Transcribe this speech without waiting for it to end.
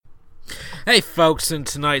Hey folks, and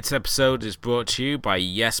tonight's episode is brought to you by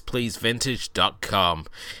YesPleaseVintage.com.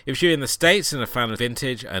 If you're in the States and a fan of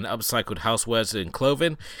vintage and upcycled housewares and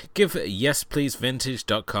clothing, give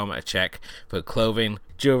YesPleaseVintage.com a check for clothing,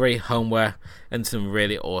 jewelry, homeware, and some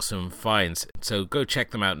really awesome finds. So go check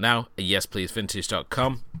them out now at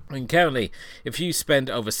YesPleaseVintage.com. And currently, if you spend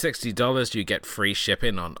over $60, you get free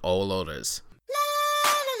shipping on all orders.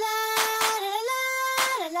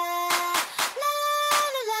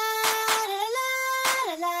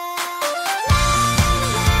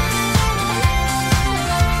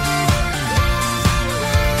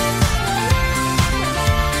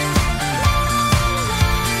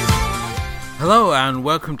 Hello and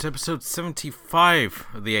welcome to episode 75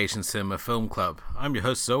 of the Asian Cinema Film Club. I'm your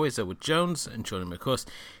host as always, Edward Jones, and joining me of course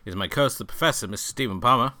is my co-host, the Professor, Mr. Stephen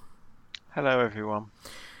Palmer. Hello everyone.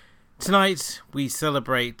 Tonight we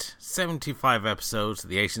celebrate 75 episodes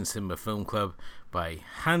of the Asian Cinema Film Club by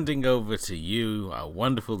handing over to you, our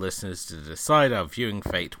wonderful listeners, to decide our viewing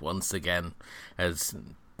fate once again. As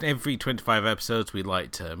every 25 episodes we like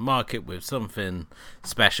to mark it with something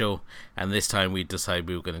special, and this time we decided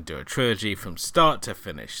we were going to do a trilogy from start to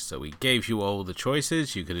finish. So we gave you all the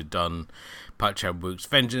choices. You could have done Park Chan-wook's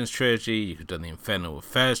Vengeance trilogy, you could have done the Infernal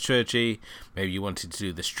Affairs trilogy, maybe you wanted to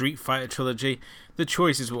do the Street Fighter trilogy. The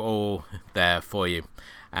choices were all there for you,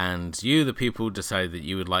 and you, the people, decided that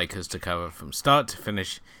you would like us to cover from start to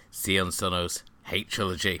finish Sion Sono's Hate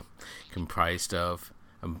trilogy, comprised of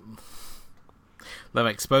Love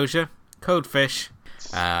Exposure, Codefish,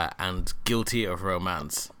 and Guilty of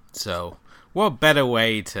Romance. So, what better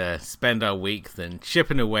way to spend our week than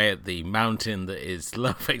chipping away at the mountain that is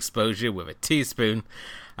Love Exposure with a teaspoon?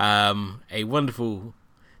 A wonderful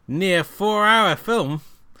near 4-hour film,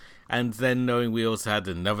 and then knowing we also had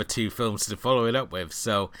another 2 films to follow it up with.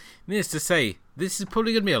 So, needless to say, this is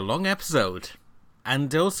probably going to be a long episode.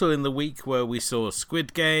 And also in the week where we saw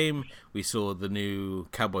Squid Game, we saw the new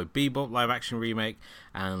Cowboy Bebop live-action remake,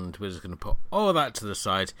 and we're just going to put all that to the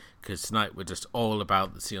side, because tonight we're just all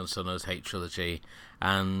about the Sion Sono's Hate trilogy.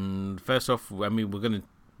 And first off, I mean,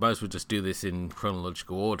 might as well just do this in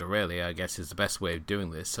chronological order, really, I guess is the best way of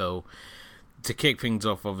doing this. So, to kick things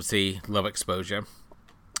off, obviously, Love Exposure,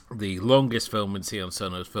 the longest film in Sion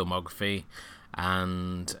Sono's filmography,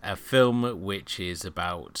 and a film which is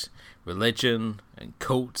about religion and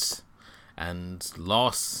cults and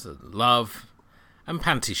loss and love and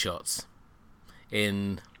panty shots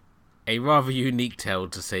in a rather unique tale,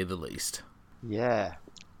 to say the least. Yeah.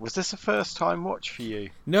 Was this a first time watch for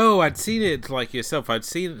you? No, I'd seen it like yourself.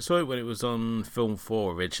 Saw it when it was on Film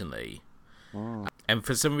 4 originally. And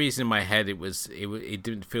for some reason in my head it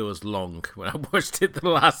didn't feel as long when I watched it the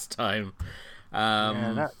last time.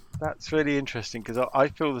 Yeah, that's really interesting, because I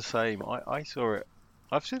feel the same. I saw it.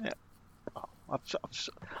 I've seen it.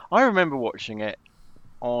 I remember watching it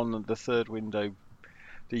on the Third Window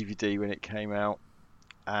DVD when it came out,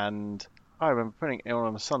 and I remember putting it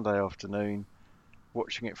on a Sunday afternoon,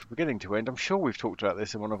 watching it from beginning to end. I'm sure we've talked about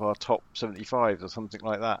this in one of our top 75s or something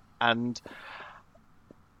like that. And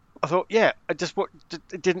I thought, yeah,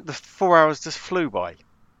 the 4 hours just flew by.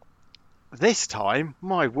 This time,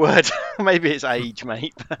 my word, maybe it's age,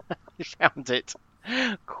 mate, I found it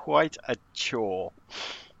quite a chore.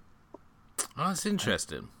 Oh, that's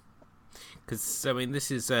interesting. Because, I mean,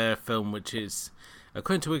 this is a film which is,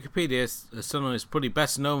 according to Wikipedia, Sono is probably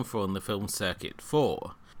best known for on the film circuit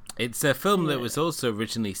for. It's a film that was also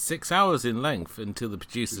originally 6 hours in length until the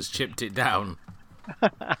producers chipped it down.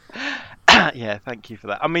 Yeah, thank you for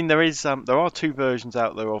that. I mean, there are 2 versions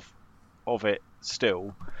out there of it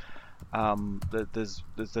still. There's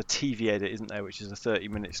the TV edit, isn't there, which is 30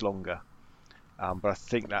 minutes longer, but I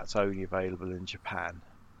think that's only available in Japan.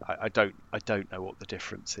 I don't know what the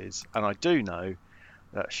difference is, and I do know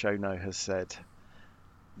that Shono has said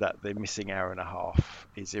that the missing hour and a half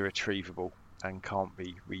is irretrievable and can't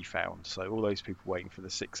be refound. So all those people waiting for the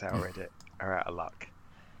 6-hour edit are out of luck.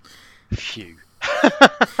 Phew.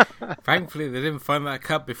 Thankfully, they didn't find that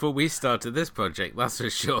cut before we started this project. That's for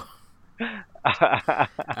sure. But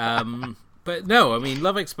no, I mean,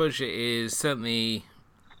 Love Exposure is certainly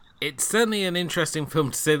an interesting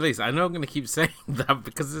film, to say the least. I know I'm going to keep saying that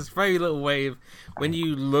because there's very little way of, when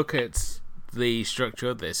you look at the structure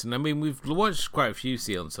of this, and I mean, we've watched quite a few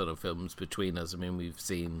Sion Sono films between us. I mean, we've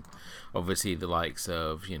seen obviously the likes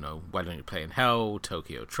of, Why Don't You Play in Hell,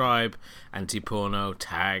 Tokyo Tribe, Anti-Porno,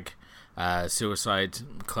 Tag, Suicide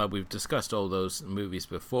Club. We've discussed all those movies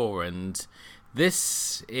before, and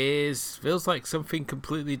this feels like something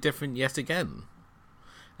completely different yet again.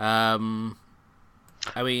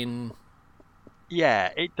 I mean, yeah,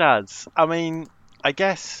 it does. I mean, I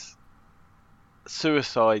guess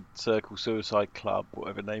Suicide Circle, Suicide Club,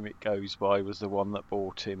 whatever name it goes by, was the one that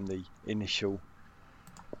brought him the initial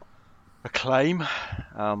acclaim.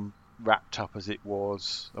 Wrapped up as it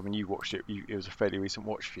was, I mean, you watched it. It was a fairly recent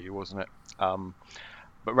watch for you, wasn't it?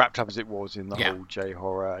 But wrapped up as it was in the whole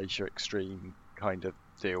J-horror, Asia Extreme kind of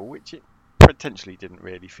deal, which it potentially didn't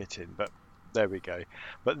really fit in, but there we go.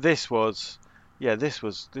 But this was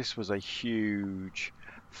a huge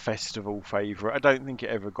festival favourite. I don't think it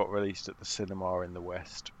ever got released at the cinema in the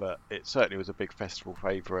West, but it certainly was a big festival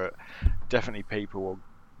favourite. Definitely people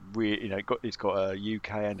were, it's got a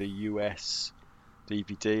UK and a US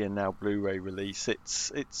DVD and now Blu-ray release.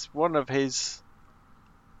 It's one of his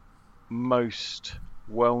most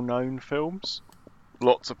well-known films.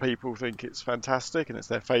 Lots of people think it's fantastic and it's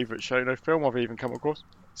their favourite Shono film. I've even come across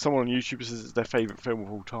someone on YouTube who says it's their favourite film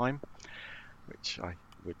of all time, which I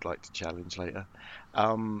would like to challenge later.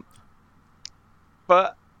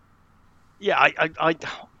 But yeah,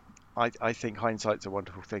 I think hindsight's a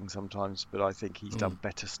wonderful thing sometimes, but I think he's done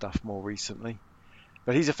better stuff more recently.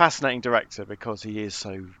 But he's a fascinating director because he is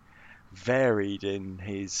so varied in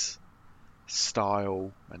his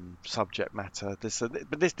style and subject matter.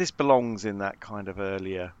 This belongs in that kind of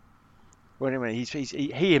earlier. Well, anyway,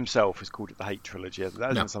 he himself has called it the Hate Trilogy.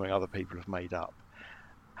 That isn't something other people have made up.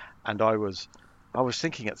 And I was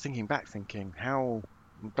thinking back, how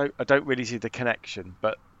I don't really see the connection,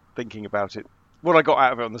 but thinking about it, what I got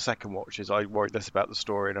out of it on the second watch is I worried less about the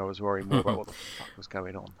story and I was worrying more about what the fuck was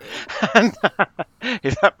going on. And,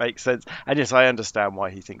 if that makes sense. And yes, I understand why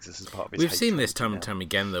he thinks this is part of his We've seen this time and time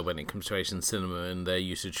again, though, when it comes to Asian cinema and their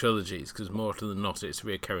use of trilogies, because more often than not, it's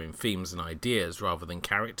recurring themes and ideas rather than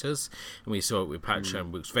characters. And we saw it with Park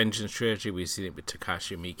Chan-wook's Vengeance trilogy, we've seen it with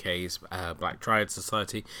Takashi Miike's Black Triad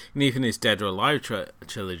Society, and even his Dead or Alive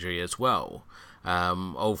trilogy as well.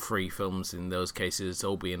 All three films in those cases,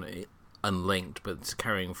 all being unlinked, but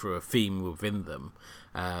carrying through a theme within them.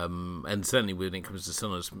 And certainly when it comes to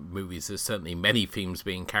Sono's movies, there's certainly many themes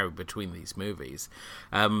being carried between these movies.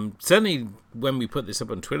 Certainly when we put this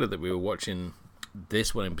up on Twitter that we were watching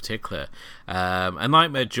this one in particular, A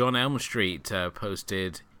Nightmare John Elm Street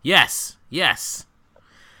posted, yes,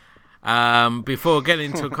 before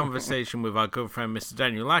getting into a conversation with our good friend Mr.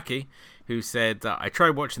 Daniel Lackey, who said, I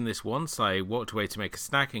tried watching this once, I walked away to make a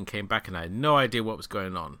snack and came back and I had no idea what was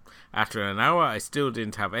going on. After an hour, I still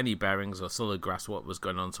didn't have any bearings or solid grasp what was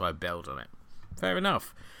going on, so I bailed on it. Fair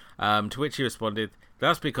enough. To which he responded,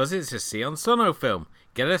 that's because it's a Sion Sono film.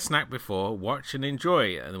 Get a snack before, watch and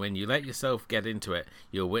enjoy, and when you let yourself get into it,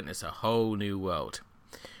 you'll witness a whole new world.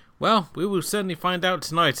 Well, we will certainly find out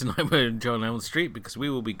tonight in John Elm Street, because we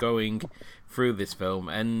will be going through this film,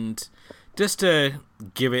 and just to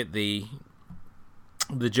give it the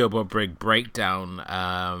Joe Bob Briggs breakdown,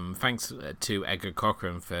 thanks to Edgar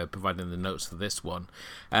Cochran for providing the notes for this one.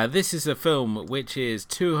 This is a film which is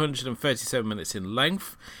 237 minutes in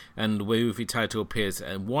length, and the movie title appears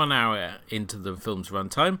 1 hour into the film's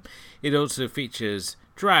runtime. It also features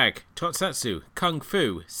drag, tokusatsu, kung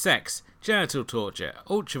fu, sex, genital torture,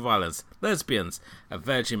 ultra-violence, lesbians, a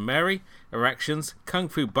Virgin Mary, erections, kung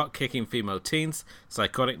fu butt-kicking female teens,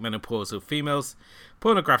 psychotic menopausal females,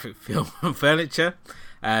 pornographic film and furniture,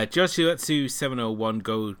 Joshuetsu 701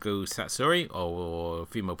 Go Satsuri, or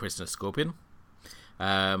female prisoner scorpion,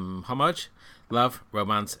 homage, love,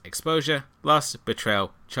 romance, exposure, lust,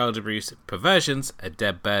 betrayal, child abuse, perversions, a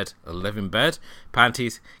dead bird, a living bird,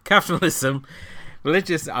 panties, capitalism,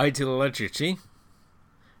 religious ideology,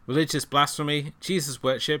 religious blasphemy, Jesus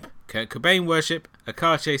worship, Kurt Cobain worship, a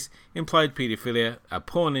car chase, implied paedophilia, a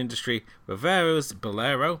porn industry, Rivera's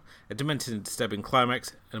Bolero, a demented and disturbing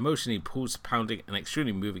climax, an emotionally pulse-pounding and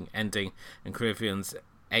extremely moving ending, and Corinthians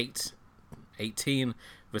 8:18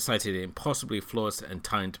 recited in impossibly flawless and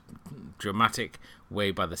timed dramatic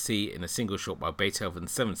way by the sea in a single shot by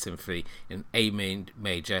Beethoven's 7th Symphony in A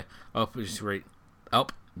major, up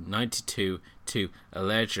 92 to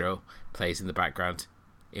Allegro plays in the background.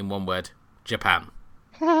 In one word, Japan.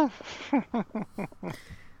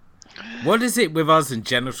 What is it with us and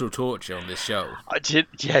genital torture on this show? Do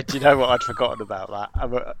you know what? I'd forgotten about that.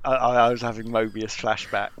 I was having Mobius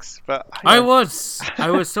flashbacks, but I was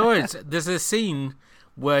sorry. There's a scene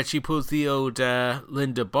where she pulls the old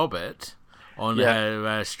Linda Bobbitt on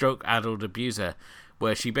her stroke-addled abuser,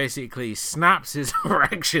 where she basically snaps his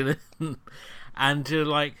erection, and you're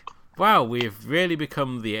like, wow, we've really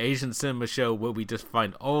become the Asian cinema show where we just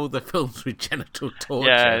find all the films with genital torture.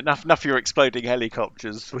 Yeah, enough of your exploding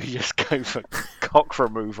helicopters. We just go for cock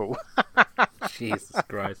removal. Jesus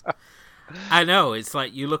Christ. I know, it's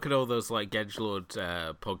like you look at all those like edgelord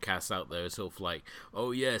podcasts out there, sort of like,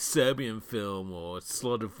 oh yeah, Serbian film or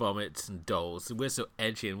Slaughter Vomits and Dolls. We're so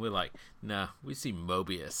edgy, and we're like, nah, we see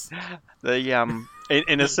Mobius.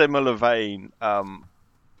 In a similar vein,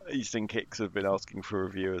 Eastern Kicks have been asking for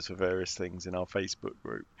reviewers for various things in our Facebook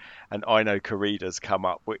group, and I know Corrida's come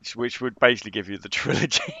up, which would basically give you the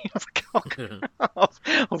trilogy of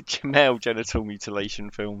male genital mutilation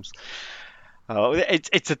films.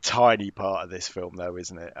 It's a tiny part of this film, though,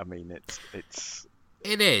 isn't it? I mean,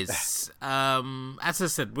 It is. As I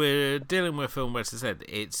said, we're dealing with a film where, as I said,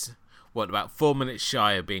 it's about 4 minutes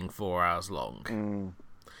shy of being 4 hours long,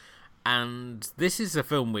 and this is a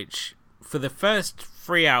film which, for the first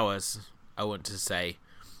 3 hours, I want to say,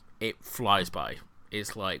 it flies by.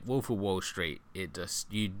 It's like Wolf of Wall Street.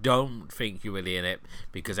 You don't think you're really in it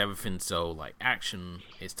because everything's so like action.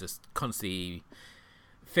 It's just constantly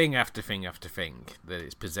thing after thing after thing that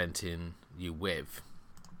it's presenting you with.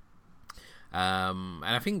 And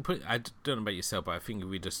I think, I don't know about yourself, but I think if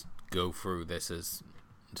we just go through this as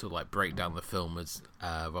to like break down the film as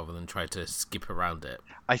rather than try to skip around it.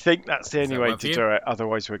 I think that's the only way to do it.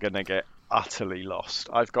 Otherwise, we're going to get utterly lost.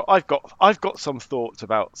 I've got some thoughts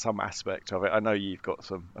about some aspect of it. I know you've got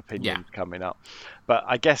some opinions coming up, but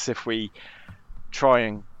I guess if we try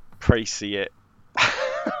and précis it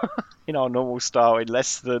in our normal style in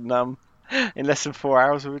less than 4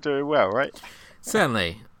 hours, we're doing well, right?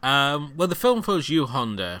 Certainly. Well, the film follows Yu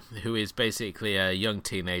Honda, who is basically a young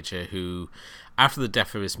teenager who, after the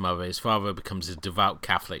death of his mother, his father becomes a devout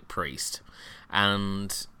Catholic priest,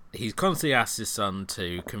 and he's constantly asked his son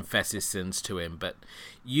to confess his sins to him, but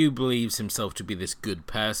Yu believes himself to be this good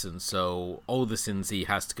person, so all the sins he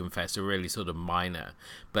has to confess are really sort of minor.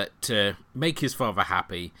 But to make his father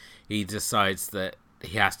happy, he decides that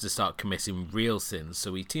he has to start committing real sins,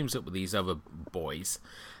 so he teams up with these other boys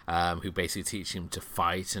who basically teach him to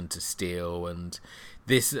fight and to steal, and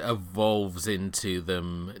this evolves into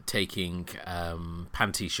them taking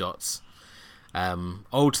panty shots,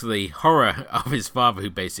 all to the horror of his father, who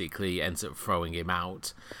basically ends up throwing him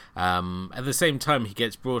out. At the same time, he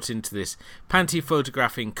gets brought into this panty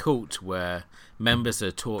photographing cult where members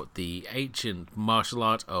are taught the ancient martial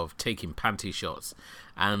art of taking panty shots,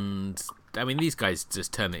 and I mean, these guys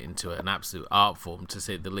just turn it into an absolute art form, to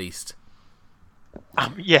say the least.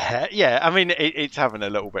 Yeah. I mean, it's having a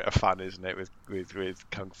little bit of fun, isn't it, with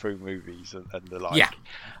kung fu movies and the like. Yeah.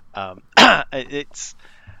 It's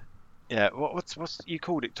what's you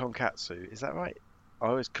called it, tonkatsu? Is that right? I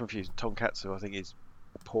always confuse tonkatsu. I think is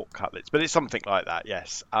pork cutlets, but it's something like that.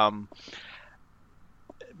 Yes. But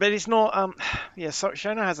it's not. So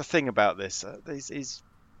Shona has a thing about this. Is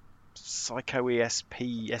Psycho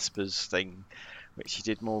ESP Esper's thing, which he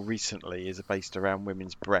did more recently, is based around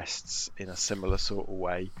women's breasts in a similar sort of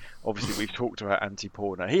way. Obviously, we've talked about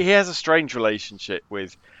anti-porno. He has a strange relationship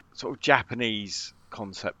with sort of Japanese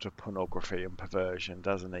concept of pornography and perversion,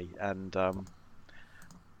 doesn't he? And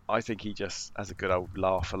I think he just has a good old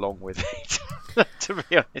laugh along with it. To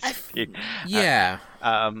be honest with you, yeah.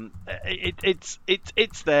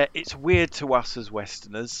 It's there. It's weird to us as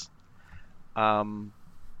Westerners.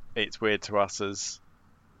 It's weird to us as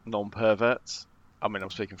non-perverts. I mean, I'm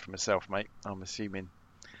speaking for myself, mate. I'm assuming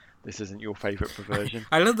this isn't your favourite perversion.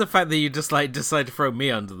 I love the fact that you just like decide to throw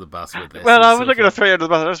me under the bus with this. Well, I wasn't going to throw you under the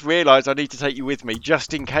bus. I just realised I need to take you with me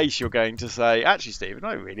just in case you're going to say, actually, Stephen,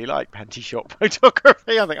 I really like panty shot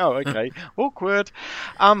photography. I think, oh, okay, awkward.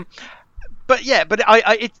 But yeah,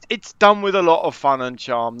 it's done with a lot of fun and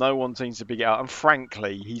charm. No one seems to be out, and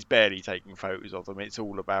frankly, he's barely taking photos of them. It's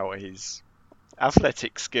all about his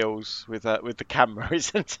athletic skills with the camera,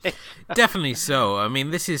 isn't it? Definitely so. I mean,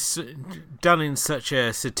 this is done in such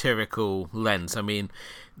a satirical lens. I mean,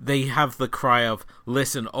 they have the cry of,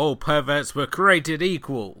 listen, all perverts were created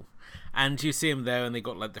equal. And you see them there, and they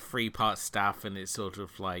got like the 3-part staff, and it's sort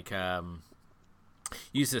of like,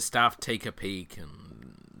 use the staff, take a peek,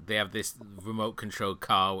 and they have this remote controlled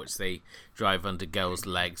car which they drive under girls'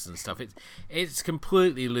 legs and stuff. It's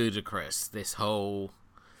completely ludicrous, this whole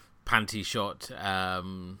panty shot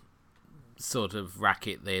sort of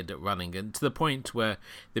racket they end up running, and to the point where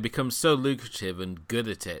they become so lucrative and good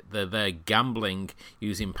at it that they're gambling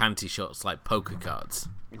using panty shots like poker cards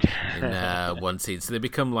in one scene. So they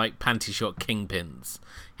become like panty shot kingpins,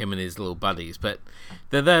 him and his little buddies, but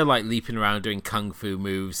they're there like leaping around doing kung fu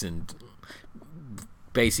moves and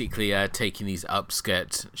basically taking these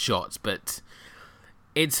upskirt shots, but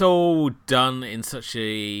it's all done in such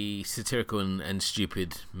a satirical and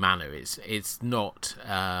stupid manner. It's not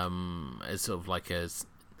as sort of like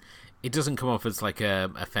it doesn't come off as like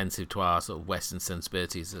offensive to our sort of Western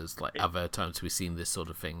sensibilities as like other times we've seen this sort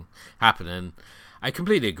of thing happen. And I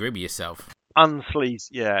completely agree with yourself. Unsleazy,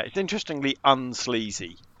 yeah, it's interestingly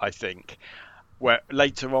unsleazy, I think. Where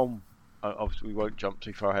later on, obviously we won't jump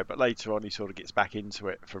too far ahead, but later on he sort of gets back into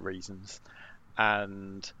it for reasons,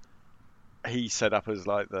 and he's set up as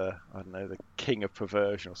like the king of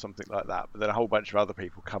perversion or something like that. But then a whole bunch of other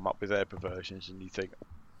people come up with their perversions, and you think,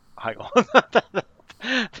 hang on,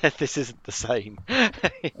 this isn't the same.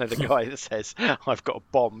 The guy that says, "I've got a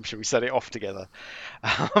bomb, shall we set it off together?"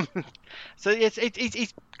 So it's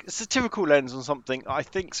a typical lens on something I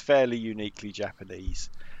think's fairly uniquely Japanese,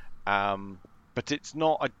 but it's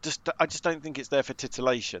not. I just don't think it's there for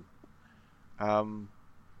titillation.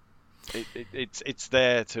 It's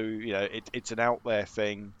there to it's an out there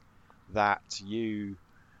thing that you.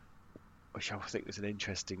 Which I think was an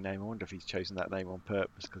interesting name. I wonder if he's chosen that name on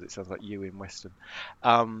purpose because it sounds like you in Western.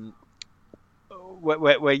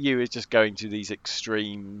 Where you is just going to these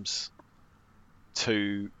extremes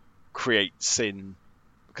to create sin,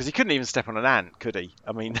 because he couldn't even step on an ant, could he?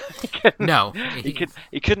 I mean, no, he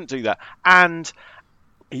couldn't do that, and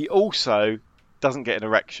he also doesn't get an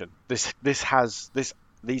erection. These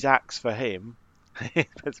acts for him.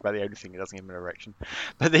 That's about the only thing he doesn't give him an erection.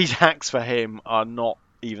 But these acts for him are not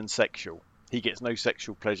even sexual. He gets no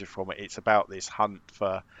sexual pleasure from it. It's about this hunt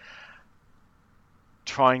for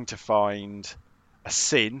trying to find a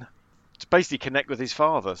sin to basically connect with his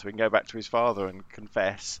father, so he can go back to his father and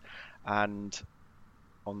confess, and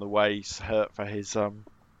on the way hurt for his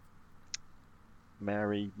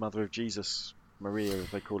Mary, Mother of Jesus, Maria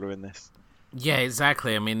as they call her in this. Yeah,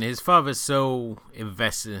 exactly. I mean, his father's so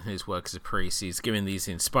invested in his work as a priest. He's giving these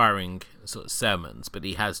inspiring sort of sermons, but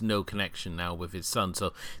he has no connection now with his son.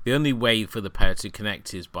 So the only way for the pair to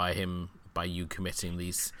connect is by you committing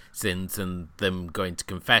these sins and them going to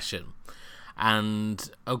confession.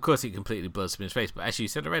 And of course, it completely blows up in his face. But as you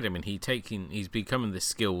said already, I mean, he's becoming this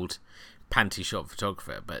skilled panty shot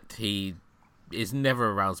photographer, but he is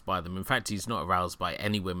never aroused by them. In fact, he's not aroused by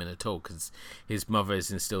any women at all, because his mother has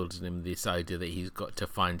instilled in him this idea that he's got to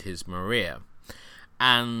find his Maria.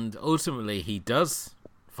 And ultimately, he does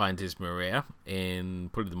find his Maria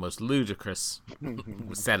in probably the most ludicrous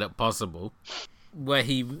setup possible, where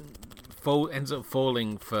he ends up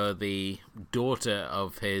falling for the daughter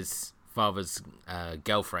of his father's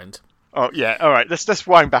girlfriend. Oh yeah, all right. Let's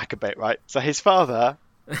wind back a bit, right? So his father,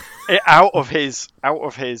 out of his.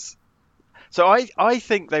 So I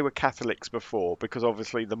think they were Catholics before, because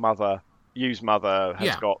obviously Yu's mother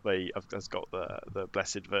has got the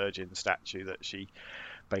Blessed Virgin statue that she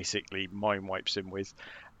basically mind wipes him with,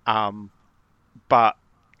 but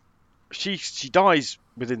she dies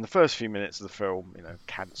within the first few minutes of the film.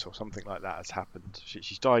 Cancer or something like that has happened.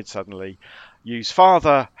 She's died suddenly. Yu's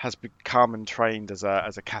father has become and trained as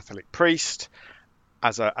a Catholic priest,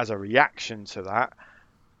 as a reaction to that.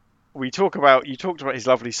 You talked about his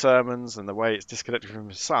lovely sermons and the way it's disconnected from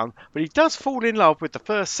his son, but he does fall in love with the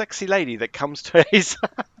first sexy lady that comes to his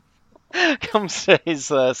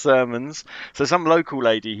sermons. So some local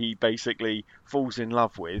lady he basically falls in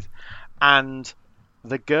love with, and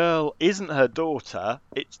the girl isn't her daughter.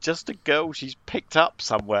 It's just a girl she's picked up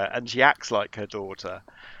somewhere, and she acts like her daughter,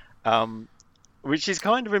 which is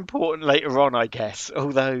kind of important later on, I guess.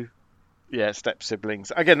 Although, yeah, step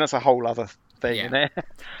siblings again, that's a whole other thing in there.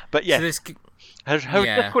 But yeah, so let's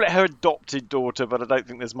call it her adopted daughter, but I don't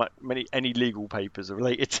think there's any legal papers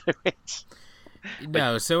related to it.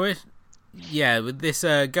 No, so with this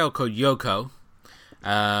girl called Yoko,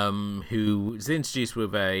 who is introduced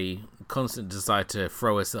with a constant desire to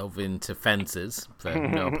throw herself into fences for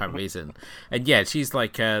no apparent reason, and she's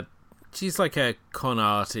like a con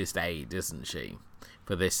artist aide, isn't she,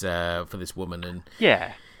 for this woman, and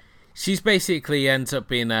she's basically ends up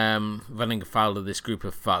being running afoul of this group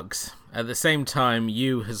of thugs. At the same time,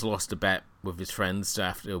 Yu has lost a bet with his friends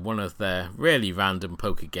after one of their really random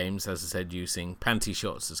poker games, as I said, using panty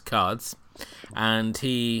shots as cards, and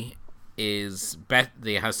he has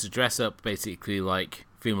to dress up basically like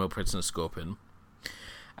female prisoner Scorpion,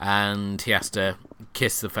 and he has to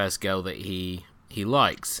kiss the first girl that he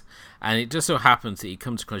likes. And it just so happens that he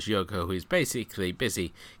comes across Yoko, who is basically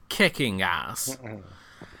busy kicking ass.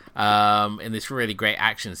 In this really great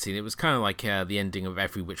action scene. It was kind of like the ending of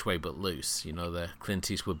Every Which Way But Loose, the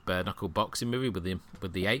Clint Eastwood bare knuckle boxing movie with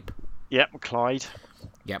the ape. Yep, Clyde.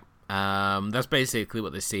 Yep. That's basically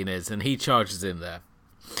what this scene is, and he charges in there,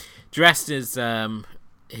 dressed as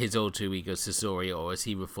his alter ego Sasori, or as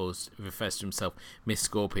he refers to himself, Miss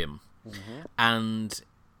Scorpion. Mm-hmm. And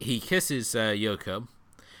he kisses Yoko,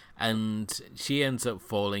 and she ends up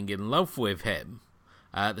falling in love with him.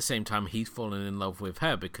 At the same time, he's fallen in love with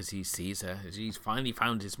her because he sees her. He's finally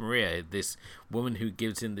found his Maria, this woman who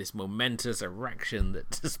gives him this momentous erection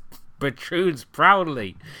that just protrudes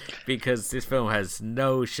proudly, because this film has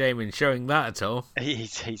no shame in showing that at all.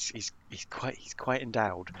 He's quite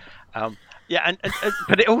endowed. And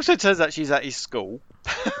but it also turns out she's at his school,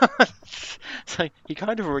 so he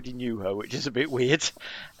kind of already knew her, which is a bit weird,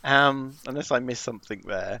 unless I missed something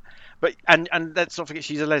there. But and let's not forget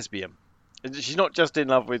she's a lesbian. She's not just in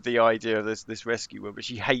love with the idea of this rescuer, but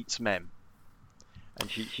she hates men. And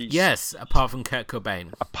she's yes, apart from Kurt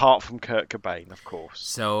Cobain. Apart from Kurt Cobain, of course.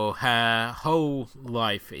 So her whole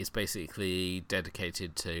life is basically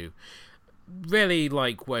dedicated to really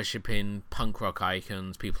like worshipping punk rock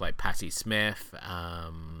icons, people like Patti Smith,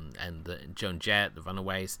 and Joan Jett, the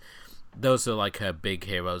Runaways. Those are like her big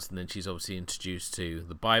heroes, and then she's obviously introduced to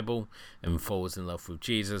the Bible and falls in love with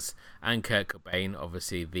Jesus, and Kurt Cobain,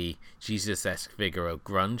 obviously the Jesus-esque figure of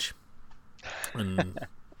grunge. And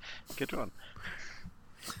good one.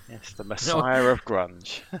 Yes, the Messiah of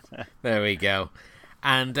grunge. There we go.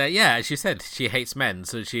 And as you said, she hates men,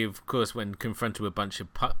 so she, of course, when confronted with a bunch of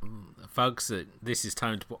thugs, this is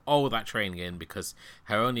time to put all that training in, because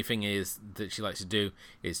her only thing is that she likes to do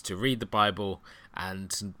is to read the Bible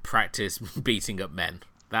and practice beating up men.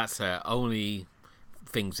 That's her only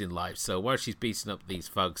things in life. So while she's beating up these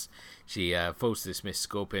thugs, she falls to this Miss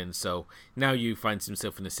Scorpion. So now you finds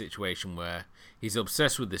himself in a situation where he's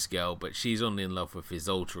obsessed with this girl, but she's only in love with his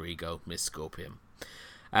alter ego, Miss Scorpion.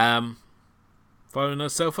 Following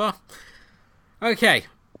us so far? Okay,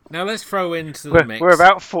 now let's throw into the mix. We're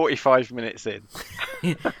about 45 minutes in.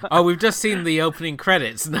 Oh, we've just seen the opening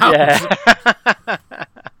credits now. Yeah.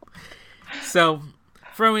 So,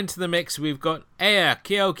 throw into the mix, we've got Aya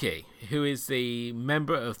Kyoki, who is the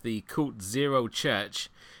member of the Cult Zero Church,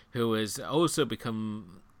 who has also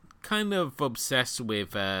become kind of obsessed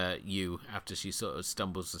with you after she sort of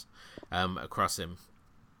stumbles across him.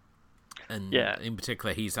 And in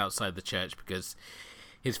particular, he's outside the church because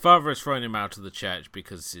his father has thrown him out of the church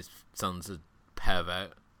because his son's a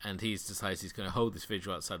pervert, and he's decided he's going to hold this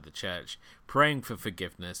vigil outside the church, praying for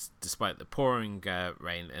forgiveness despite the pouring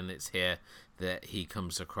rain, and it's here that he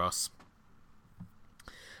comes across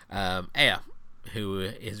Aya, who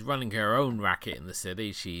is running her own racket in the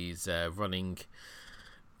city. She's running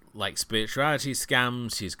like spirituality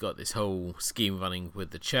scams. She's got this whole scheme running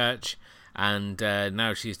with the church, and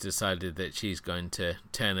now she's decided that she's going to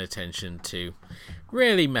turn attention to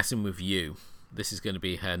really messing with you. This is going to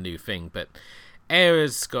be her new thing. But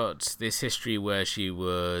Aya's got this history where she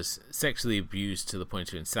was sexually abused to the point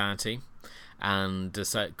of insanity, and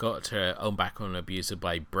got her own back on an abuser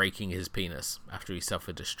by breaking his penis after he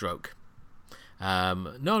suffered a stroke.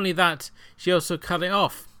 Not only that, she also cut it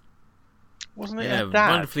off. Wasn't it her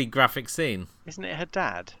dad? Wonderfully graphic scene. Isn't it her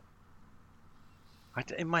dad?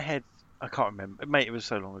 In my head, I can't remember. Mate, it was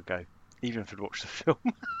so long ago. Even if I'd watched the film.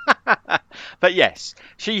 But yes,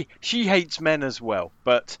 she hates men as well.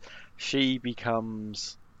 But she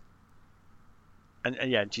becomes... And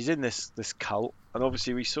she's in this cult. And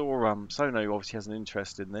obviously we saw... Sono obviously has an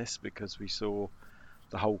interest in this because we saw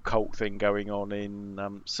the whole cult thing going on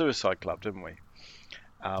in Suicide Club, didn't we?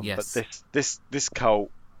 Yes. But this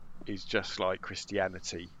cult is just like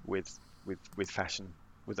Christianity with fashion,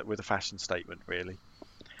 with a fashion statement, really.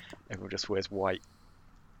 Everyone just wears white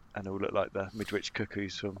and all look like the Midwich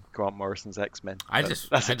Cuckoos from Grant Morrison's X-Men.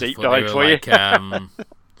 That's a deep dive for you.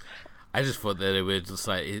 I just thought that it was just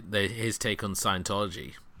like his take on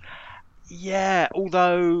Scientology. Yeah,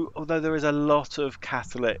 although there is a lot of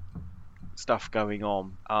Catholic stuff going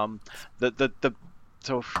on.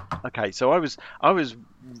 So I was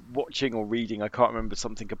watching or reading, I can't remember,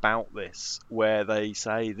 something about this where they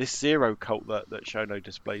say this Zero cult that Shono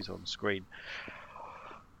displays on screen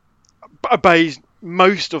obeys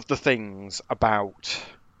most of the things about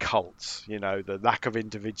cults, the lack of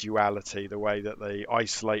individuality, the way that they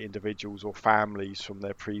isolate individuals or families from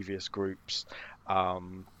their previous groups,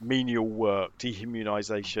 menial work,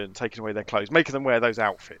 dehumanization, taking away their clothes, making them wear those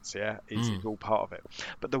outfits, is all part of it.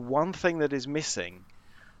 But the one thing that is missing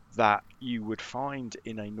that you would find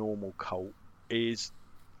in a normal cult is,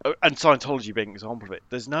 and Scientology being an example of it,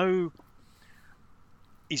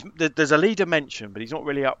 there's a leader mentioned, but he's not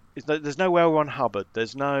really up. There's no L. Ron Hubbard.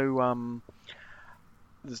 There's no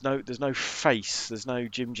face. There's no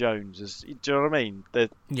Jim Jones. Do you know what I mean?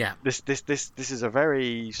 This is a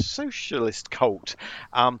very socialist cult.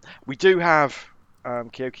 We do have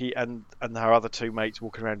Kyoki and her other two mates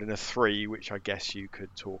walking around in a 3, which I guess you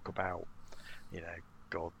could talk about,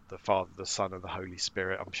 God, the Father, the Son, and the Holy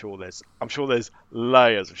Spirit. I'm sure there's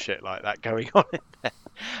layers of shit like that going on in there.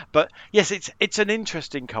 But yes, it's an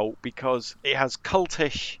interesting cult because it has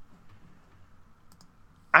cultish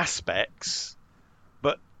aspects,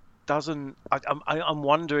 but doesn't. I'm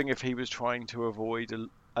wondering if he was trying to avoid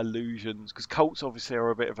allusions, because cults obviously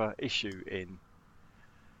are a bit of an issue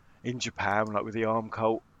in Japan, like with the Arm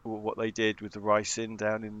cult, or what they did with the Raisin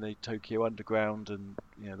down in the Tokyo Underground, and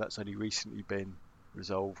that's only recently been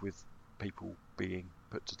resolved with people being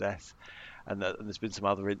put to death, and there's been some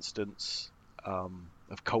other incidents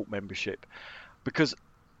of cult membership. Because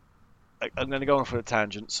I'm going to go off on a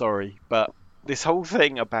tangent, sorry, but this whole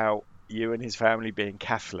thing about you and his family being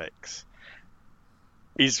Catholics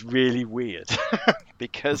is really weird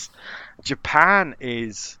because Japan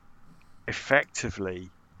is effectively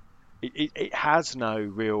it has no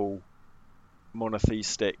real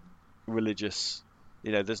monotheistic religious,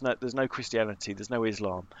 there's no Christianity, there's no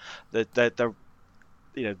Islam. The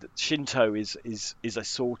Shinto is a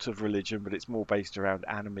sort of religion, but it's more based around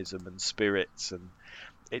animism and spirits, and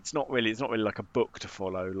it's not really like a book to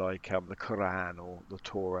follow like the Quran or the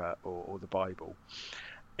Torah or the Bible.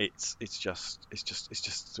 It's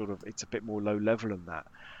just sort of, it's a bit more low level than that.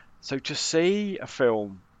 So to see a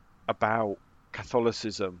film about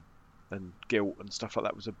Catholicism and guilt and stuff like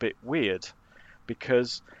that was a bit weird,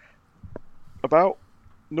 because about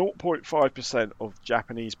 0.5% of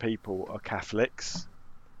Japanese people are Catholics.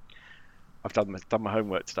 I've done my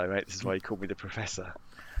homework today, mate. This is why you called me the professor.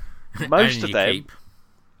 Most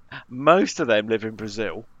of them live in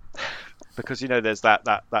Brazil, because there's that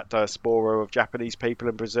diaspora of Japanese people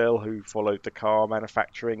in Brazil who followed the car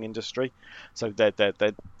manufacturing industry. So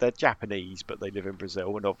they're Japanese, but they live in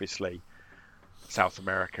Brazil, and obviously South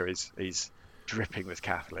America is dripping with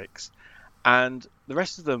Catholics. And the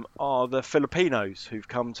rest of them are the Filipinos who've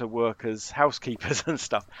come to work as housekeepers and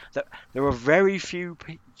stuff. There are very few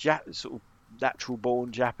sort of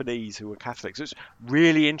natural-born Japanese who are Catholics. So it's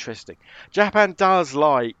really interesting. Japan does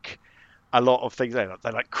like a lot of things. They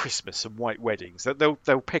like Christmas and white weddings.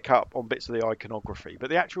 They'll pick up on bits of the iconography, but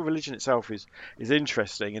the actual religion itself is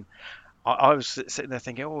interesting. And I was sitting there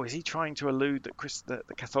thinking, oh, is he trying to allude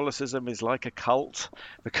that Catholicism is like a cult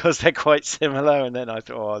because they're quite similar? And then I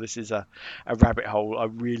thought, oh, this is a rabbit hole I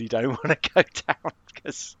really don't want to go down,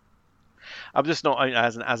 because I'm just not,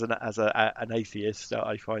 as an atheist,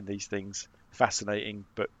 I find these things fascinating,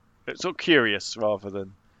 but it's sort of curious rather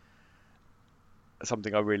than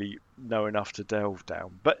something I really know enough to delve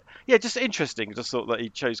down. But yeah, just interesting. I just thought that he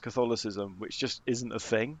chose Catholicism, which just isn't a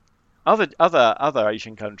thing. Other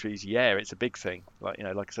Asian countries, yeah, it's a big thing. Like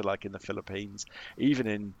like I said, like in the Philippines, even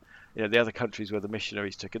in the other countries where the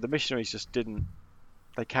missionaries took it. The missionaries just didn't.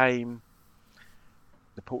 They came.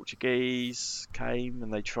 The Portuguese came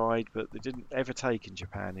and they tried, but they didn't ever take in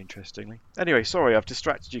Japan. Interestingly. Anyway, sorry, I've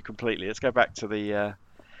distracted you completely. Let's go back to the.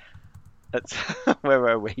 Where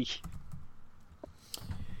were we?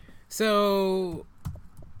 So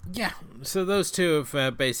those two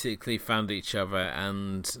have basically found each other,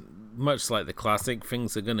 and much like the classic,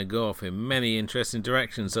 things are going to go off in many interesting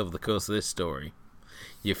directions over the course of this story.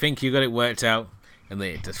 You think you got it worked out, and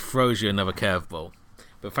then it just throws you another curveball.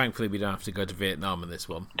 But thankfully we don't have to go to Vietnam in this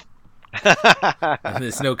one. And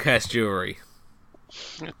there's no cursed jewelry.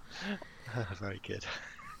 Very good.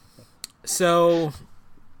 So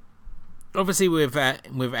obviously, with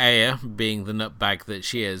Aya being the nutbag that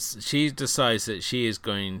she is, she decides that she is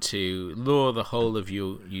going to lure the whole of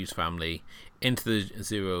Yu's family into the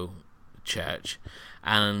Zero Church,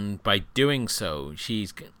 and by doing so, she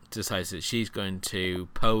decides that she's going to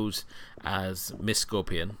pose as Miss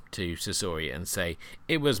Scorpion to Sasori and say,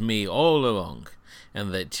 "It was me all along,"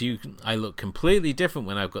 and that I look completely different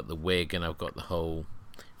when I've got the wig and I've got the whole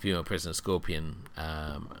Female Prisoner Scorpion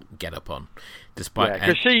get up on, despite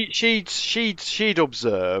because she'd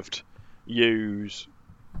observed Yu's.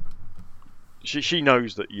 She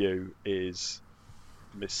knows that Yu is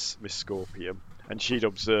Miss Scorpion, and she'd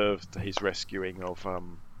observed his rescuing of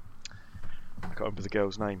I can't remember the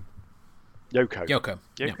girl's name. Yoko.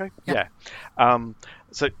 Yeah.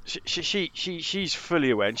 So she's fully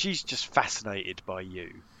aware, and she's just fascinated by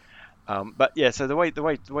Yu. But yeah, so the way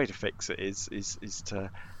to fix it is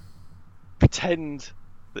to pretend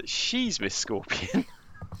that she's Miss Scorpion,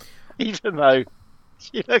 even though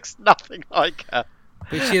she looks nothing like her.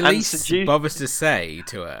 But she at least bothers to say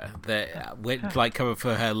to her that, like, cover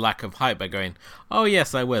for her lack of height by going, "Oh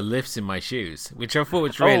yes, I wear lifts in my shoes," which I thought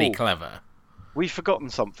was really clever. We've forgotten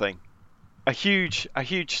something, a huge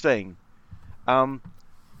thing.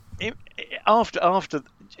 After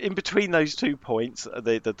in between those 2 points,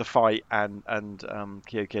 the fight and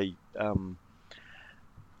Kyoki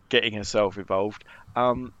getting herself involved.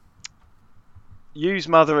 Yu's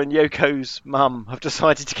mother and Yoko's mum have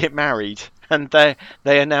decided to get married, and they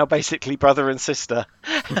are now basically brother and sister.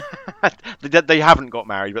 They haven't got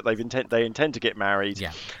married, but they intend to get married.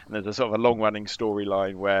 Yeah. And there's a sort of a long running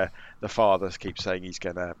storyline where the father keeps saying he's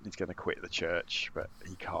gonna quit the church, but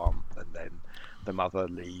he can't, and then the mother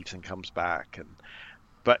leaves and comes back.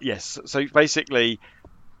 But yes, so basically,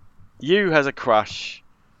 Yu has a crush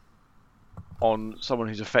on someone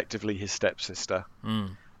who's effectively his stepsister.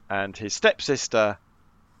 And his stepsister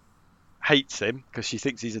hates him because she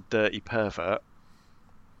thinks he's a dirty pervert,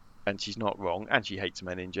 and she's not wrong, and she hates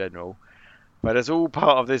men in general. But as all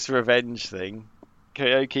part of this revenge thing,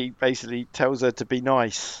 Kyoki basically tells her to be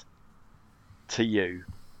nice to Yu.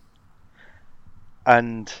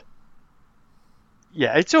 And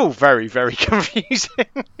yeah, it's all very, very confusing.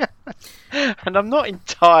 And I'm not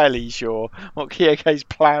entirely sure what Kyoko's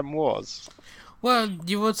plan was. Well,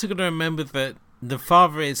 you've also got to remember that the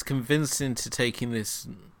father is convinced into taking this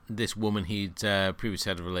woman he'd previously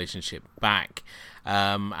had a relationship back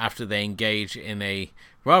after they engage in a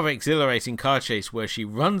rather exhilarating car chase where she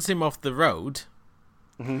runs him off the road.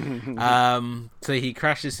 So he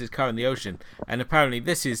crashes his car in the ocean, and apparently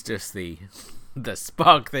this is just the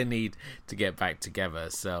spark they need to get back together.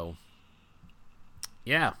 So,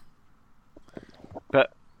 yeah.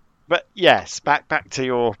 But yes, back to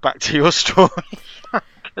your story.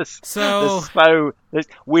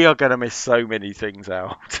 We are going to miss so many things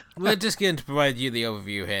out. We're just going to provide you the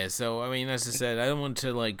overview here. So, I mean, as I said, I don't want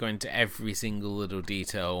to go into every single little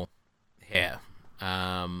detail here.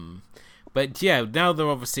 But yeah, now they're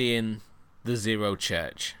obviously in the Zero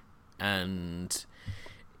Church, and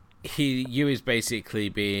Yu is basically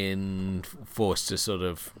being forced to sort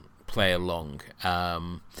of play along.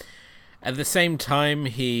 At the same time,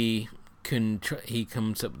 he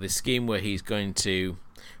comes up with this scheme where he's going to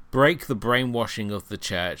break the brainwashing of the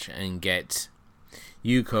church and get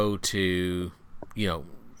Yuko to,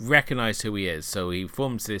 recognize who he is. So he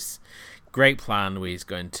forms this great plan where he's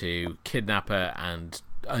going to kidnap her and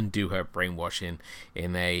undo her brainwashing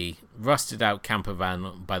in a rusted out camper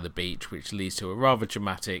van by the beach, which leads to a rather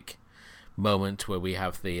dramatic moment where we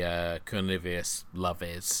have the Cornelius Love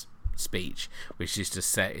Is speech, which is just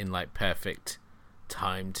set in perfect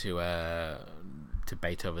time to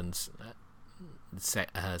Beethoven's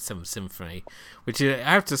Seventh Symphony, which I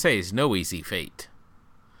have to say is no easy feat.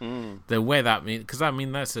 The way because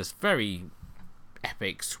that's a very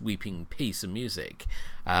epic, sweeping piece of music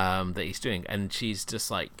that he's doing, and she's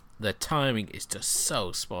just the timing is just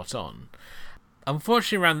so spot on.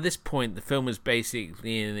 Unfortunately, around this point, the film is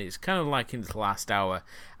basically it's kind of in its last hour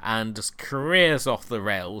and just careers off the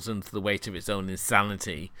rails under the weight of its own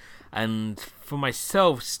insanity. And for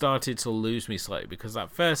myself, started to lose me slightly because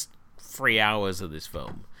that first 3 hours of this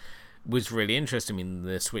film was really interesting. I mean,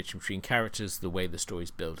 the switch between characters, the way the story's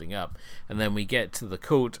building up, and then we get to the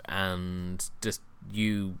cult and just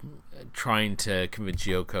you trying to convince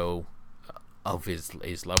Yoko of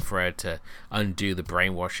his love for her to undo the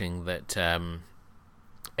brainwashing that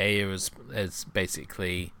Aya is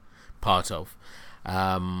basically part of.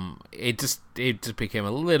 It just became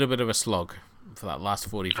a little bit of a slog for that last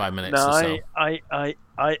 45 minutes or so.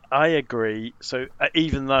 I agree. So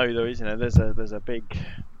even though there is, there's a big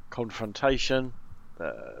confrontation,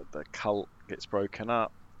 the cult gets broken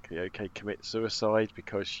up, Kyoki commits suicide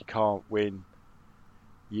because she can't win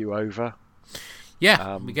Yu over.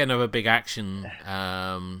 Yeah, we get another big action.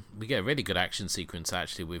 We get a really good action sequence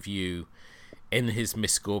actually with Yu in his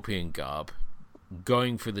Miss Scorpion garb,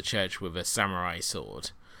 going through the church with a samurai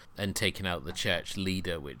sword and taking out the church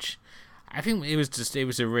leader, which I think it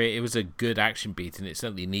was a good action beat, and it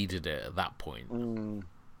certainly needed it at that point.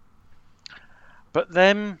 But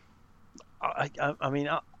then,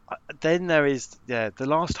 then there is the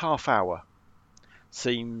last half hour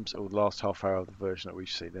seems, or the last half hour of the version that we've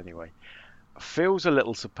seen anyway, feels a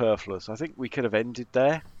little superfluous. I think we could have ended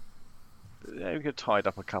there. We could have tied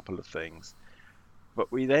up a couple of things. But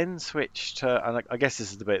we then switched to, and I guess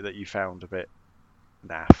this is the bit that you found a bit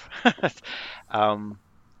naff,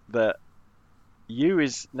 that Yu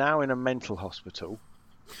is now in a mental hospital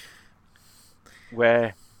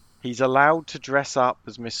where he's allowed to dress up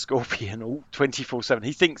as Miss Scorpion all 24/7.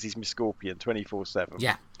 He thinks he's Miss Scorpion 24/7.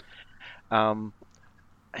 Yeah.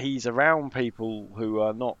 He's around people who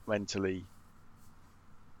are not mentally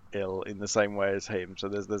ill in the same way as him. So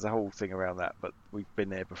there's a whole thing around that. But we've been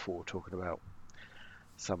there before talking about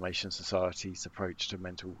some Asian society's approach to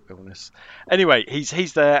mental illness. Anyway,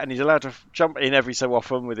 he's there and he's allowed to jump in every so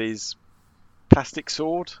often with his plastic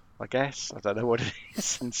sword, I guess. I don't know what it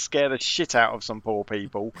is, and scare the shit out of some poor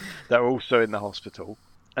people that are also in the hospital.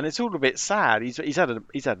 and it's all a bit sad. He's had a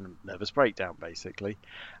nervous breakdown basically,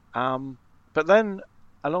 but then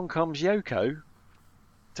along comes Yoko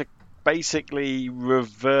to basically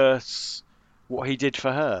reverse what he did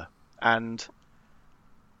for her, and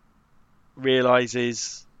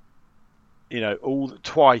realizes,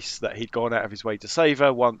 twice that he'd gone out of his way to save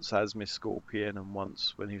her, once as Miss Scorpion and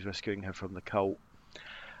once when he was rescuing her from the cult,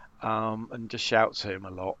 and just shouts at him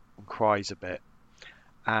a lot and cries a bit,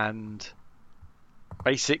 and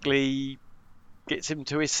basically gets him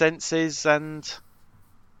to his senses. And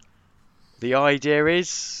the idea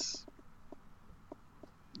is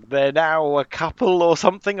they're now a couple or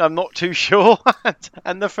something, I'm not too sure,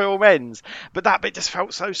 and the film ends. But that bit just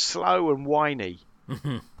felt so slow and whiny.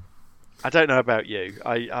 I don't know about you.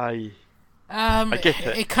 I get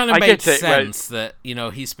it. It kind of made sense that,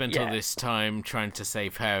 he spent all this time trying to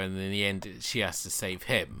save her, and in the end she has to save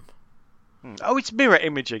him. Oh, it's mirror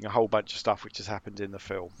imaging a whole bunch of stuff which has happened in the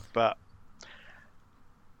film, but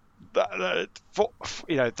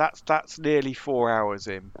that's nearly 4 hours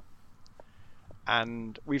in,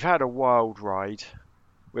 and we've had a wild ride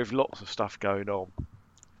with lots of stuff going on,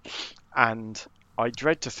 and I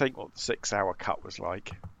dread to think what the 6-hour cut was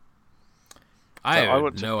like. I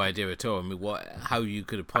have no idea at all. I mean, how you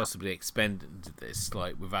could have possibly expended this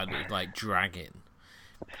without it dragging,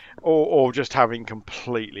 or just having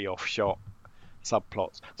completely off-shot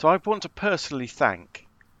subplots. So I want to personally thank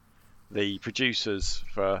the producers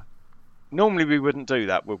for. Normally we wouldn't do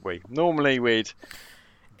that, would we? Normally we'd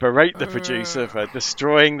berate the producer for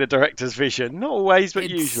destroying the director's vision. Not always, but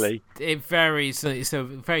usually. It varies. It's a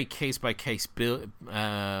very case-by-case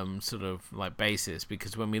basis,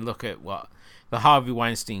 because when we look at what the Harvey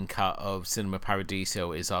Weinstein cut of Cinema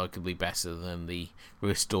Paradiso is arguably better than the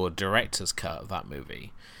restored director's cut of that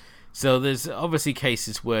movie. So there's obviously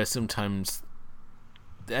cases where sometimes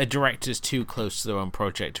a director's too close to their own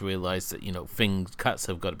project to realise that cuts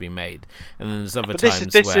have got to be made, and then there's other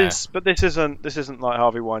times But this isn't like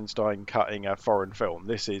Harvey Weinstein cutting a foreign film.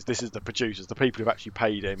 This is the producers, the people who've actually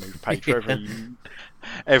paid him, who've paid for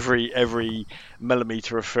every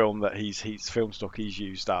millimetre of film that he's film stock he's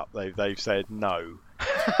used up. They've said no.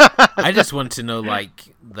 I just want to know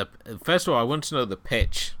first of all, I want to know the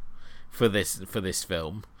pitch for this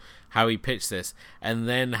film. How he pitched this, and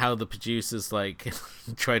then how the producers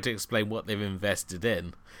try to explain what they've invested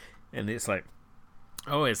in, and it's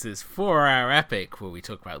it's this 4-hour epic where we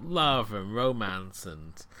talk about love and romance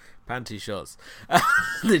and panty shots.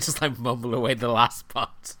 They just mumble away the last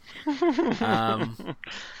part.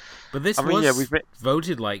 But this was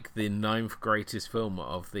voted the 9th greatest film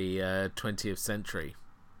of the 20th century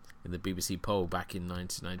in the BBC poll back in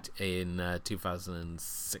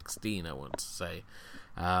 2016. I want to say.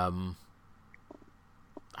 I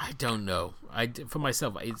don't know. For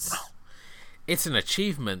myself, it's an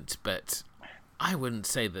achievement, but I wouldn't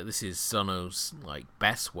say that this is Sono's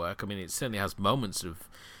best work. I mean, it certainly has moments of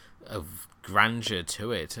grandeur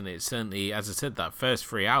to it, and it certainly, as I said, that first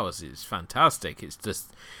 3 hours is fantastic. It's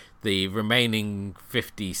just the remaining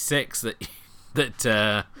 56 that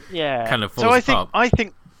kind of falls apart.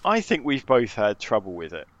 I think we've both had trouble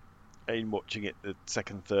with it in watching it the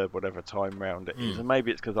second, third, whatever time round it is, and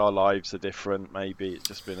maybe it's because our lives are different. Maybe it's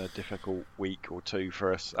just been a difficult week or two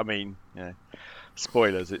for us. I mean,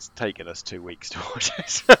 spoilers, it's taken us 2 weeks to watch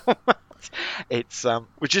it. It's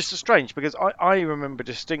which is strange, because I remember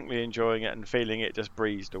distinctly enjoying it and feeling it just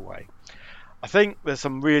breezed away. I think there's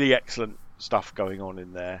some really excellent stuff going on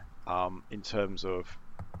in there, in terms of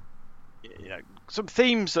some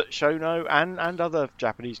themes that Shono and other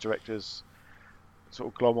Japanese directors sort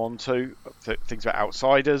of glom onto, things about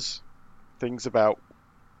outsiders, things about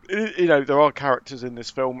there are characters in this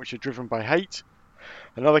film which are driven by hate,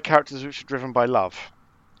 and other characters which are driven by love,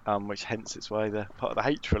 which hence it's why they're part of the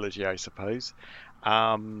hate trilogy, I suppose.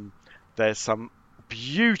 There's some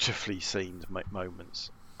beautifully scened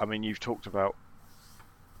moments. I mean, you've talked about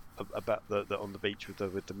the on the beach with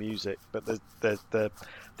the music, but the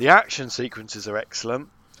action sequences are excellent.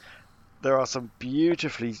 There are some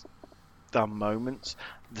beautifully done moments.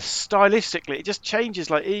 Stylistically, it just changes.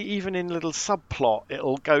 Even in little subplot,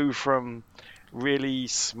 it'll go from really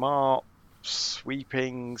smart,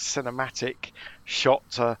 sweeping, cinematic shot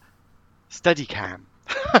to Steadicam.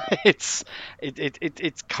 It's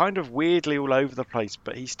kind of weirdly all over the place,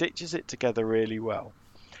 but he stitches it together really well.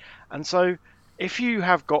 And so, if you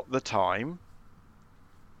have got the time,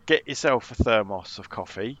 get yourself a thermos of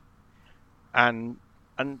coffee, and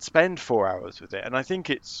spend 4 hours with it. And I think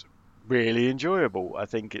it's really enjoyable. I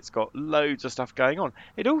think it's got loads of stuff going on.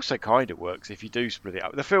 It also kind of works if you do split it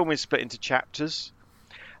up. The film is split into chapters,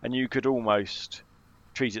 and you could almost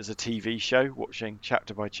treat it as a TV show, watching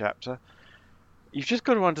chapter by chapter. You've just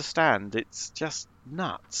got to understand it's just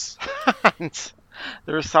nuts. And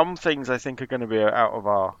there are some things I think are going to be out of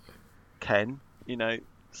our ken. You know,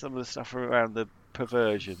 some of the stuff around the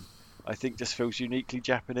perversion, I think, just feels uniquely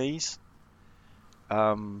Japanese.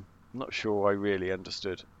 I'm not sure I really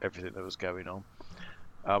understood everything that was going on.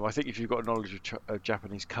 I think if you've got a knowledge of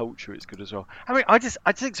Japanese culture, it's good as well. I mean, I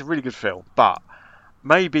think it's a really good film, but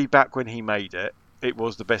maybe back when he made it, it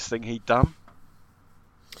was the best thing he'd done.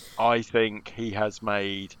 I think he has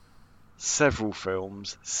made several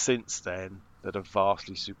films since then that are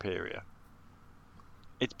vastly superior.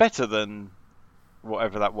 It's better than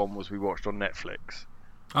whatever that one was we watched on Netflix.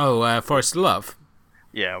 Oh, Forest of Love.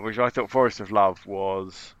 Yeah, which I thought Forest of Love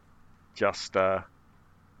was just because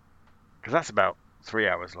that's about 3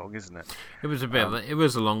 hours long, isn't it? It was a bit. It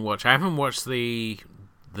was a long watch. I haven't watched the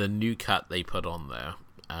new cut they put on there.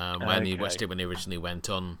 I only watched it when it originally went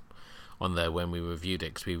on there when we reviewed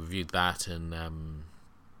it, because we reviewed that and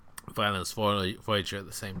Violence Voyager at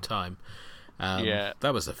the same time.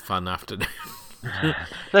 That was a fun afternoon.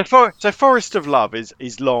 So Forest of Love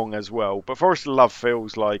is long as well, but Forest of Love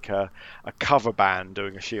feels like a cover band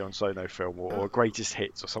doing a Shion Sono film or a greatest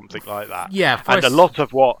hits or something like that. Yeah, and a lot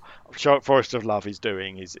of what Forest of Love is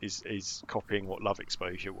doing is copying what Love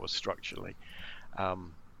Exposure was structurally.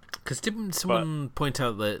 Because didn't someone point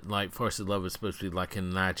out that like Forest of Love was supposed to be like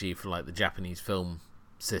an analogy for like the Japanese film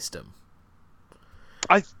system?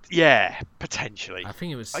 Potentially. I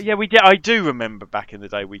think it was. We did. I do remember back in the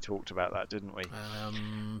day we talked about that, didn't we?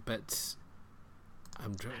 But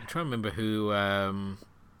I'm trying to remember who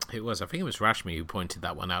it was. I think it was Rashmi who pointed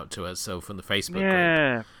that one out to us. So from the Facebook group.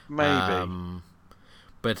 Yeah, maybe.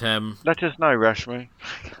 But let us know, Rashmi.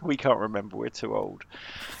 We can't remember. We're too old.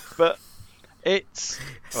 But it's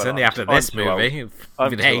certainly after this movie.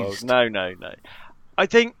 I'm too old. No. I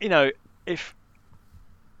think if.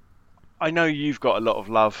 I know you've got a lot of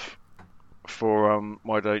love for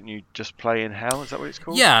Why Don't You Just Play in Hell? Is that what it's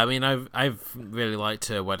called? Yeah, I mean, I've really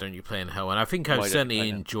liked Why Don't You Play in Hell, and I think I've certainly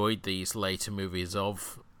enjoyed these later movies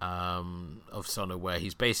of Sono, where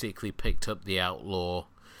he's basically picked up the outlaw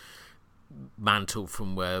mantle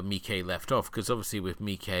from where Miike left off. Because obviously with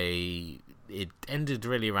Miike, it ended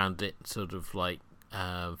really around it, sort of like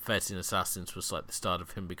 13 Assassins was like the start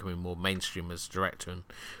of him becoming more mainstream as a director and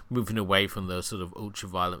moving away from those sort of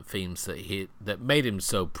ultra-violent themes that made him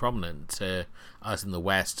so prominent to us in the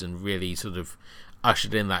West and really sort of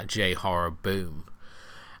ushered in that J-horror boom.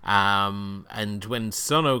 And when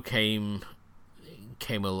Sono came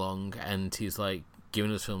along and he's like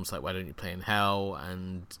giving us films like Why Don't You Play in Hell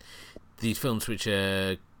and these films which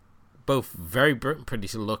are both very pretty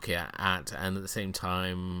to look at and at the same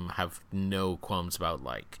time have no qualms about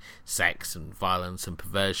like sex and violence and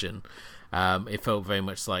perversion. It felt very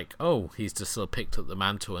much like, he's just sort of picked up the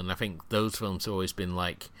mantle, and I think those films have always been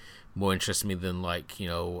like more interesting me than like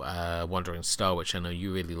Wandering Star, which I know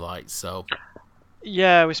you really liked. So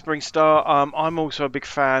yeah, Whispering Star. I'm also a big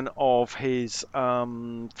fan of his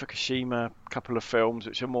Fukushima couple of films,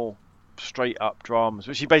 which are more straight up dramas,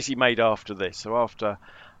 which he basically made after this. So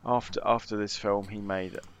after this film, he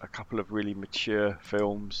made a couple of really mature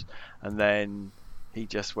films, and then he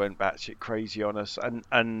just went batshit crazy on us.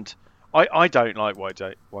 And I don't like Why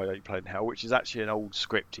Don't You Play in Hell, which is actually an old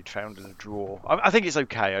script he'd found in a drawer. I think it's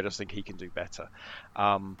okay. I just think he can do better.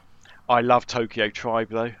 I love Tokyo Tribe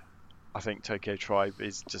though. I think Tokyo Tribe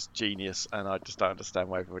is just genius, and I just don't understand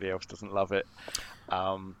why everybody else doesn't love it.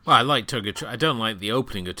 Well, I like Tokyo Tribe. I don't like the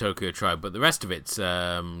opening of Tokyo Tribe, but the rest of it's great.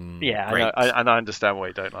 And I understand why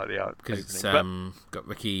you don't like the opening. Because it's got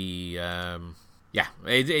Ricky.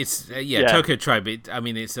 Tokyo Tribe.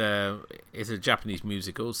 It's a Japanese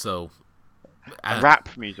musical, so a rap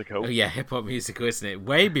musical. Yeah, hip hop musical, isn't it?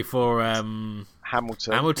 Way before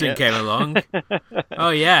Hamilton came along. Oh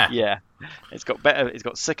yeah. Yeah. It's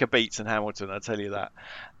got sicker beats than Hamilton, I'll tell you that.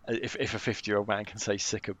 If a 50-year-old man can say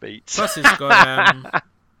sicker beats. Plus it's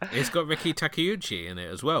got Riki Takeuchi in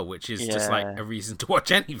it as well, which is just like a reason to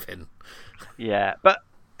watch anything. Yeah, but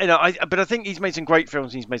I think he's made some great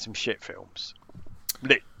films and he's made some shit films.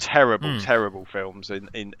 Terrible films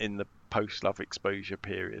in the post Love Exposure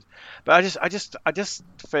period. But I just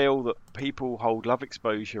feel that people hold Love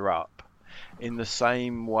Exposure up in the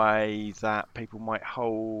same way that people might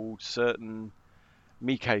hold certain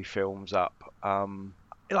Miike films up,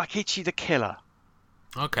 like Ichi the Killer.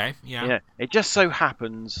 Okay, yeah. It just so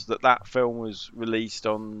happens that film was released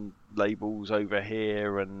on labels over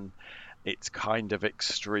here, and it's kind of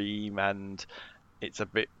extreme and it's a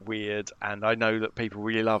bit weird. And I know that people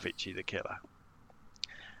really love Ichi the Killer,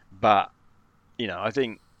 but I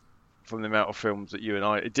think from the amount of films that you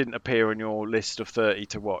and it didn't appear on your list of 30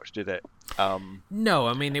 to watch, did it? No,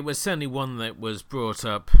 I mean, it was certainly one that was brought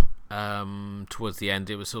up towards the end.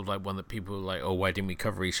 It was sort of like one that people were like, oh, why didn't we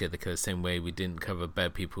cover East the same way we didn't cover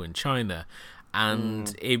Bad People in China?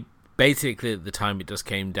 And it basically, at the time, it just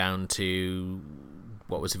came down to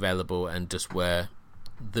what was available and just where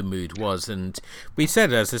the mood was. And we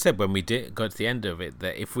said, as I said, when we got to the end of it,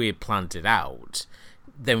 that if we had planned it out,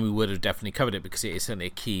 then we would have definitely covered it, because it is certainly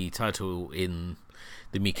a key title in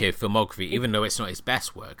the Miike filmography, even though it's not his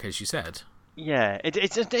best work, as you said. Yeah,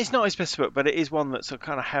 it's not his best work, but it is one that's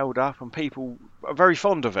kind of held up, and people are very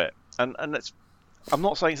fond of it. And it's, I'm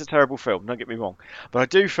not saying it's a terrible film, don't get me wrong, but I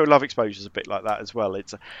do feel Love Exposure is a bit like that as well.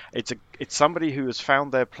 It's somebody who has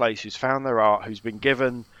found their place, who's found their art, who's been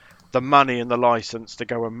given the money and the license to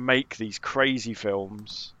go and make these crazy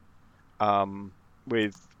films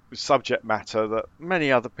with subject matter that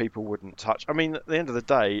many other people wouldn't touch. I mean, at the end of the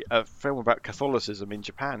day, a film about Catholicism in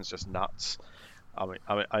Japan is just nuts. I mean,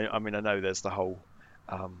 I know there's the whole,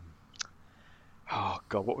 oh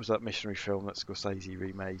God, what was that missionary film that Scorsese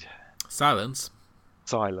remade? Silence.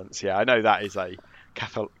 Yeah, I know that is a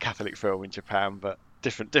Catholic film in Japan, but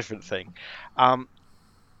different thing.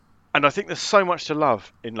 And I think there's so much to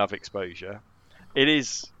love in Love Exposure. It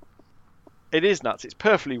is nuts. It's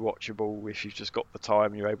perfectly watchable if you've just got the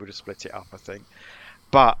time. You're able to split it up, I think.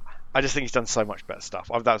 But I just think he's done so much better stuff.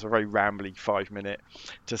 That was a very rambly 5-minute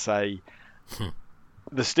to say.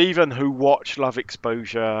 The Stephen who watched Love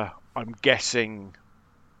Exposure, I'm guessing,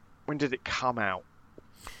 when did it come out?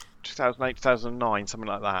 2008, 2009, something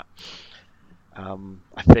like that.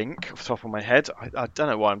 I think, off the top of my head. I don't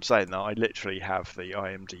know why I'm saying that. I literally have the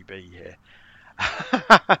IMDb here.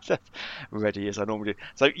 Ready as I normally do.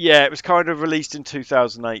 So yeah, it was kind of released in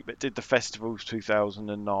 2008, but did the festivals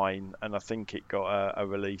 2009, and I think it got a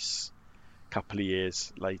release a couple of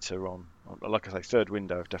years later on. Like I say, Third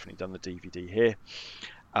Window have definitely done the DVD here.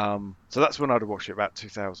 So that's when I'd watched it, about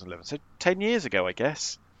 2011. So 10 years ago, I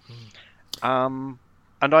guess. And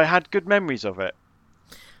I had good memories of it.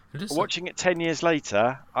 Watching it 10 years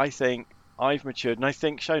later, I think I've matured, and I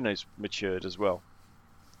think Shono's matured as well.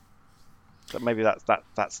 So maybe that's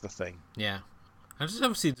the thing. Yeah. I just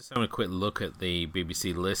obviously just having a quick look at the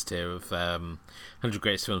BBC list here of 100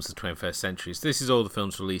 Greatest Films of the 21st Century. So this is all the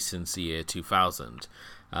films released since the year 2000.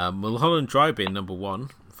 Mulholland Drive being number 1,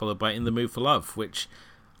 followed by In the Mood for Love, which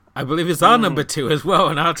I believe is our number 2 as well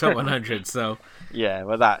in our top 100. So yeah,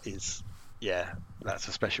 well that's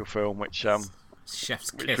a special film which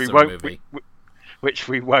Chef's kiss of a movie. Which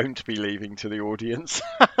we won't be leaving to the audience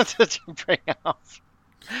to bring up.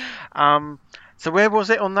 So where was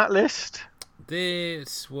it on that list?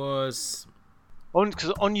 This was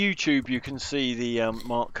because on YouTube you can see the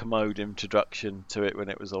Mark Kermode introduction to it when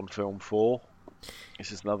it was on Film 4.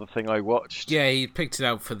 This is another thing I watched. Yeah, he picked it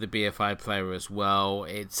out for the BFI player as well.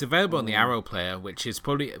 It's available on the Arrow player, which is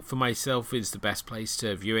probably, for myself, is the best place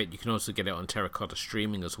to view it. You can also get it on Terracotta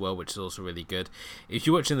Streaming as well, which is also really good. If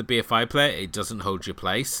you're watching the BFI player, it doesn't hold your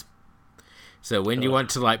place. So when you want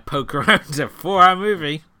to like poke around a 4-hour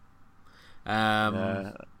movie,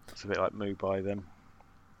 it's a bit like Mubai then.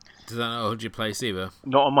 Does that not hold your place either?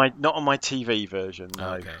 Not on my TV version.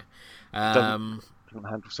 No. Okay. Doesn't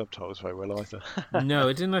handle subtitles very well either. No,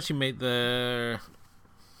 it didn't actually make the.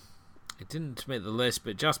 It didn't make the list,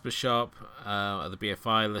 but Jasper Sharp at the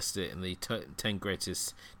BFI listed it in the 10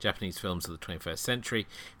 greatest Japanese films of the 21st century.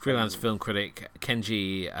 Freelance film critic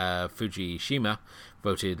Kenji Fujishima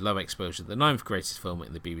voted Love Exposure the 9th greatest film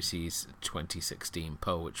in the BBC's 2016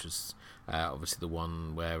 poll, which was obviously the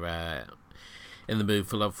one where In the Mood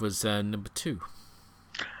for Love was number 2.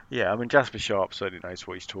 Yeah, I mean Jasper Sharp certainly knows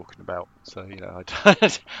what he's talking about. So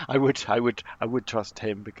I would trust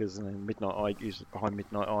him, because Midnight Eye is behind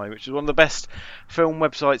Midnight Eye, which is one of the best film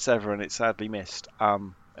websites ever, and it's sadly missed. I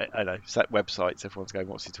know set websites. Everyone's going,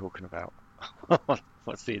 "What's he talking about?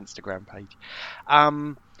 What's the Instagram page?"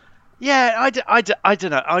 Yeah, I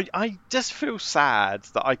don't know. I just feel sad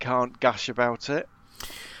that I can't gush about it.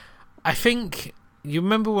 I think you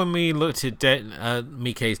remember when we looked at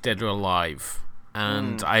Miike's Dead or Alive.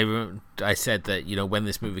 And I said that, when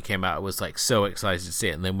this movie came out, I was like so excited to see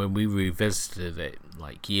it. And then when we revisited it,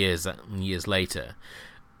 like years later,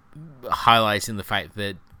 highlighting the fact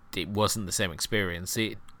that it wasn't the same experience.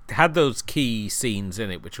 It had those key scenes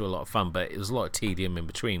in it, which were a lot of fun, but it was a lot of tedium in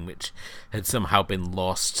between, which had somehow been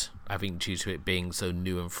lost, I think, due to it being so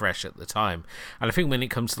new and fresh at the time. And I think when it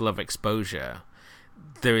comes to Love Exposure,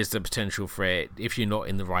 there is the potential for it, if you're not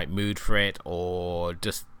in the right mood for it, or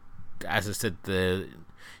just, as I said, the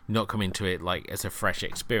not coming to it like as a fresh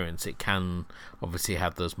experience, it can obviously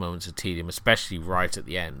have those moments of tedium, especially right at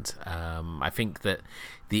the end. I think that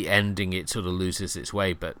the ending, it sort of loses its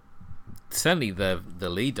way, but certainly the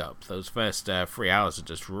lead up, those first 3 hours are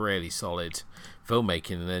just really solid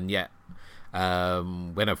filmmaking. And then yet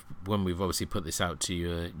when we've obviously put this out to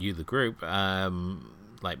you the group,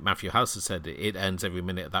 like Matthew House has said, it ends every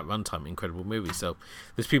minute of that runtime. Incredible movie. So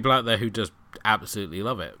there's people out there who just absolutely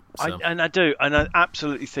love it. So. I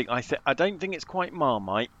absolutely think I don't think it's quite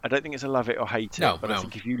Marmite. I don't think it's a love it or hate it. I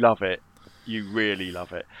think if you love it, you really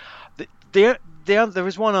love it. There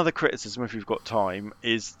is one other criticism, if you've got time,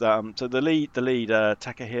 is so the lead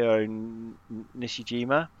Takahiro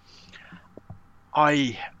Nishijima.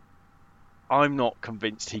 I'm not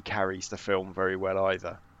convinced he carries the film very well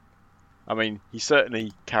either. I mean, he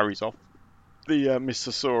certainly carries off the Miss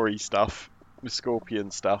Sasori stuff, Miss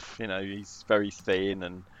Scorpion stuff. You know, he's very thin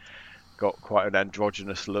and got quite an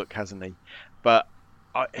androgynous look, hasn't he? But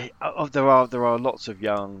there are lots of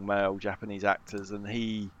young male Japanese actors, and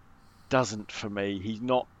he doesn't for me. He's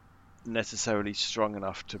not necessarily strong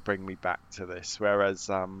enough to bring me back to this. Whereas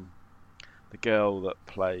the girl that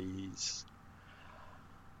plays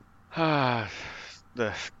I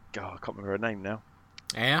can't remember her name now.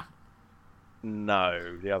 Yeah.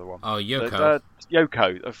 No, the other one. Oh, Yoko.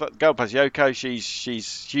 Yoko. The girl plays Yoko.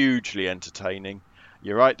 She's hugely entertaining.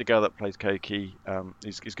 You're right. The girl that plays Koki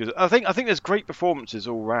is good. I think there's great performances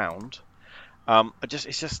all round.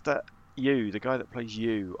 It's just that the guy that plays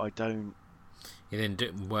I don't. He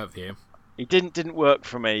didn't work for you. He didn't work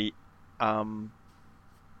for me.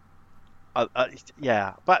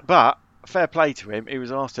 Yeah, but fair play to him. He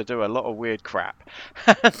was asked to do a lot of weird crap.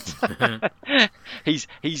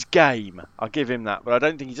 He's game. I'll give him that. But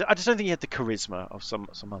I just don't think he had the charisma of some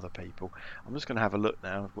other people. I'm just going to have a look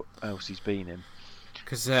now what else he's been in.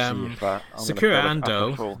 Because Sakura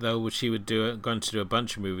Ando, though, she would going to do a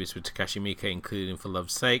bunch of movies with Takashi Miike, including For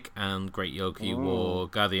Love's Sake and Great Yogi War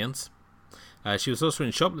Guardians. She was also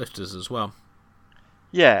in Shoplifters as well.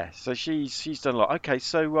 Yeah, so she's done a lot. Okay,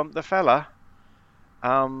 so the fella,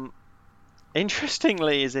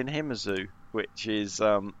 interestingly, is in Himizu, which is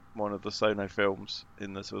one of the Sono films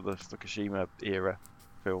in the sort of Fukushima era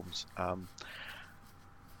films,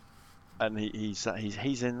 and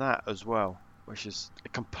he's in that as well, which is a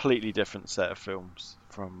completely different set of films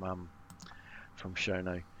from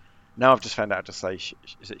Shono. Now I've just found out to say,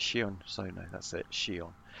 is it Shion Sono? That's it,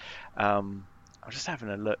 Shion. I'm just having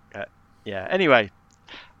a look at Anyway,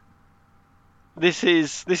 this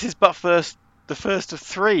is but the first of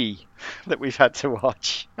 3 that we've had to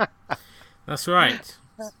watch. That's right.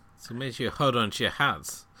 So make sure you hold on to your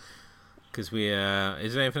hats. Because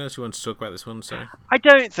is there anything else you want to talk about this one? Sorry. I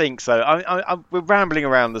don't think so. We're rambling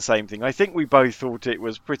around the same thing. I think we both thought it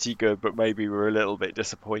was pretty good, but maybe we were a little bit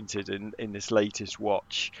disappointed in this latest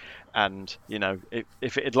watch. And,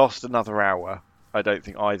 if it had lost another hour, I don't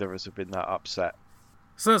think either of us have been that upset.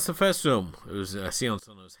 So that's the first film. It was Sion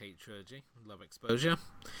Sono's Hate Trilogy, Love Exposure.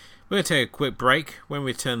 We're going to take a quick break. When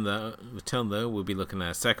we return though, we'll be looking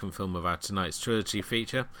at a second film of our tonight's trilogy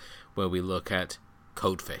feature, where we look at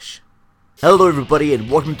Codefish. Hello everybody, and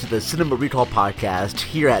welcome to the Cinema Recall Podcast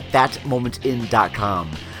here at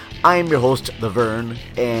ThatMomentIn.com. I am your host, The Vern,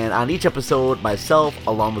 and on each episode, myself,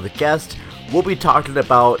 along with a guest, will be talking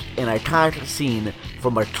about an iconic scene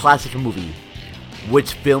from a classic movie.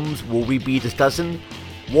 Which films will we be discussing?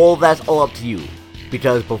 Well, that's all up to you,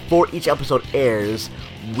 because before each episode airs,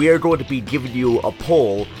 we're going to be giving you a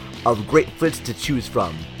poll of great flicks to choose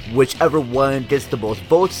from. Whichever one gets the most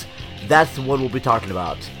votes, that's the one we'll be talking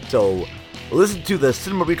about. So, listen to the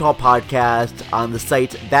Cinema Recall Podcast on the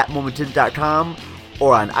site ThatMomentin.com,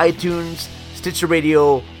 or on iTunes, Stitcher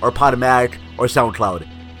Radio, or Podomatic, or SoundCloud.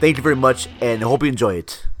 Thank you very much, and I hope you enjoy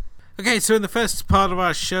it. Okay, so in the first part of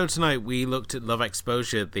our show tonight, we looked at Love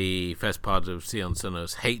Exposure, the first part of Sion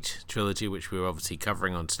Sono's Hate trilogy, which we were obviously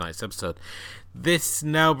covering on tonight's episode. This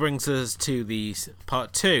now brings us to the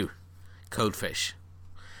part 2, Codefish.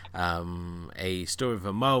 A story of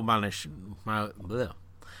a mild-mannered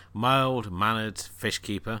fish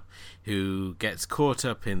keeper who gets caught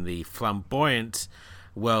up in the flamboyant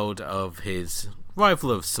world of his rival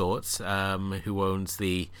of sorts, who owns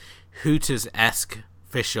the Hooters-esque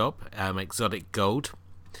fish shop, Exotic Gold,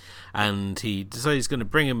 and he decides he's going to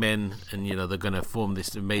bring him in, and they're going to form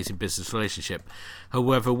this amazing business relationship.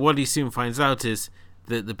 However, what he soon finds out is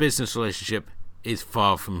that the business relationship is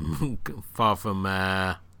far from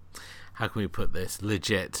how can we put this,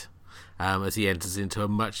 legit, as he enters into a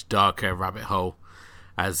much darker rabbit hole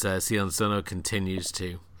as Sion Sono continues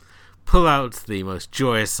to pull out the most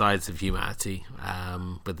joyous sides of humanity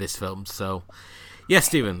with this film. So Yes,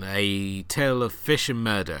 Stephen, A Tale of Fish and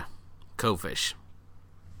Murder, Coldfish.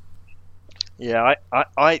 Yeah,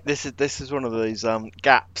 I this is one of those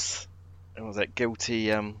gaps. What was it? Guilty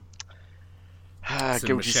Guilty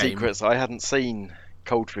Shame. Secrets. I hadn't seen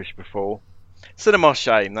Coldfish before. Cinema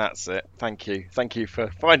Shame, that's it. Thank you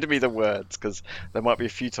for finding me the words, because there might be a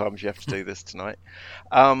few times you have to do this tonight.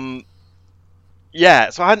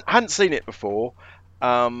 Yeah, so I hadn't seen it before.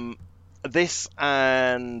 This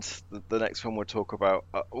and the next one we'll talk about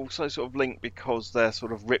are also sort of linked because they're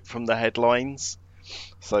sort of ripped from the headlines.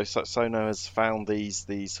 So Sono has found these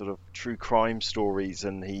sort of true crime stories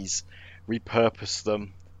and he's repurposed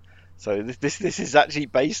them. So this is actually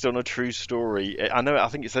based on a true story. I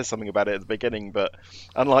think it says something about it at the beginning, but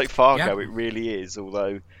unlike Fargo, It really is.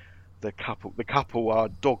 Although the couple are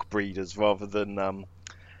dog breeders rather than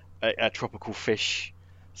a tropical fish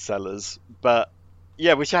sellers, but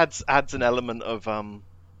yeah, which adds an element of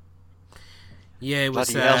Yeah, it was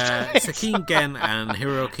Sakine Gen and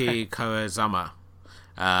Hiroki Kawazama.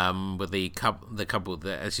 With the couple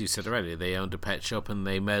that, as you said already, they owned a pet shop and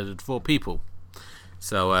they murdered 4 people.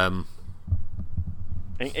 So,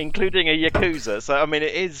 including a yakuza. So I mean,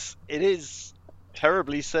 it is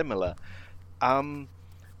terribly similar. And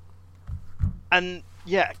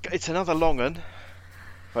yeah, it's another long one.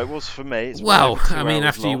 But it was for me. It's I mean,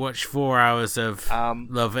 after you watch 4 hours of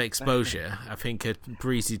Love Exposure, I think a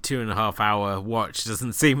breezy 2.5 hour watch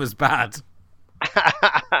doesn't seem as bad.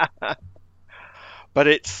 But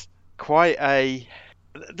it's quite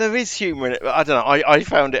there is humour in it. I don't know. I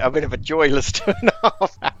found it a bit of a joyless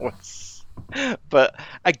 2.5 hours. But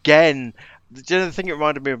again, the thing it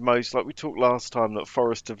reminded me of most, like we talked last time, that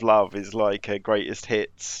Forest of Love is like a greatest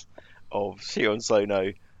hits of Sion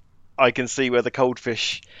Sono. I can see where the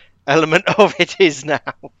Coldfish element of it is now.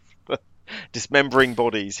 Dismembering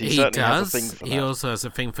bodies. He certainly has a thing for that. He also has a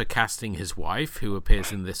thing for casting his wife, who appears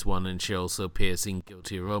in this one, and she also appears in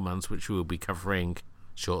Guilty of Romance, which we'll be covering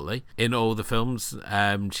shortly. In all the films,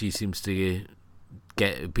 she seems to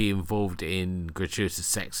be involved in gratuitous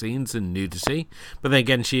sex scenes and nudity, but then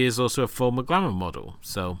again, she is also a former glamour model.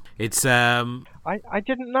 So it's I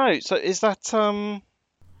didn't know. So is that So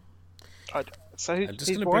I'm just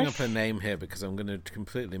going to bring up her name here because I'm going to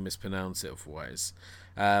completely mispronounce it otherwise.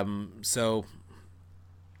 So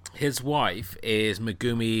his wife is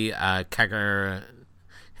Megumi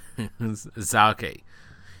Kagarzaki.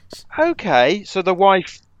 Okay, so the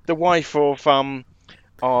wife of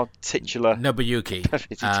our titular Nobuyuki.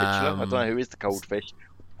 I don't know who is the Coldfish.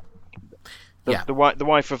 The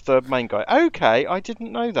wife of the main guy. Okay, I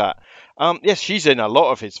didn't know that. Yes, she's in a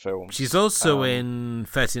lot of his films. She's also in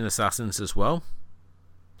 13 Assassins as well.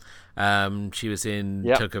 She was in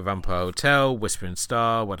Tokyo Vampire Hotel, Whispering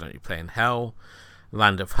Star, Why Don't You Play in Hell,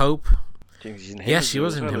 Land of Hope. Yes, she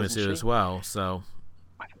was in Himizu as well. So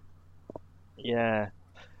yeah.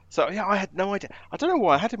 So yeah, I had no idea. I don't know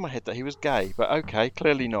why I had in my head that he was gay, but okay,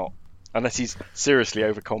 clearly not. Unless he's seriously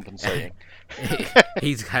overcompensating.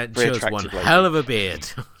 He's chose one hell of a beard.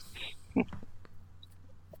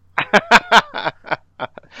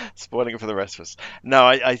 Spoiling it for the rest of us. No,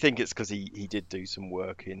 I think it's because he did do some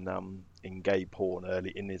work in gay porn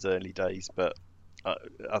in his early days, but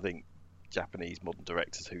I think Japanese modern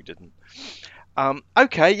directors who didn't.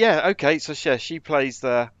 Okay. So yeah, she plays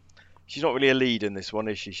she's not really a lead in this one,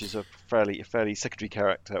 is she? She's a fairly secondary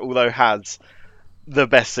character, although has the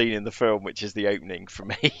best scene in the film, which is the opening for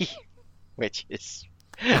me, which is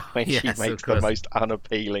when she makes the most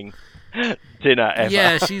unappealing dinner ever.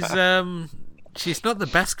 Yeah, she's not the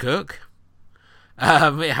best cook.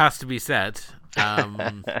 It has to be said.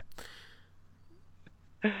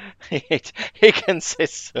 It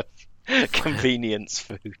consists of convenience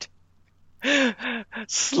food,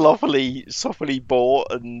 sloppily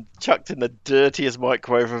bought and chucked in the dirtiest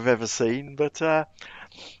microwave I've ever seen. But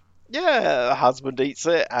yeah, the husband eats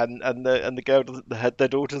it, and the girl, their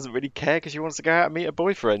daughter doesn't really care because she wants to go out and meet her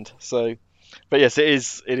boyfriend. So, but yes, it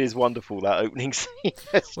is wonderful, that opening scene.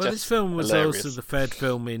 This film was hilarious. Also the third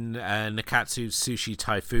film in Nakatsu's Sushi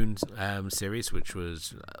Typhoon series, which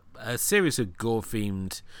was a series of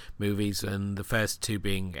gore-themed movies, and the first 2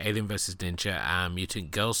 being Alien vs. Ninja and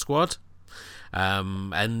Mutant Girl Squad.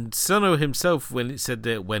 And Sono himself,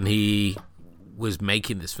 when he was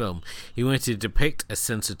making this film, he wanted to depict a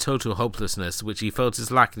sense of total hopelessness, which he felt is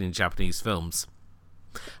lacking in Japanese films.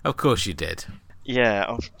 Of course you did. Yeah,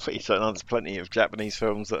 I'm pretty certain there's plenty of Japanese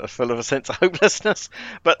films that are full of a sense of hopelessness.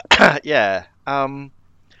 But yeah, I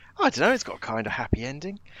don't know, it's got a kind of happy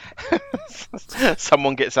ending.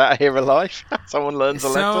 Someone gets out of here alive. Someone learns a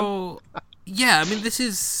lesson. Yeah, I mean, this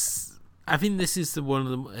is one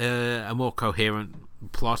of a more coherent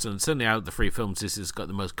plot, and certainly out of the 3 films, this has got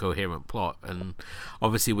the most coherent plot. And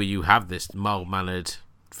obviously, where you have this mild-mannered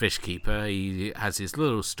fish keeper, he has his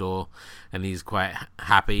little store, and he's quite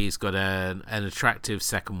happy. He's got an attractive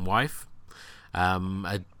second wife,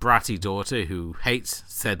 a bratty daughter who hates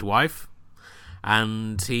said wife,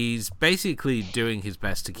 and he's basically doing his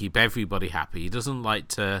best to keep everybody happy. He doesn't like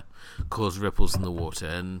to cause ripples in the water,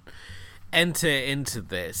 and enter into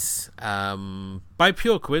this by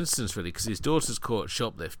pure coincidence, really, because his daughter's caught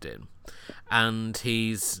shoplifting, and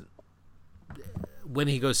when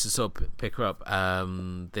he goes to sort of pick her up,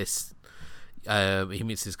 he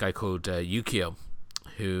meets this guy called Yukio,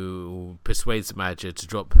 who persuades the manager of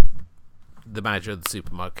the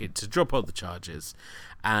supermarket to drop all the charges,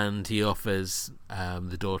 and he offers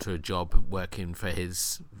the daughter a job working for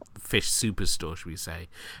his fish superstore, should we say.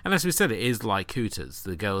 And as we said, it is like Hooters.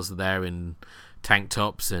 The girls are there in tank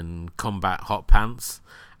tops and combat hot pants,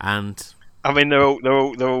 and I mean they're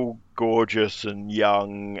all gorgeous and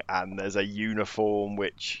young, and there's a uniform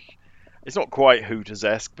which it's not quite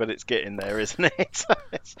Hooters-esque, but it's getting there, isn't it?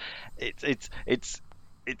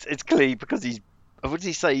 it's clear because what did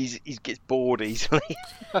he say? He gets bored easily.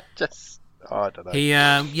 I don't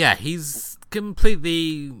know. He's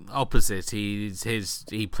completely opposite.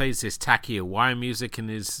 He plays this tacky Hawaiian music in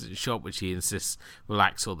his shop, which he insists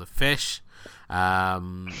relax all the fish.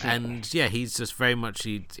 And yeah, he's just very much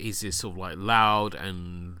he's this sort of like loud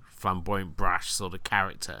and flamboyant, brash sort of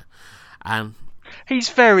character, and he's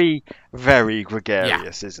very, very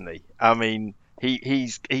gregarious, isn't he? I mean,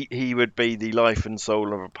 he would be the life and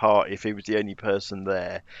soul of a party if he was the only person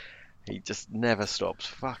there. He just never stops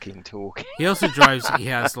fucking talking. He also drives, he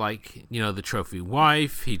has the trophy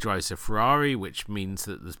wife. He drives a Ferrari, which means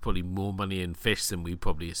that there's probably more money in fish than we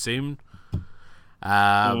probably assumed.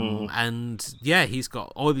 And yeah, he's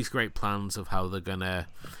got all these great plans of how they're going to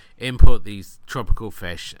import these tropical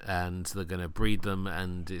fish, and they're going to breed them,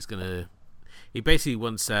 and he basically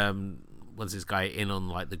wants this guy in on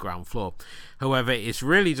the ground floor. However, it's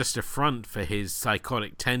really just a front for his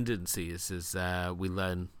psychotic tendencies, as we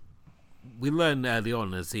learn early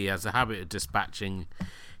on, as he has a habit of dispatching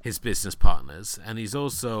his business partners, and he's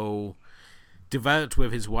also developed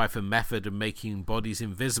with his wife a method of making bodies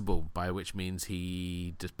invisible, by which means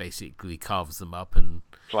he just basically carves them up and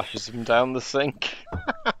flushes them down the sink.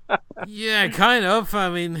 Yeah, kind of. I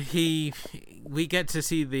mean, we get to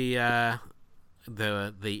see the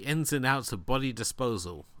ins and outs of body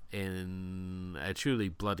disposal in a truly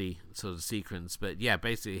bloody sort of sequence. But yeah,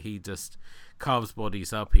 basically he just carves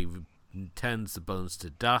bodies up. He turns the bones to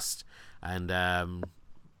dust, and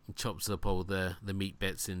chops up all the meat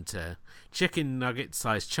bits into chicken nugget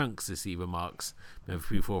sized chunks, as he remarks,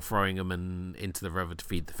 before throwing them into the river to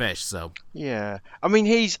feed the fish. So yeah, I mean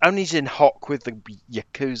he's in hock with the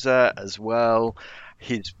Yakuza as well.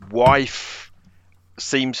 His wife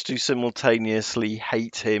seems to simultaneously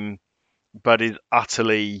hate him, but is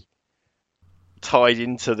utterly tied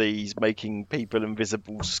into these making people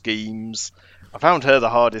invisible schemes. I found her the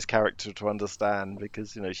hardest character to understand,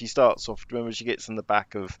 because she starts off, remember, she gets in the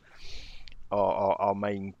back of our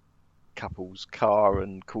main couple's car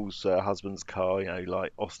and calls her husband's car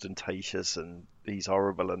ostentatious, and he's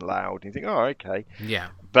horrible and loud, and you think, oh, okay, yeah,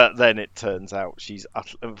 but then it turns out she's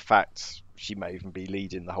in fact she may even be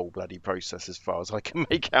leading the whole bloody process. As far as I can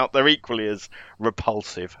make out, they're equally as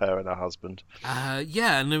repulsive, her and her husband.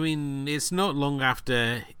 Yeah, and I mean, it's not long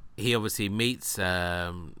after he obviously meets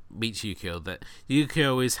Yukio that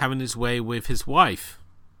Yukio is having his way with his wife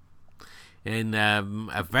in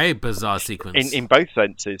a very bizarre sequence. In both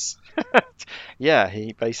senses. Yeah,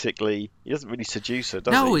 he doesn't really seduce her,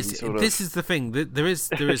 does he? This is the thing. There is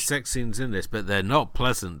sex scenes in this, but they're not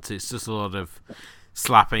pleasant. It's just a lot of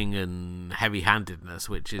slapping and heavy-handedness,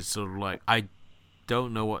 which is sort of like, I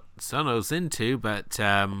don't know what Sono's into, but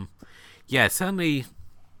yeah, certainly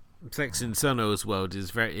sex in Sono's world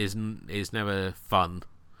is never fun,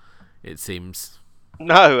 it seems.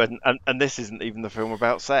 No, and this isn't even the film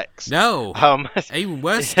about sex. No, even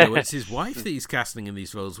worse though, it's his wife that he's casting in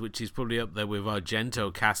these roles, which is probably up there with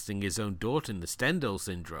Argento casting his own daughter in The Stendhal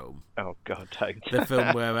Syndrome. Oh God, don't. The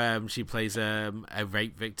film where she plays a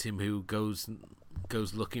rape victim who goes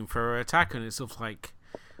looking for her attacker, and it's sort of like,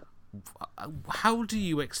 how do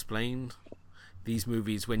you explain these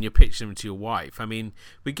movies when you're pitching them to your wife? I mean,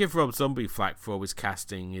 we give Rob Zombie flack for always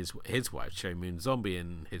casting his wife, Sherry Moon Zombie,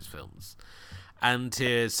 in his films. And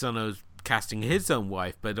here's Sono's casting his own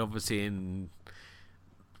wife, but obviously in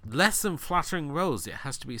less than flattering roles, it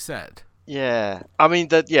has to be said. Yeah, I mean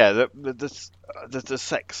the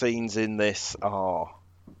sex scenes in this are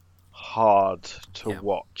hard to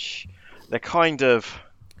watch. They're kind of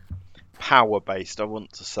power based, I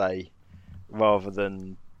want to say, rather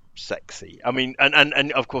than sexy. I mean,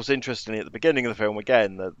 and of course, interestingly, at the beginning of the film,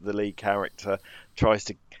 again, the lead character tries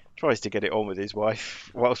to get it on with his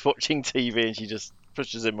wife whilst watching TV, and she just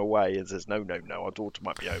pushes him away and says, "No, our daughter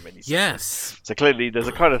might be home any second." Yes. So clearly, there's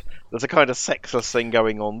a kind of sexless thing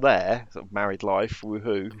going on there, sort of married life,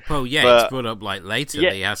 woohoo. Well, yeah, But- it's brought up like later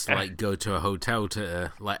Yeah. that he has to like go to a hotel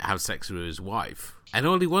to like have sex with his wife, and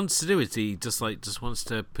all he wants to do is he just wants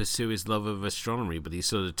to pursue his love of astronomy, but he's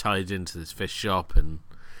sort of tied into this fish shop and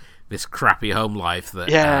this crappy home life that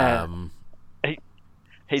Yeah.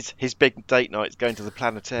 His big date night's going to the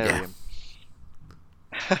planetarium.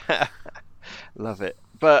 Love it.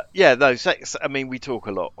 But yeah, no, sex. I mean, we talk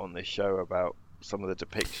a lot on this show about some of the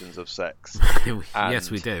depictions of sex. yes,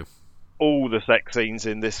 we do. All the sex scenes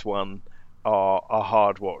in this one are a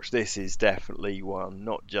hard watch. This is definitely one,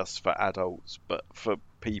 not just for adults, but for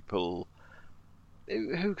people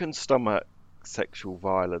who can stomach sexual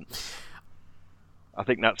violence. I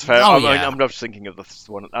think that's fair. Oh, I mean, yeah. I'm just thinking of this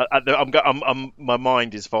one. My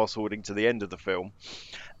mind is fast forwarding to the end of the film,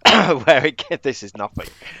 where this is nothing.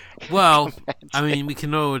 Well, I mean, we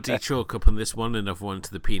can already chalk up on this one another one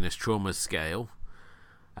to the penis trauma scale.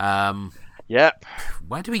 Yep.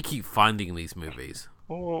 Why do we keep finding these movies?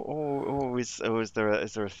 Or is there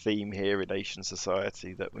a theme here in Asian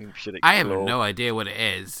society that we should explore? I have no idea what it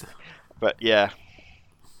is. But yeah,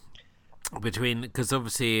 Because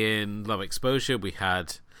obviously in Love Exposure we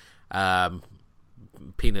had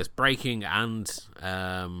penis breaking and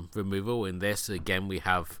removal. In this, again, we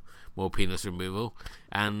have more penis removal,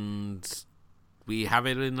 and we have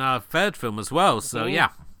it in our third film as well. So yeah,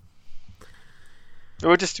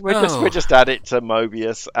 we're just at it to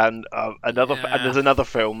Mobius and and there's another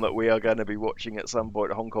film that we are going to be watching at some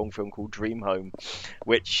point, a Hong Kong film called Dream Home,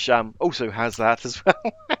 which also has that as well.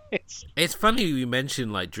 It's funny you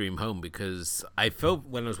mentioned like Dream Home, because I felt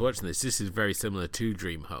when I was watching this is very similar to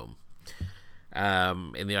Dream Home,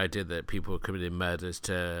 in the idea that people are committing murders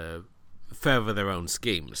to further their own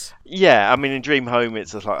schemes. Yeah, I mean, in Dream Home,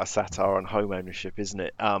 it's like a satire on home ownership, isn't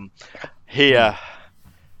it? Here,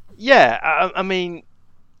 yeah, I mean,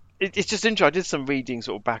 it's just interesting. I did some reading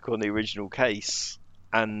sort of back on the original case,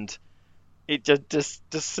 and it just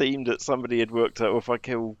seemed that somebody had worked out, well, if I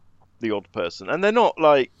kill the odd person, and they're not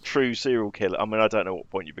like true serial killer. I mean, I don't know what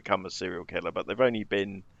point you become a serial killer, but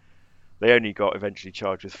they only got eventually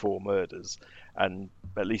charged with 4 murders, and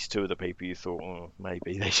at least 2 of the people you thought, oh,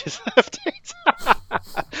 maybe they deserved it.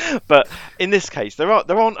 But in this case, there aren't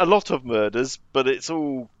a lot of murders, but it's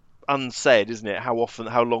all unsaid, isn't it?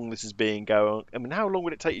 How long this is being going. I mean, how long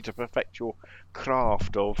would it take you to perfect your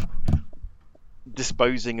craft of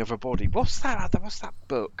disposing of a body? What's that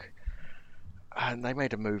book? And they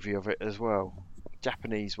made a movie of it as well,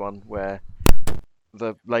 Japanese one, where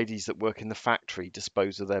the ladies that work in the factory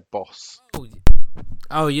dispose of their boss.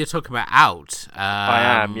 Oh, you're talking about Out.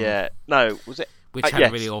 I am, yeah. No, was it? Which had yes.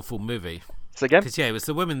 a really awful movie. So again? Because, yeah, it was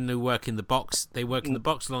the women who work in the box. They work in the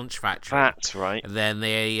box launch factory. That's right. And then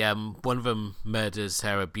they, one of them murders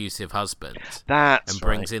her abusive husband. That's and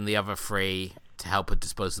brings in the other 3 to help her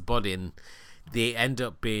dispose of the body. And they end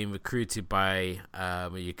up being recruited by a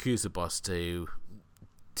Yakuza boss to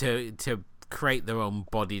create their own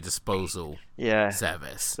body disposal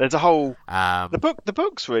service. There's a whole the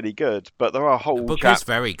book's really good, but there are whole the book is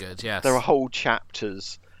very good. Yes, there are whole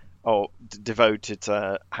chapters devoted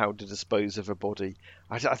to how to dispose of a body.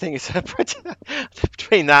 I think it's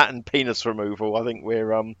between that and penis removal. I think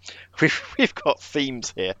we've got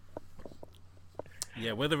themes here.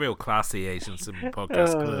 Yeah, we're the real classy Asians in the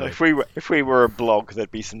podcast. If we were a blog,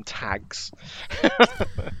 there'd be some tags.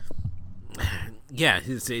 Yeah,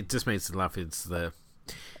 it just makes me laugh. It's the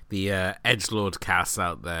edgelord cast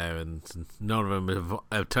out there, and none of them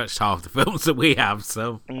have touched half the films that we have.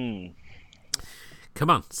 So, come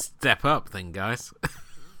on, step up, then, guys.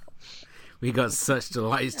 We got such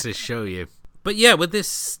delights to show you. But yeah, with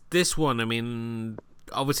this one, I mean,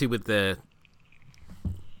 obviously with our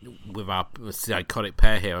psychotic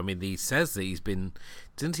pair here, I mean, he says that he's been.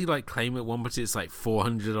 Didn't he like claim at one point it's like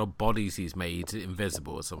 400 odd bodies he's made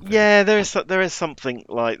invisible or something? Yeah, there is something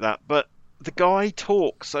like that. But the guy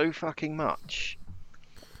talks so fucking much,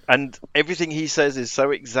 and everything he says is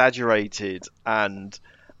so exaggerated and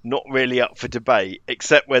not really up for debate,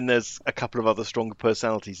 except when there's a couple of other stronger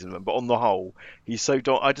personalities in them. But on the whole, he's so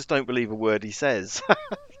I just don't believe a word he says.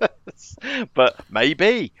 But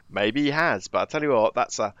maybe he has. But I tell you what,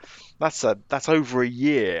 that's over a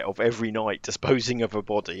year of every night disposing of a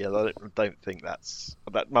body, and I don't think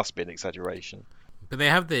that must be an exaggeration. But they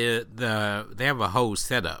have they have a whole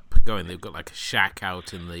setup going. They've got like a shack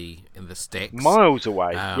out in the sticks, miles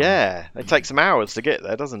away. Yeah, it takes some hours to get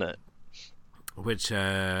there, doesn't it? Which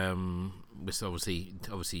was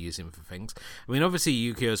obviously used him for things. I mean, obviously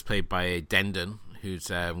Yukio's played by Dendon, who's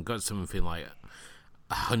got something like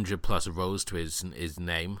 100+ roles to his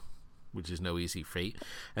name, which is no easy feat.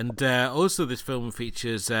 And also, this film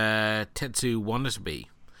features Tetsu Watanabe,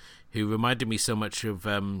 who reminded me so much of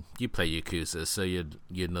you play Yakuza, so you'd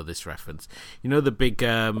know this reference. You know the big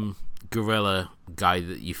gorilla guy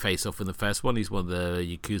that you face off in the first one? He's one of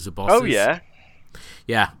the Yakuza bosses. Oh yeah.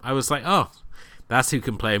 Yeah, I was like, oh, that's who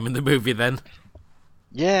can play him in the movie then.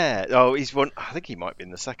 Yeah. Oh, he's one. I think he might be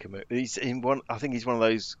in the second movie. He's in one. I think he's one of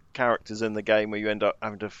those characters in the game where you end up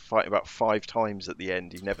having to fight about 5 times at the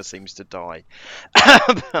end. He never seems to die. I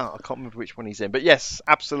can't remember which one he's in, but yes,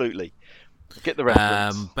 absolutely. Get the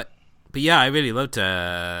reference. But yeah, I really loved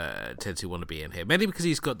Tetsu Watanabe in here, mainly because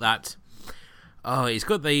he's got that. Oh, he's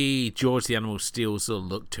got the George the Animal Steel sort of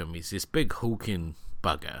look to him. He's this big hulking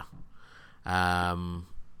bugger.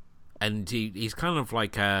 And he's kind of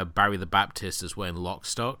like Barry the Baptist as well in Lock,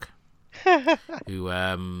 Stock, who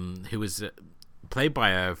was played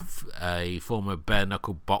by a former bare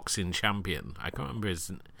knuckle boxing champion. I can't remember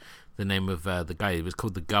the name of the guy. He was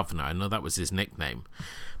called the Governor. I know that was his nickname.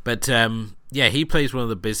 But yeah, he plays one of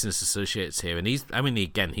the business associates here, and he's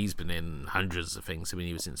been in hundreds of things. I mean,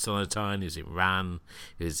 he was in Sonatine, he was in Ran,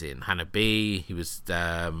 he was in Hanabi, he was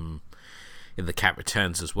in The Cat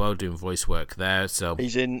Returns as well, doing voice work there. So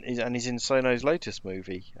he's in Sono's latest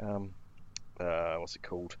movie. What's it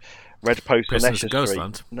called? Red Post Prisoners on of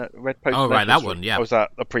Ghostland. No, Red Post. Oh, right, that Street. one. Yeah. Or was that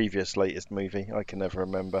a previous latest movie? I can never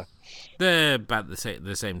remember. They're about the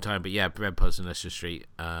same time, but yeah, Red Post on Leicester Street.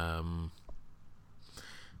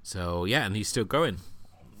 So yeah, and he's still going.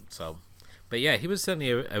 So, but yeah, he was certainly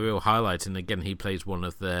a real highlight, and again, he plays one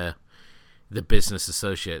of the business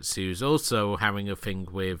associates who's also having a thing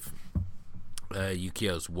with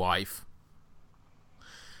Yukio's wife.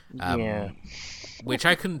 Yeah. Which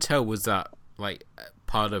I couldn't tell was that like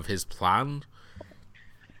part of his plan,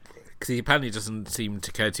 because he apparently doesn't seem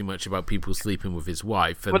to care too much about people sleeping with his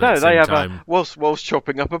wife. And well, no, they have time... whilst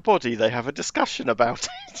chopping up a body, they have a discussion about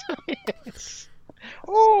it. Yes.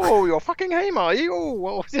 Oh, you're fucking him, are you? Oh,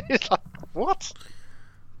 well, it's like, what?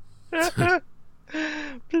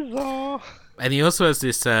 Bizarre. And he also has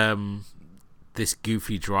this this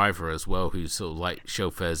goofy driver as well, who sort of like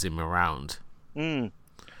chauffeurs him around.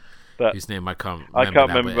 But whose name I can't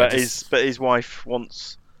remember. But his wife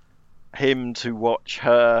wants him to watch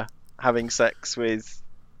her having sex with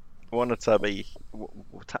Watanabe,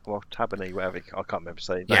 Tabani, whatever. I can't remember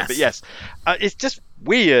saying that. But yes, it's just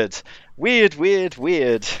weird. It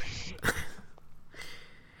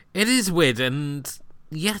is weird, and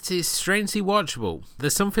yet it's strangely watchable.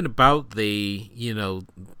 There's something about the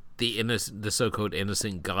so-called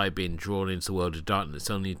innocent guy being drawn into the world of darkness,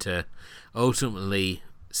 only to ultimately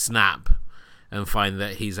snap and find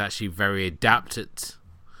that he's actually very adept at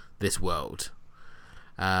this world.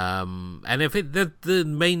 And if the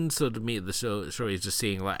main sort of meat of the story is just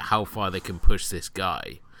seeing like how far they can push this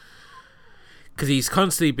guy, because he's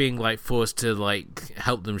constantly being like forced to like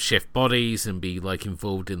help them shift bodies and be like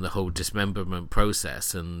involved in the whole dismemberment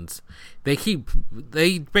process, and they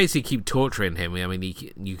basically keep torturing him. I mean,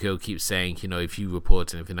 Yukio keeps saying, if you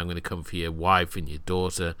report anything, I'm going to come for your wife and your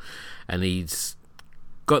daughter, and he's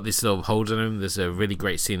got this sort of hold on him. There's a really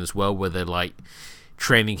great scene as well where they're like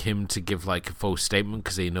training him to give like a false statement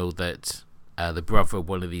because they know that the brother of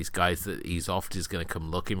one of these guys that he's off is going to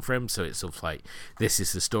come looking for him. So it's sort of like, this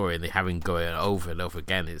is the story, and they have him going over and over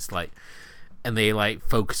again. It's like, and they like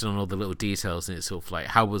focus on all the little details, and it's sort of like,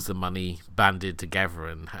 how was the money banded together,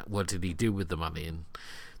 and what did he do with the money? And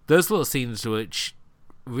those little scenes which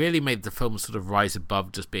really made the film sort of rise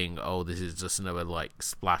above just being, oh, this is just another like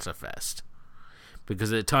splatterfest.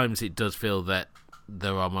 Because at times it does feel that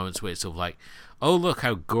there are moments where it's sort of like, oh, look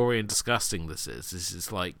how gory and disgusting this is. This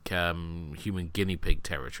is like human guinea pig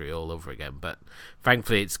territory all over again. But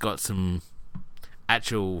thankfully it's got some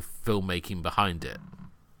actual filmmaking behind it.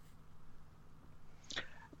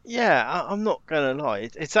 Yeah, I'm not going to lie.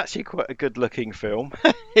 It's actually quite a good-looking film.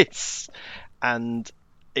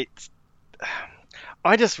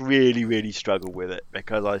 I just really, really struggle with it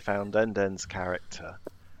because I found Denden's character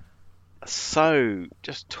so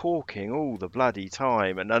just talking all the bloody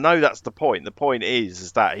time, and I know that's the point. The point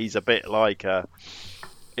is that he's a bit like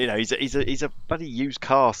he's a bloody used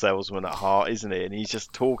car salesman at heart, isn't he? And he's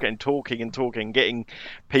just talking, getting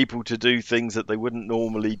people to do things that they wouldn't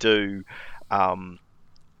normally do.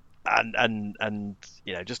 and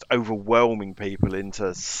just overwhelming people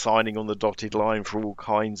into signing on the dotted line for all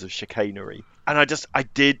kinds of chicanery. And I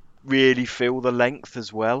did really feel the length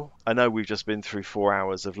as well. I know we've just been through 4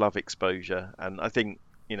 hours of Love Exposure, and I think,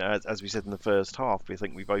 as we said in the first half, we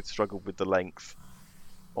think we both struggled with the length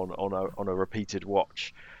on a repeated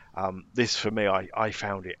watch. This, for me, I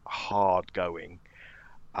found it hard going,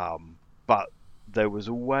 but there was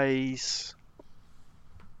always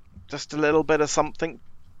just a little bit of something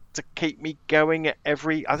to keep me going at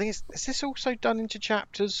every. I think is this also done into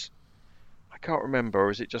chapters? I can't remember.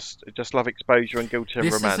 Or is it just Love Exposure and Guilty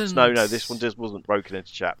and Romance? No, this one just wasn't broken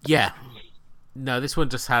into chapters. Yeah. No, this one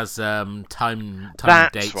just has time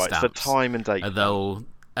That's date right, stamps. the time and date. Although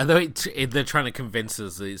they're trying to convince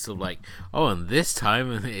us that it's sort of like, oh, and this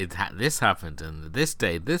time this happened, and this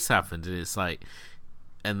day this happened, and it's like,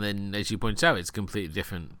 and then as you point out, it's a completely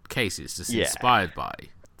different case. It's just inspired by.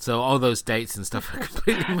 So all those dates and stuff are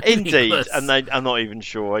completely meaningless. Indeed, and I'm not even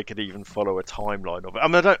sure I could even follow a timeline of it. I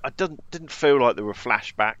mean, I didn't feel like there were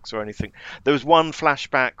flashbacks or anything. There was one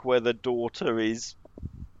flashback where the daughter is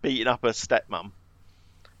beating up her stepmom,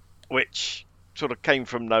 which sort of came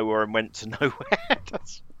from nowhere and went to nowhere.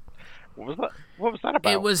 What was that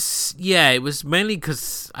about? It was mainly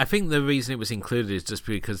because I think the reason it was included is just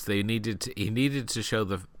because he needed to show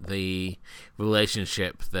the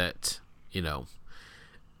relationship that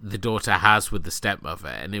the daughter has with the stepmother,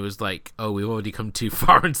 and it was like, oh, we've already come too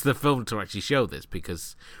far into the film to actually show this,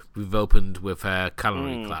 because we've opened with her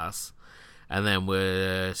culinary class, and then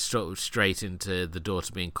we're straight into the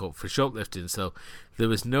daughter being caught for shoplifting, so there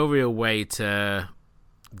was no real way to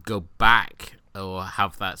go back or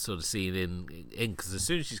have that sort of scene in because as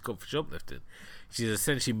soon as she's caught for shoplifting, she's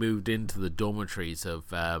essentially moved into the dormitories of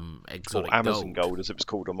Exotic Amazon Gold, as it was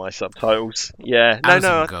called on my subtitles. Yeah,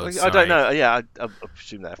 Gold, I don't know. Yeah, I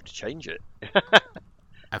presume they have to change it.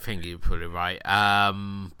 I think you put it right.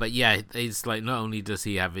 But yeah, it's like not only does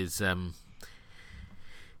he have his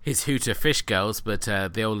Hooter fish girls, but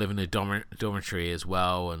they all live in a dormitory as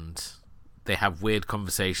well, and they have weird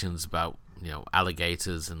conversations about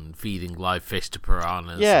alligators and feeding live fish to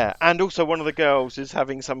piranhas. Yeah, and also one of the girls is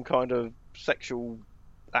having some kind of sexual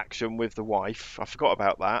action with the wife. I forgot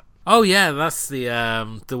about that. Oh yeah, that's the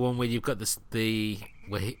one where you've got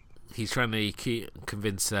where he's trying to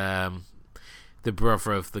convince the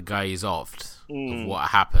brother of the guy he's offed of what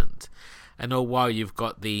happened, and all while you've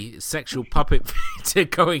got the sexual puppet theater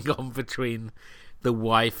going on between the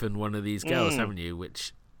wife and one of these girls, haven't you?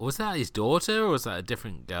 Which was that his daughter or was that a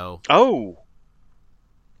different girl? Oh,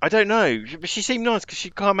 I don't know, but she seemed nice because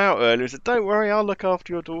she'd come out earlier and said, "Don't worry, I'll look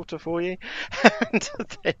after your daughter for you." And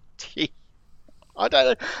then I don't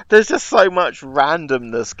know. There's just so much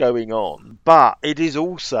randomness going on, but it is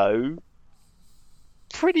also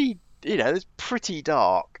pretty. It's pretty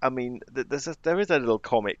dark. I mean, there is a little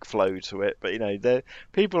comic flow to it, but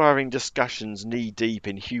people are having discussions knee deep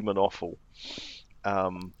in human offal,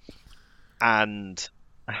 and.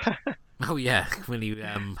 Oh yeah, when he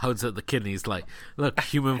holds up the kidneys, like, look,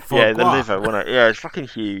 human foie yeah, gras. the liver. Yeah, it's fucking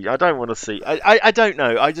huge. I don't want to see. I don't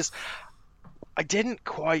know. I didn't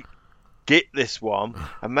quite get this one,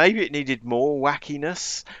 and maybe it needed more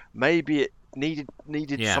wackiness. Maybe it needed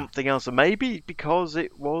something else, and maybe because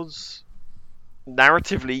it was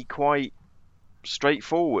narratively quite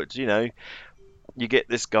straightforward. You get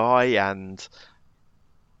this guy, and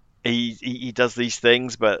he does these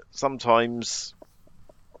things, but sometimes.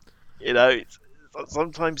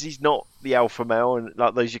 Sometimes he's not the alpha male, and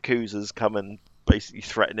like those Yakuzas come and basically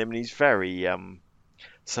threaten him, and he's very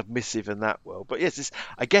submissive in that world. But yes,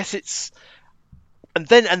 I guess it's, and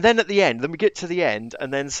then at the end, then we get to the end,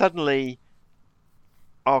 and then suddenly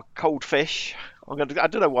our Coldfish. I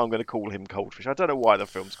don't know why I'm going to call him Coldfish. I don't know why the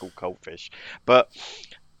film's called Coldfish, but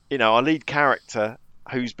our lead character,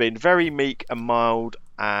 who's been very meek and mild,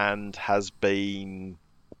 and has been.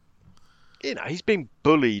 He's been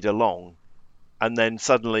bullied along, and then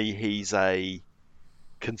suddenly he's a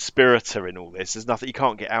conspirator in all this. There's nothing, you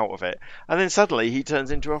can't get out of it. And then suddenly he turns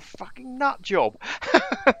into a fucking nut job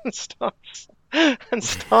and starts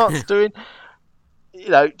doing,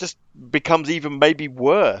 just becomes even maybe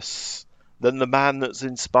worse than the man that's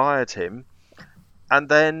inspired him. And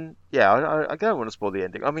then, I don't want to spoil the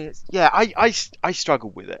ending. I mean, I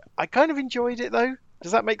struggled with it. I kind of enjoyed it though.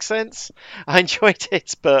 Does that make sense? I enjoyed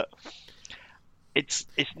it, but. It's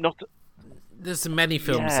not. There's many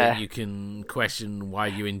films that you can question why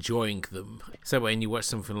you're enjoying them. So when you watch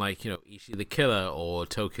something like Ishi the Killer or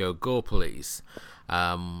Tokyo Gore Police,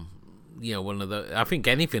 one of the. I think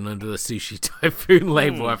anything under the Sushi Typhoon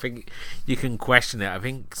label, I think you can question it. I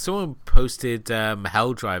think someone posted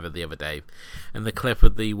Hell Driver the other day, and the clip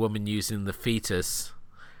of the woman using the fetus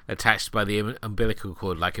attached by the umbilical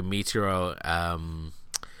cord like a meteor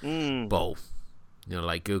bowl,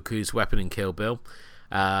 like Goku's weapon in Kill Bill.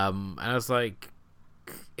 And I was like,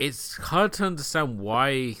 it's hard to understand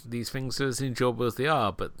why these things are as enjoyable as they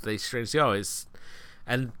are, but they strangely are.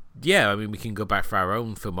 And yeah, I mean, we can go back for our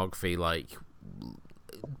own filmography, like,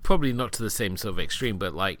 probably not to the same sort of extreme,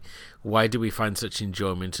 but like, why do we find such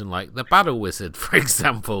enjoyment in like The Battle Wizard, for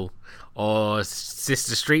example, or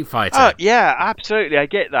Sister Street Fighter? Oh, yeah, absolutely, I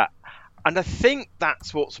get that. And I think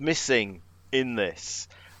that's what's missing in this,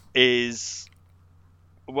 is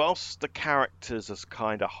whilst the characters are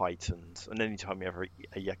kind of heightened, and anytime you have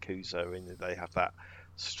a Yakuza in, they have that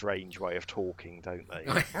strange way of talking, don't they?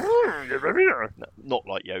 Not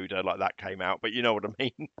like Yoda, like that came out, but you know what I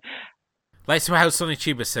mean. Like so how Sonny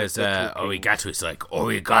Chiba says arigato, it's like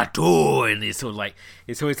arigato, and it's sort of like,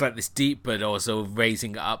 it's always like this deep but also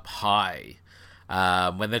raising it up high.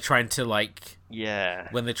 When they're trying to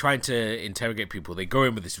when they're trying to interrogate people, they go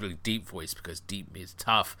in with this really deep voice because deep means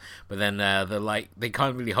tough, but then they're like, they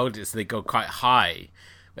can't really hold it, so they go quite high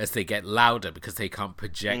as they get louder because they can't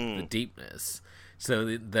project the deepness.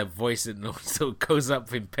 So their voice also goes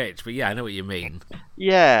up in pitch. But yeah, I know what you mean.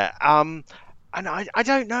 Yeah, and I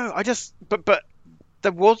don't know. But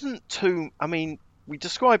there wasn't too. I mean, we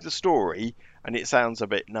described the story, and it sounds a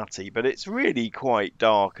bit nutty, but it's really quite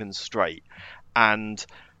dark and straight. And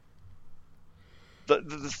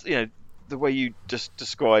the way you just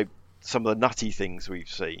describe some of the nutty things we've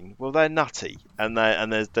seen, well, they're nutty, and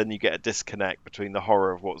then you get a disconnect between the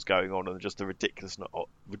horror of what's going on and just the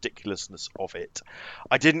ridiculousness of it.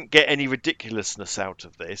 I didn't get any ridiculousness out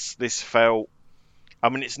of this. This felt, I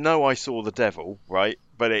mean, it's no I Saw the Devil, right?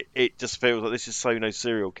 But it just feels like this is Sono's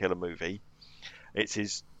serial killer movie.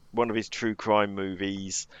 It's one of his true crime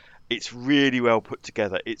movies. It's really well put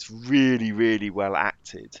together. It's really, really well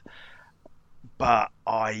acted. But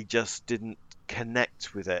I just didn't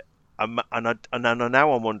connect with it. And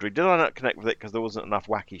now I'm wondering, did I not connect with it because there wasn't enough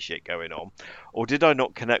wacky shit going on? Or did I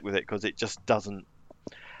not connect with it because it just doesn't...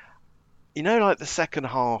 like the second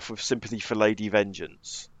half of Sympathy for Lady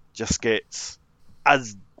Vengeance just gets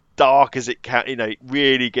as dark as it can. It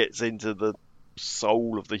really gets into the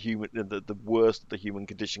soul of the human, the worst the human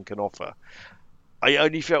condition can offer. I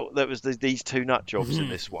only felt there was these two nut jobs in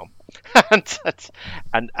this one. and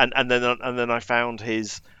then I found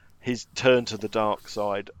his turn to the dark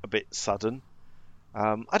side a bit sudden.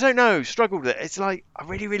 I don't know, struggled with it. It's like, I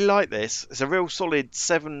really, really like this. It's a real solid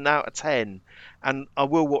 7 out of 10, and I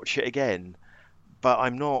will watch it again, but I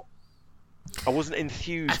wasn't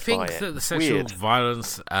enthused by it. I think that the sexual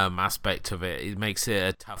violence aspect of it makes it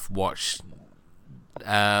a tough watch,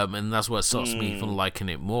 and that's what stops me from liking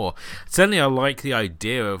it more. Certainly I like the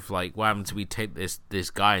idea of like, what happens if we take this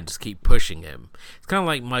guy and just keep pushing him. It's kind of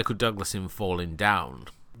like Michael Douglas in Falling Down.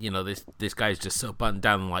 This guy's just so buttoned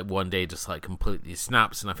down, and like one day just like completely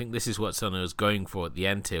snaps. And I think this is what Sono is going for at the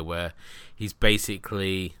end here, where he's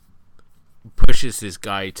basically pushes this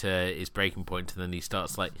guy to his breaking point, and then he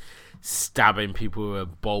starts like stabbing people with a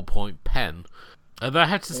ballpoint pen. And I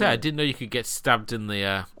have to say, I didn't know you could get stabbed in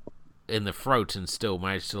the throat and still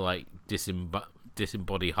manage to like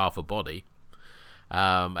disembody half a body.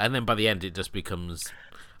 And then by the end, it just becomes,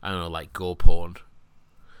 I don't know, like gore porn.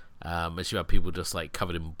 As you have people just like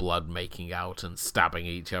covered in blood making out and stabbing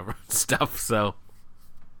each other and stuff. So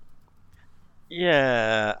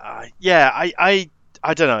I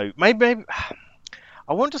don't know. Maybe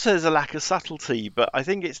I want to say there's a lack of subtlety, but I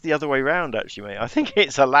think it's the other way around. Actually, mate, I think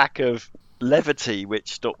it's a lack of levity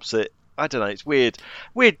which stops it. I don't know. It's weird,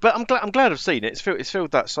 but I'm glad I've seen it. It's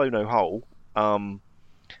filled that Sono hole.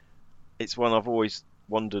 It's one I've always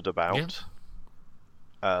wondered about. Yeah.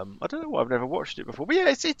 I don't know why I've never watched it before, but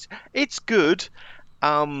yeah, it's good.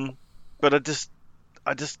 But I just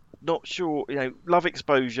not sure. Love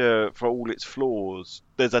Exposure, for all its flaws,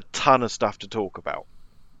 there's a ton of stuff to talk about.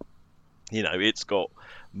 It's got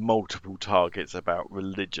multiple targets about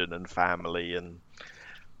religion and family and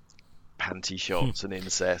panty shots and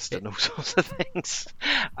incest and all sorts of things.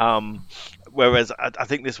 Whereas I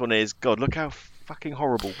think this one is, God, look how fucking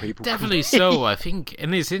horrible people definitely can be. So I think,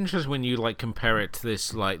 and it's interesting when you like compare it to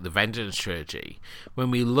this, like the Vengeance trilogy.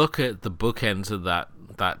 When we look at the bookends of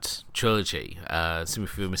that trilogy,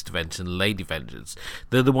 Sympathy for Mr. Vengeance and Lady Vengeance,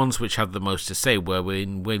 they're the ones which have the most to say. Where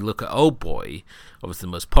when we look at Old Boy, obviously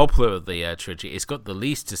the most popular of the trilogy, it's got the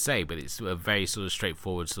least to say, but it's a very sort of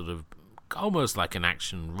straightforward, sort of almost like an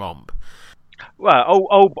action romp.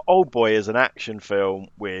 Well, Old Boy is an action film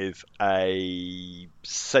with a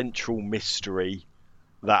central mystery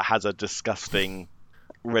that has a disgusting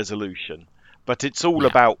resolution, but it's all Yeah.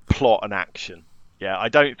 about plot and action. Yeah, I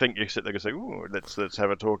don't think you sit there and say, "Ooh, let's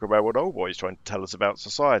have a talk about what Old Boy is trying to tell us about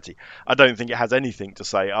society." I don't think it has anything to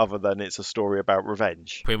say other than it's a story about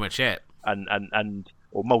revenge Pretty much it. and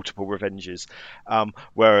or multiple revenges.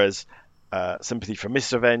 Whereas Sympathy for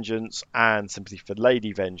Mr. Vengeance and Sympathy for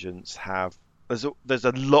Lady Vengeance have there's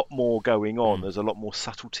a lot more going on. There's a lot more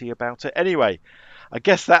subtlety about it. Anyway, I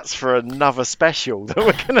guess that's for another special that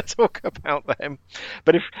we're going to talk about them.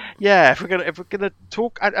 But if we're gonna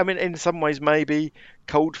talk, I mean, in some ways maybe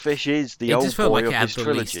Cold Fish is the It Old just felt Boy like of it had this the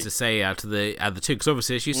trilogy. least to say out of the two, because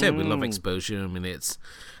obviously, as you said, we love exposure. I mean, it's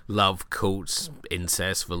love, cults,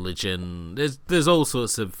 incest, religion. There's all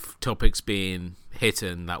sorts of topics being hit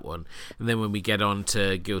in that one. And then when we get on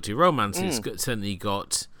to Guilty Romance, certainly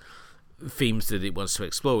got themes that it wants to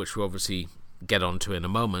explore, which we'll obviously get onto in a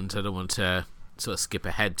moment. I don't want to sort of skip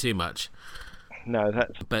ahead too much. No,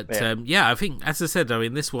 that's But I think, as I said, I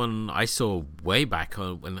mean, this one I saw way back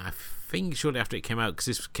on when I think shortly after it came out, because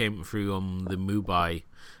this came through on the Mubai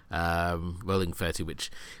Rolling 30,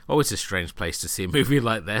 which always a strange place to see a movie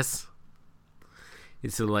like this.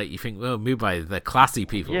 It's sort of like you think, well, Mubai, they're classy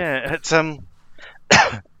people. yeah, it's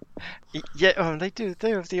yeah, they do.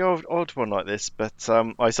 They have the odd one like this, but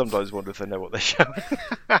I sometimes wonder if they know what they're showing.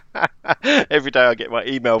 Every day I get my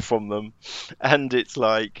email from them, and it's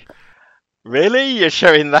like, really, you're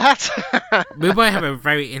showing that? Mubai have a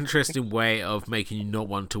very interesting way of making you not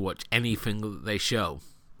want to watch anything that they show,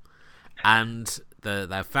 and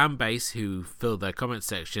their fan base who fill their comment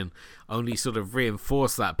section only sort of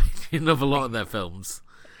reinforce that opinion of a lot of their films.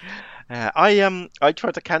 I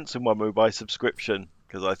tried to cancel my Mubai subscription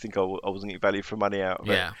because I think I wasn't getting value for money out of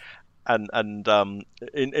it. Yeah. And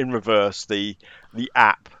in reverse, the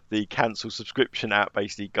app, the cancel subscription app,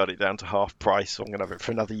 basically got it down to half price. So I'm gonna have it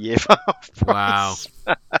for another year for half price.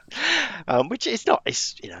 Wow. Which is not,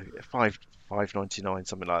 it's $5.99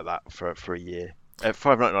 something like that for a year.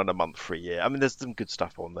 $5.99 a month for a year. I mean, there's some good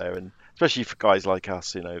stuff on there, and especially for guys like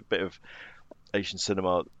us, a bit of Asian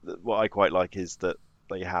cinema. What I quite like is that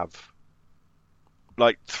they have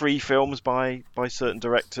like 3 films by certain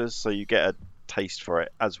directors, so you get a taste for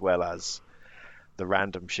it as well as the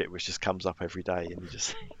random shit which just comes up every day, and you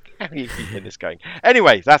just think, how are you keeping this going?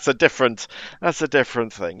 Anyway, that's a different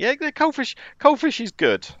thing. Yeah, the Coldfish is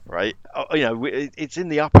good, right? It's in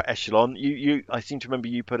the upper echelon. I seem to remember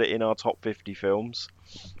you put it in our top 50 films.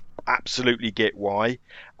 Absolutely get why.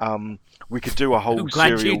 We could do a whole I'm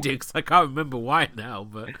glad serial... you did, because I can't remember why now,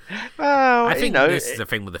 but well, I think this is the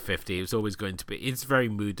thing with the 50. It's always going to be, it's very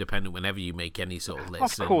mood dependent whenever you make any sort of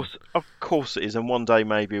list. Of course it is, and one day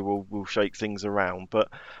maybe we'll shake things around, but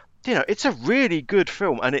it's a really good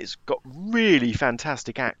film, and it's got really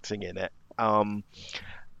fantastic acting in it.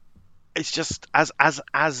 It's just as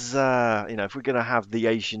if we're gonna have the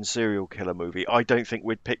Asian serial killer movie, I don't think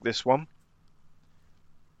we'd pick this one.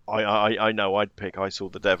 I know I'd pick I Saw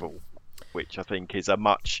the Devil, which I think is a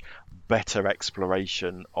much better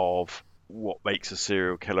exploration of what makes a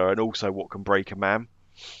serial killer and also what can break a man.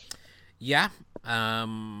 Yeah,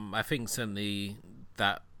 I think certainly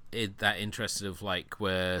that interest of like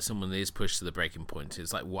where someone is pushed to the breaking point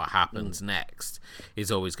is like what happens next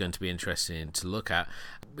is always going to be interesting to look at.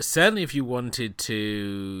 Certainly, if you wanted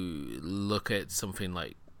to look at something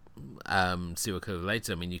like serial killer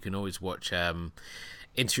related, I mean, you can always watch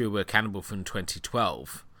Interview with a Cannibal from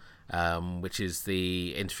 2012. Which is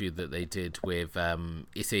the interview that they did with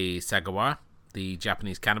Issei Sagawa, the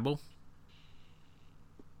Japanese cannibal.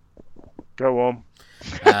 Go on.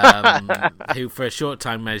 Who for a short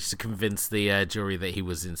time managed to convince the jury that he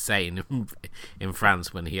was insane in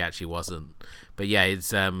France when he actually wasn't. But yeah,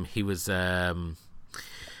 it's he was a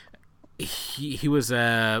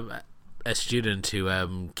student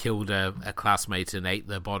who killed a classmate and ate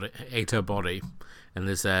her body. And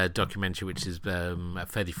there's a documentary which is a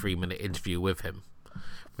 33-minute interview with him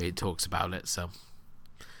where he talks about it. So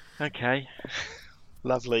okay,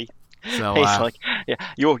 lovely. So it's like, yeah,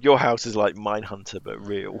 your house is like Mindhunter but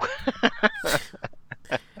real.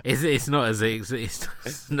 It's not as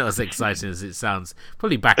exciting as it sounds.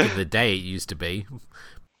 Probably back in the day it used to be.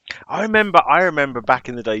 I remember back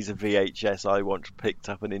in the days of VHS, I once picked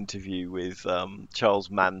up an interview with Charles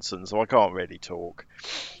Manson, so I can't really talk.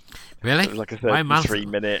 Really? It was like a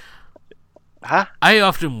 33-minute. Huh? I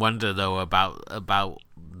often wonder though about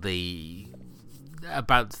the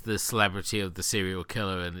celebrity of the serial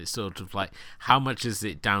killer, and it's sort of like how much is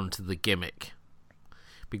it down to the gimmick?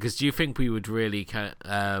 Because do you think we would really care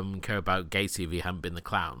about Gacy if he hadn't been the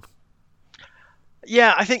clown?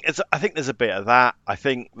 Yeah, I think there's a bit of that. I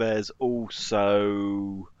think there's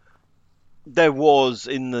also there was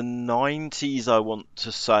in the 90s, I want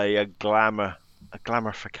to say, a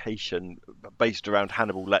glamorification based around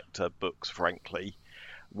Hannibal Lecter books, frankly,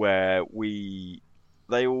 where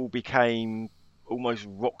they all became almost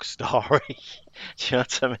rock starry. Do you know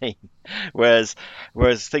what I mean? Whereas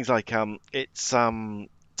things like it's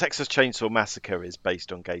Texas Chainsaw Massacre is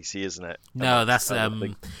based on Gacy, isn't it? No, that's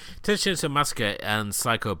Texas Chainsaw Massacre and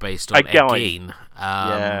Psycho based on Ed Gein,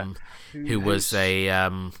 Yeah. who was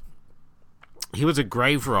a he was a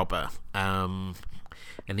grave robber, and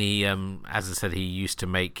he, as I said, he used to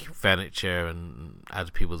make furniture and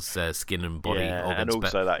add people's skin and body organs. And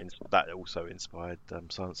also that also inspired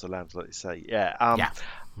Silence of the Lambs, like you say. Yeah.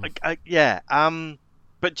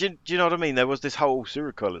 But do you know what I mean? There was this whole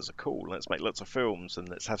serial killers are cool. Let's make lots of films, and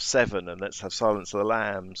let's have Seven, and let's have Silence of the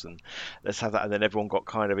Lambs, and let's have that. And then everyone got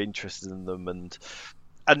kind of interested in them, and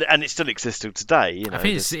it still exists till today. You know, I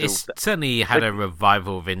think it's certainly had a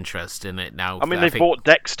revival of interest in it now. I mean, they brought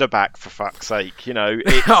Dexter back, for fuck's sake. You know,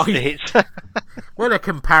 it's what a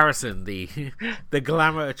comparison! The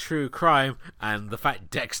glamour of true crime and the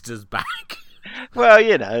fact Dexter's back. Well,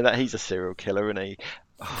 you know that he's a serial killer, isn't he?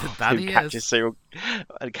 That he catches serial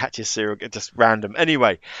just random.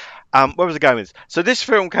 Anyway, where was I going with this? So this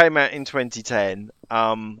film came out in 2010,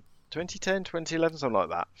 2011, something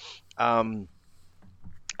like that.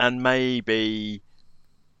 And maybe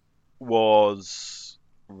was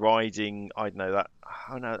riding, I don't know,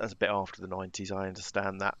 that's a bit after the 90s, I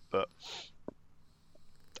understand that, but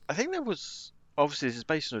I think there was, obviously this is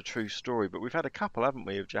based on a true story, but we've had a couple, haven't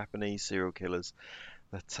we, of Japanese serial killers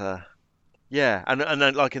that, yeah, and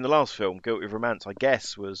then like in the last film, Guilty of Romance, I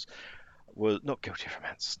guess was not Guilty of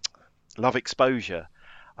Romance, Love Exposure,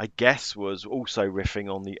 I guess was also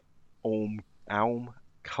riffing on the Aum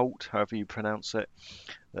cult, however you pronounce it,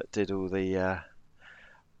 that did all the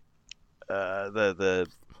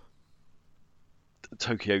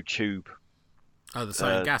Tokyo Tube. Oh, the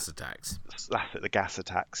silent gas attacks. That's it, the gas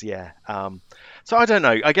attacks, yeah. So I don't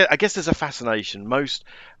know. I guess there's a fascination. Most,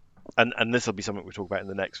 and this will be something we'll talk about in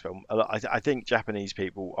the next film. I think Japanese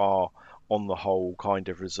people are, on the whole, kind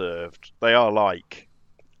of reserved. They are like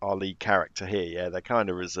our lead character here, yeah. They're kind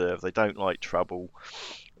of reserved. They don't like trouble.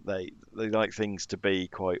 They like things to be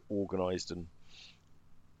quite organised and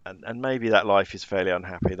maybe that life is fairly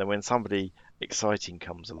unhappy. Then when somebody exciting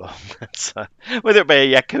comes along, whether it be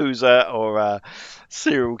a yakuza or a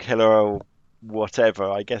serial killer or whatever,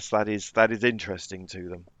 I guess that is interesting to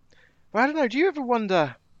them. But I don't know. Do you ever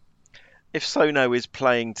wonder if Sono is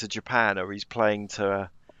playing to Japan or he's playing to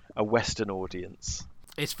a Western audience?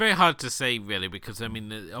 It's very hard to say, really, because I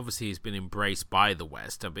mean, obviously he's been embraced by the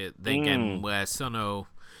West a bit. Again, where Sono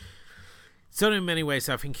in many ways,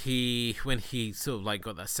 I think when he sort of like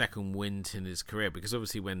got that second wind in his career, because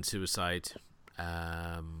obviously when Suicide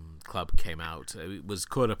Club came out, it was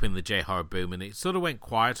caught up in the J-horror boom, and it sort of went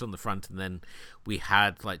quiet on the front, and then we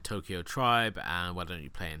had like Tokyo Tribe and Why Don't You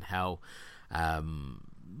Play in Hell,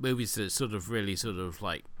 movies that sort of really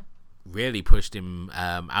pushed him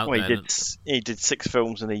out there. He did 6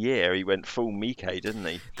 films in a year. He went full Miike, didn't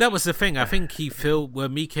he? That was the thing. I think he felt where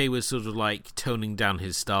Miike was sort of like toning down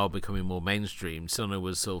his style, becoming more mainstream. Sono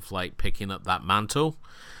was sort of like picking up that mantle,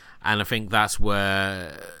 and I think that's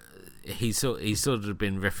where he's sort of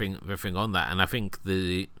been riffing on that. And I think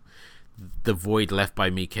the void left by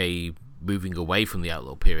Miike moving away from the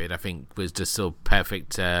Outlaw period, I think, was just so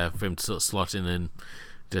perfect for him to sort of slot in and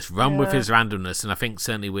just run with his randomness. And I think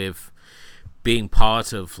certainly with being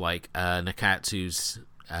part of like Nakatsu's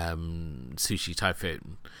Sushi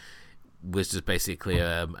Typhoon was just basically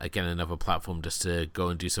again another platform just to go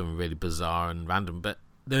and do something really bizarre and random. But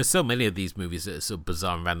there's so many of these movies that are so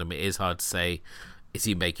bizarre and random, it is hard to say, is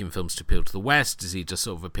he making films to appeal to the West? Is he just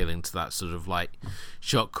sort of appealing to that sort of like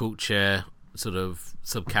shock culture sort of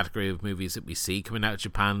subcategory of movies that we see coming out of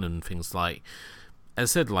Japan, and things like,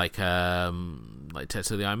 as I said, like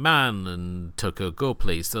Tetsuo the Iron Man and Tokyo Ghoul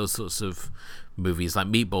Police, those sorts of movies, like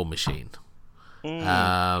Meatball Machine,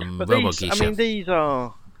 But Robo-Geisha. these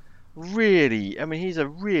are really, he's a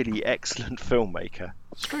really excellent filmmaker.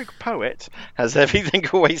 Stroke poet, as everything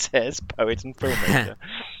always says, poet and filmmaker.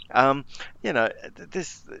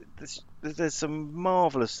 There's some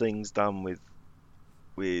marvelous things done with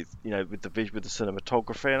the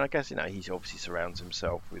cinematography, and I guess he obviously surrounds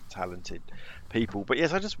himself with talented people. But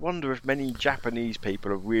yes, I just wonder if many Japanese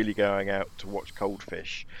people are really going out to watch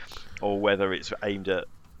Coldfish, or whether it's aimed at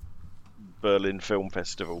Berlin Film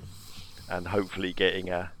Festival and hopefully getting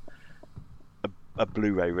a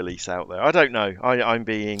Blu-ray release out there. I don't know. I'm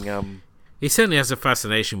being He certainly has a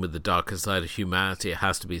fascination with the darker side of humanity. It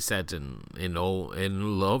has to be said in a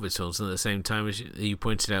lot of his films. And at the same time, as you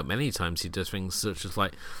pointed out many times, he does things such as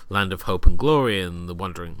like Land of Hope and Glory and The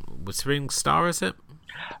Whispering Star. Is it?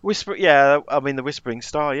 The Whispering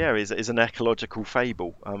Star, is an ecological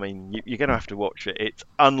fable. I mean, you're going to have to watch it. It's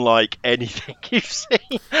unlike anything you've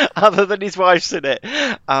seen other than his wife's in it.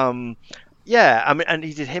 And he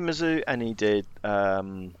did Himizu, and he did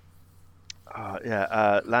Land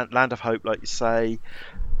of Hope, like you say.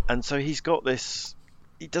 And so he's got this.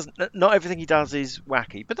 Not everything he does is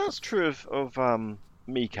wacky, but that's true of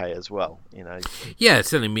Miike as well. Yeah,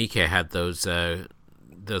 certainly Miike had those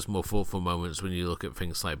more thoughtful moments when you look at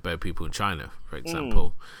things like Bird People in China, for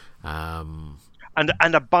example. And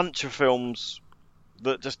a bunch of films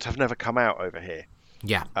that just have never come out over here.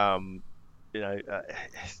 Yeah.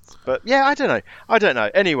 But yeah, I don't know.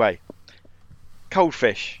 Anyway, Cold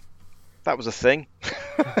Fish. That was a thing.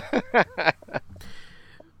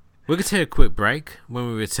 We're going to take a quick break. When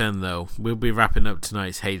we return, though, we'll be wrapping up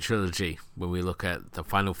tonight's Hate Trilogy when we look at the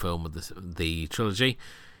final film of the trilogy,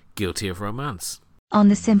 Guilty of Romance. On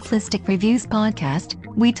the Simplistic Reviews podcast,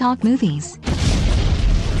 we talk movies.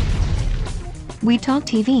 We talk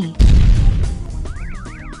TV.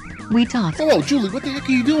 We talk... Hello, Julie, what the heck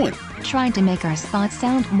are you doing? Trying to make our spots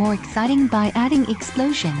sound more exciting by adding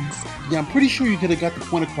explosions. Yeah, I'm pretty sure you could have got the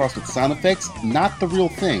point across with sound effects, not the real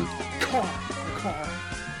thing. Car.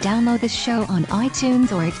 Download the show on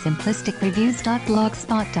iTunes or at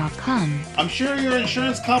simplisticreviews.blogspot.com. I'm sure your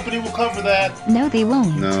insurance company will cover that. No, they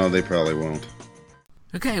won't. No, they probably won't.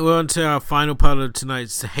 Okay, we're on to our final part of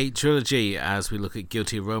tonight's Hate Trilogy as we look at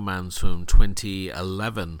Guilty of Romance from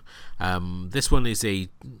 2011. This one is a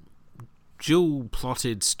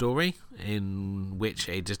dual-plotted story in which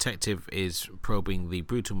a detective is probing the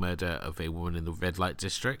brutal murder of a woman in the red light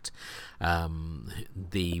district.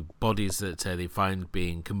 The bodies that they find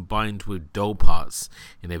being combined with doll parts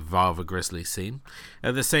in a rather grisly scene.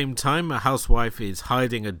 At the same time, a housewife is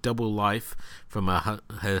hiding a double life from her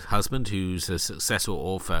husband, who's a successful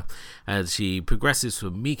author, as she progresses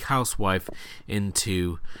from meek housewife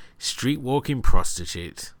into street-walking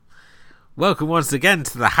prostitute. Welcome once again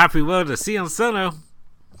to the happy world of Sion Sono.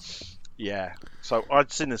 Yeah, so I'd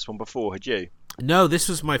seen this one before, had you? No, this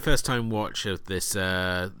was my first time watch of this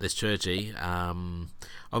trilogy.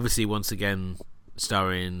 Obviously, once again,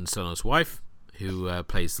 starring Sono's wife, who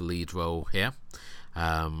plays the lead role here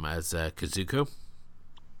as Kazuko.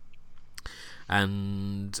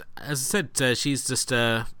 And as I said, she's just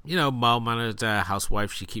a mild-mannered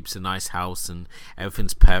housewife. She keeps a nice house, and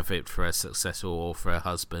everything's perfect for a successful or for her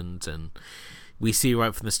husband. And we see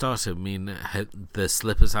right from the start. I mean, the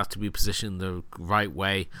slippers have to be positioned the right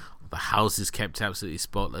way. The house is kept absolutely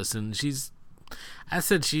spotless, and she's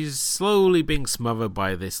slowly being smothered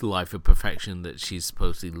by this life of perfection that she's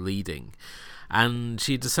supposedly leading. And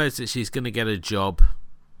she decides that she's going to get a job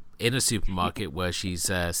in a supermarket where she's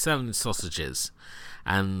selling sausages,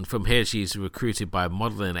 and from here she's recruited by a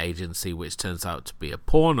modeling agency, which turns out to be a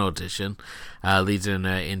porn audition, leading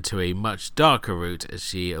her into a much darker route as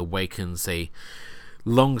she awakens a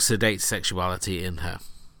long sedate sexuality in her.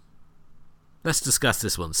 Let's discuss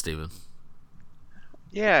this one, Stephen.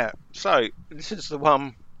 Yeah, so this is the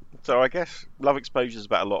one. So I guess Love Exposure is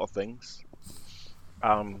about a lot of things.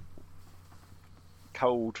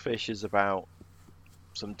 Cold Fish is about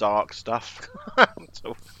some dark stuff,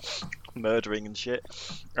 so murdering and shit.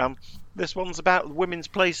 This one's about women's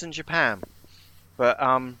place in Japan, but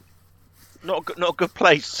not a good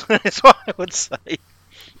place. That's what I would say.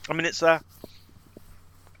 I mean, it's a.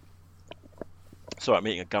 Sorry, I'm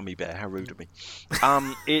eating a gummy bear. How rude of me.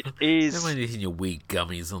 It is. Don't mind eating your weak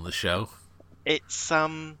gummies on the show. It's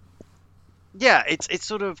it's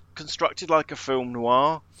sort of constructed like a film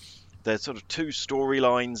noir. There's sort of two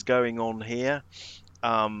storylines going on here.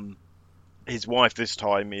 His wife this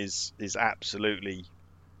time is absolutely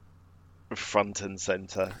front and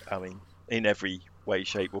center. I mean, in every way,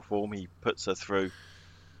 shape, or form, he puts her through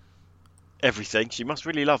everything. She must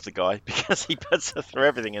really love the guy because he puts her through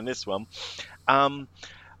everything in this one.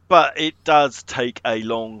 But it does take a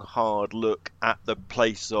long, hard look at the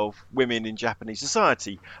place of women in Japanese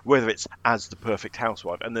society, whether it's as the perfect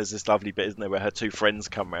housewife. And there's this lovely bit, isn't there, where her two friends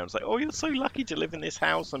come around and say, oh, you're so lucky to live in this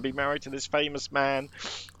house and be married to this famous man.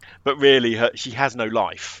 But really, she has no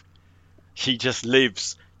life. She just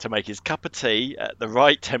lives to make his cup of tea at the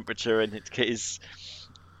right temperature and get his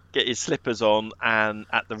slippers on and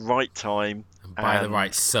at the right time. And buy the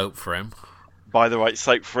right soap for him. buy the right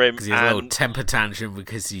soap for him. Because he has a little temper tantrum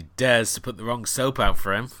because he dares to put the wrong soap out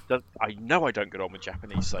for him. I know I don't get on with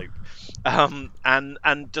Japanese soap.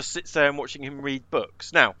 And just sits there and watching him read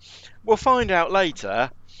books. Now, we'll find out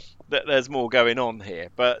later that there's more going on here.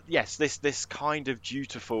 But yes, this kind of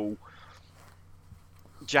dutiful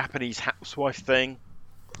Japanese housewife thing,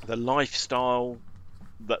 the lifestyle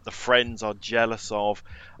that the friends are jealous of,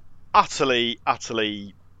 utterly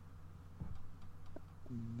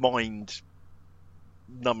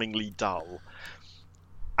mind-numbingly dull.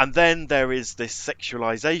 And then there is this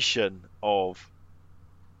sexualization of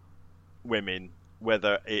women,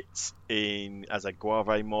 whether it's as a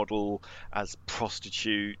Guave model, as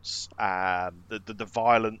prostitutes, the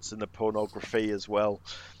violence and the pornography as well.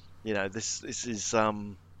 You know, this is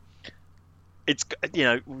it's, you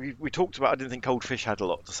know, we talked about, I didn't think Cold Fish had a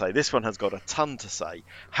lot to say. This one has got a ton to say.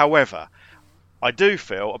 However, I do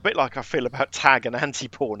feel a bit like I feel about Tag and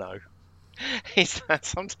anti-porno. Is that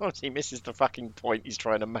sometimes he misses the fucking point he's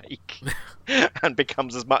trying to make and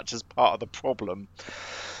becomes as much as part of the problem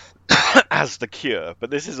as the cure.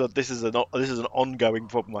 But this is an ongoing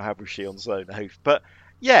problem I have with Shion Sonohoof. But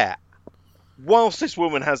yeah, whilst this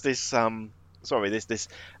woman has this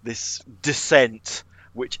this descent,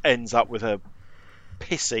 which ends up with her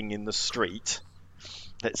pissing in the street,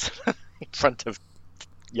 that's in front of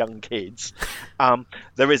young kids,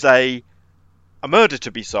 there is a murder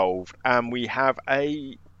to be solved, and we have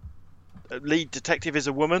a lead detective is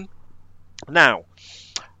a woman. Now,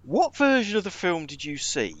 what version of the film did you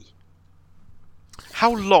see?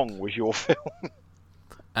 How long was your film?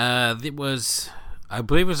 It was, I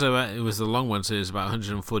believe it was a long one, so it was about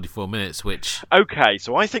 144 minutes, which... Okay,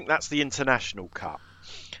 so I think that's the international cut,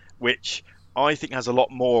 which I think has a lot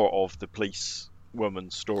more of the police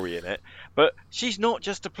woman's story in it. But she's not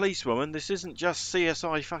just a policewoman. This isn't just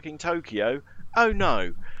CSI fucking Tokyo. Oh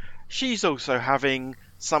no. She's also having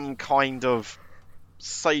some kind of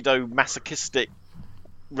sadomasochistic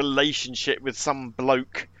relationship with some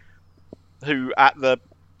bloke who at the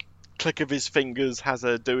click of his fingers has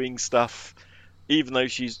her doing stuff, even though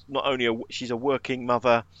she's not only she's a working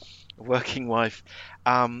mother, a working wife.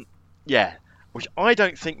 Yeah, which I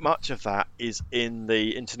don't think much of that is in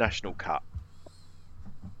the international cut.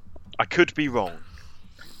 I could be wrong,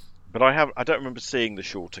 but I don't remember seeing the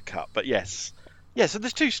shorter cut. But yes, so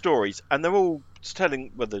there's two stories, and they're all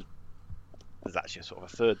telling whether there's actually a sort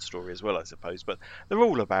of a third story as well, I suppose. But they're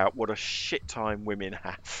all about what a shit time women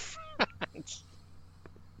have.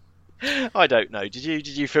 I don't know. Did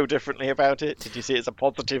you feel differently about it? Did you see it as a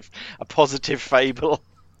positive fable?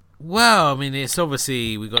 Well, I mean, it's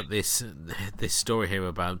obviously we got this story here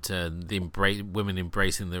about women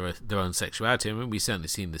embracing their own sexuality. I mean, we've certainly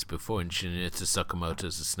seen this before in Shinichi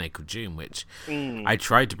Sakamoto's The Snake of June, which I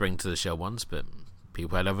tried to bring to the show once, but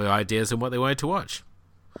people had other ideas on what they wanted to watch.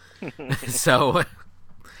 So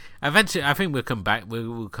eventually, I think we'll come back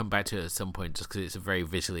to it at some point, just because it's a very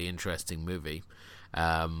visually interesting movie.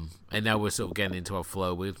 And now we're sort of getting into our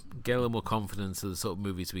flow. We'll get a little more confidence of the sort of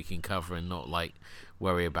movies we can cover and not like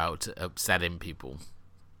worry about upsetting people.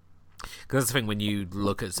 Because that's the thing when you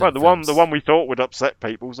look at the one we thought would upset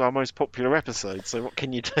people was our most popular episode. So what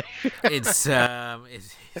can you do? It's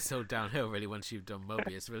so downhill really once you've done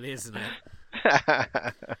Mobius, really, isn't it?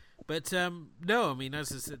 But no, I mean,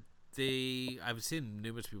 as I said, I've seen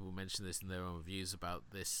numerous people mention this in their own reviews about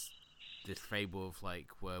this fable of like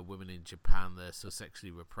where women in Japan, they're so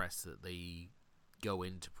sexually repressed that they go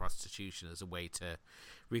into prostitution as a way to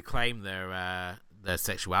reclaim their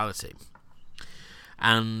sexuality.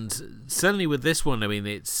 And certainly with this one, I mean,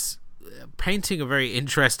 it's painting a very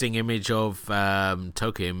interesting image of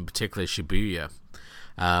Tokyo, in particular Shibuya,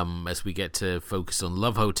 as we get to focus on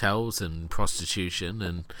love hotels and prostitution,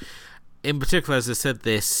 and in particular, as I said,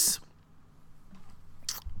 this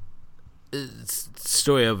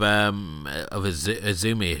story of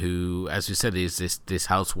Azumi, who, as we said, is this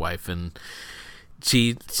housewife, and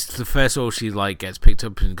first of all she like gets picked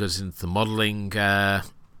up and goes into the modeling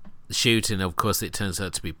shoot, and of course it turns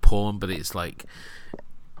out to be porn, but it's like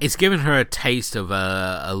it's given her a taste of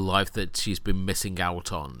a life that she's been missing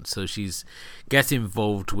out on. So she's gets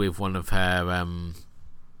involved with one of her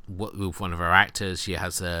actors. She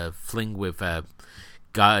has a fling with a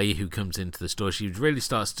guy who comes into the store. She really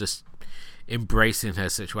starts just embracing her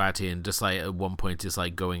sexuality, and just like at one point is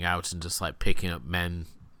like going out and just like picking up men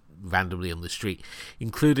randomly on the street,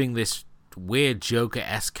 including this weird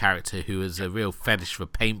Joker-esque character who has a real fetish for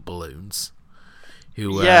paint balloons.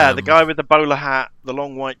 The guy with the bowler hat, the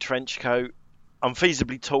long white trench coat,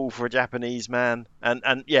 unfeasibly tall for a Japanese man,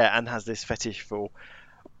 and has this fetish for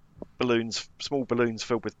balloons, small balloons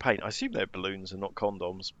filled with paint. I assume they're balloons and not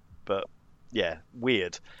condoms, but yeah,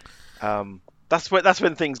 weird. That's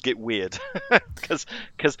when things get weird, because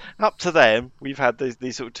up to then we've had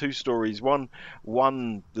these sort of two stories. One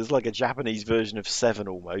there's like a Japanese version of Seven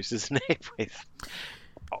almost, isn't it, with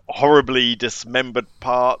horribly dismembered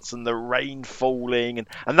parts and the rain falling,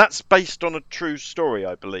 and that's based on a true story,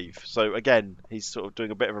 I believe. So again, he's sort of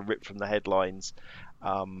doing a bit of a rip from the headlines,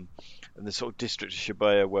 and the sort of district of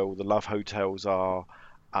Shibuya where all the love hotels are,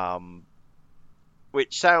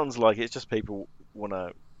 which sounds like it's just people want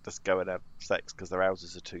to just go and have sex because their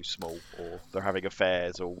houses are too small, or they're having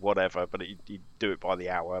affairs or whatever, but you do it by the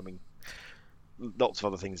hour. I mean, lots of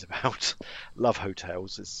other things about love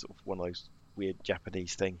hotels. It's sort of one of those weird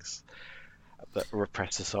Japanese things that a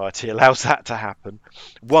repressed society allows that to happen.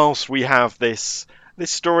 Whilst we have this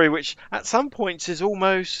story, which at some points is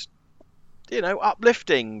almost,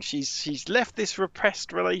 uplifting. She's left this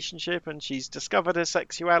repressed relationship and she's discovered her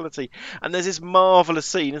sexuality. And there's this marvelous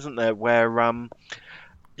scene, isn't there, where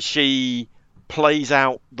she plays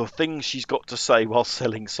out the things she's got to say while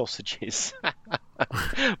selling sausages,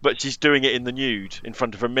 but she's doing it in the nude in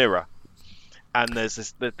front of a mirror. And there's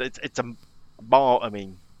this. It's a bar. I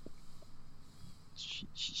mean,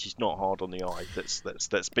 she's not hard on the eye.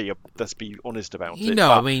 Let's be honest about it.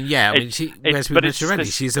 I mean, as we mentioned already,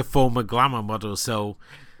 she's a former glamour model, so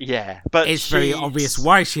yeah. But it's very obvious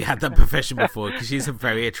why she had that profession before, because she's a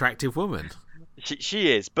very attractive woman.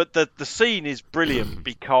 She is, but the scene is brilliant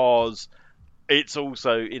because it's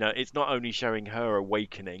also, it's not only showing her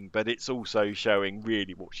awakening, but it's also showing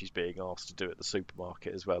really what she's being asked to do at the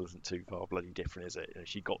supermarket as well. Isn't too far bloody different, is it?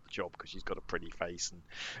 She got the job because she's got a pretty face, and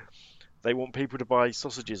they want people to buy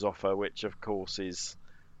sausages off her, which of course is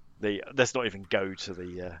let's not even go to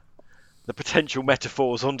the potential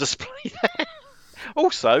metaphors on display there.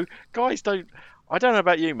 Also, guys I don't know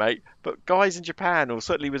about you, mate, but guys in Japan, or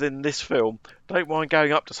certainly within this film, don't mind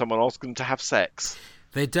going up to someone asking them to have sex.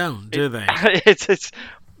 They don't, do they? It's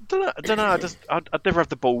don't know. I'd never have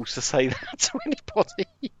the balls to say that to anybody.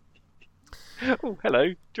 Oh, hello.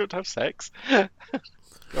 Do you want to have sex?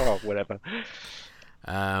 Oh, whatever.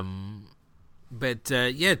 I mean,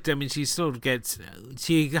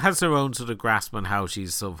 she has her own sort of grasp on how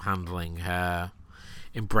she's sort of handling her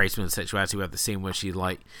embracement of sexuality. We have the scene where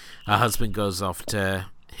her husband goes off to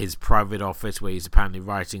his private office where he's apparently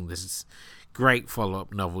writing this great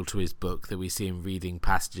follow-up novel to his book that we see him reading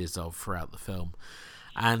passages of throughout the film,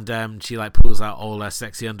 and she pulls out all her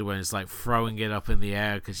sexy underwear and is throwing it up in the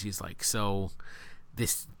air because she's so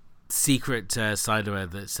this secret side of her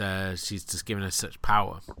that she's just given her such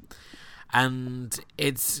power. And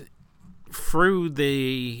it's through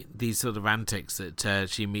these sort of antics that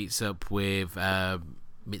she meets up with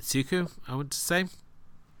Mitsuko, I would say.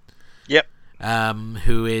 Yep.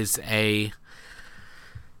 Who is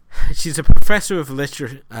she's a professor of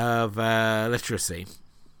literacy,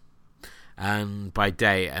 and by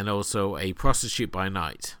day, and also a prostitute by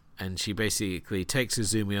night. And she basically takes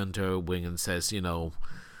Izumi under her wing and says,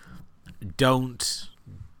 don't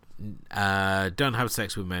have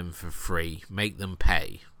sex with men for free. Make them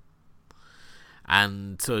pay.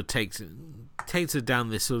 And sort of takes her down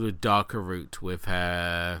this sort of darker route with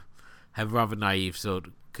her rather naive sort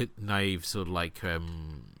of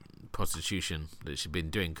prostitution that she's been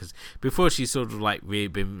doing, because before she's sort of really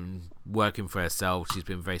been working for herself. She's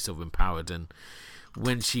been very sort of empowered, and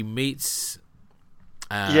when she meets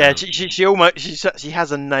she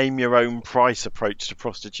has a name your own price approach to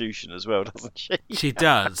prostitution as well, doesn't she? She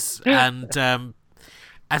does. And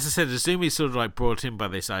as I said, Izumi's sort of brought in by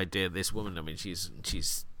this idea. This woman, I mean, she's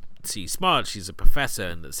smart, she's a professor,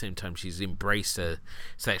 and at the same time she's embraced her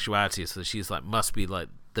sexuality, so she's must be the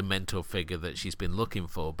mentor figure that she's been looking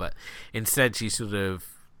for. But instead she sort of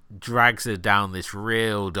drags her down this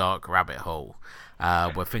real dark rabbit hole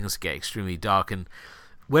where things get extremely dark. And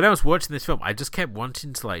when I was watching this film, I just kept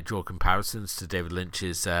wanting to draw comparisons to David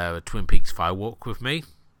Lynch's Twin Peaks Firewalk with Me.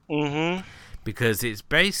 Mm-hmm. Because it's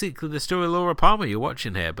basically the story of Laura Palmer you're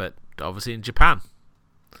watching here, but obviously in Japan.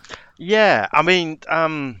 Yeah, I mean,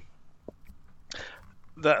 that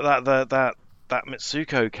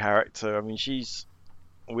Mitsuko character, I mean, she's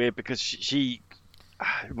weird because she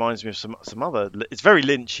reminds me of some other. It's very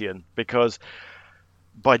Lynchian because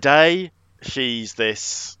by day she's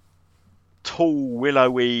this tall,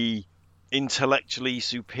 willowy, intellectually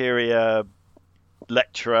superior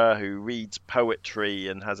lecturer who reads poetry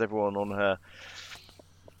and has everyone on her.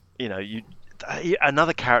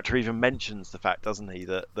 Another character even mentions the fact, doesn't he,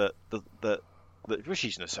 that well,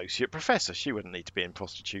 she's an associate professor. She wouldn't need to be in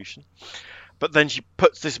prostitution. But then she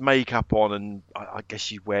puts this makeup on, and I guess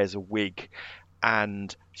she wears a wig,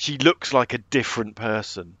 and she looks like a different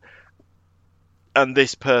person. And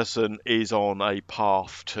this person is on a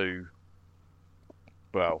path to,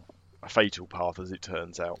 well, a fatal path as it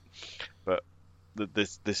turns out. But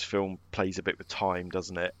this film plays a bit with time,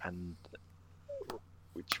 doesn't it? And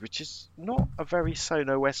which is not a very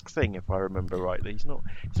Sono-esque thing, if I remember rightly. He's not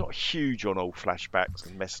huge on old flashbacks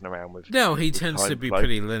and messing around with. No, he tends to time be flow.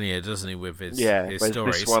 pretty linear, doesn't he, with his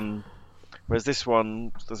stories? Whereas this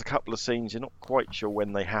one, there's a couple of scenes you're not quite sure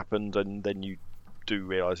when they happened, and then you do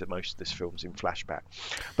realise that most of this film's in flashback.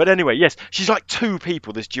 But anyway, yes, she's like two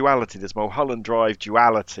people. This duality, this Mulholland Drive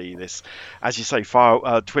duality, this, as you say,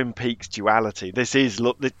 Twin Peaks duality. This is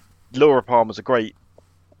Laura Palmer's a great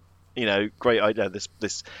idea.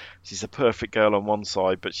 She's a perfect girl on one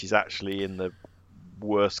side, but she's actually in the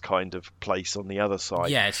worst kind of place on the other side.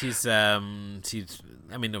 Yeah, she's I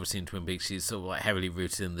mean, obviously in Twin Peaks, she's sort of like heavily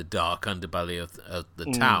rooted in the dark underbelly of the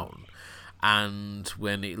town. And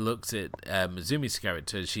when it looks at Mizumi's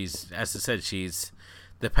character, she's, as I said, she's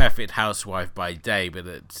the perfect housewife by day, but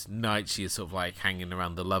at night she's sort of like hanging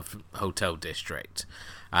around the Love Hotel district.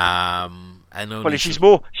 She's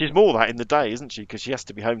more that in the day, isn't she? Because she has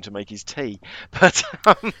to be home to make his tea. But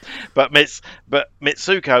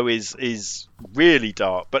Mitsuko is really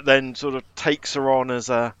dark, but then sort of takes her on as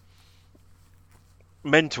a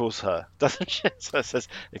mentors her, doesn't she? So it says,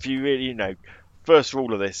 if you really, first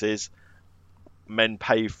rule of this is men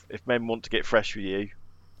pay if men want to get fresh with you,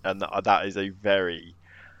 and that is a very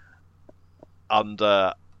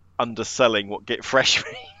underselling what get fresh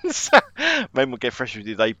means. Men will get fresh with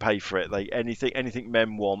you, they pay for it. Anything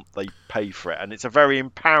men want, they pay for it, and it's a very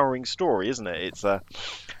empowering story, isn't it? It's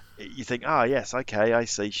you think, yes, okay, I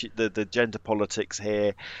see the gender politics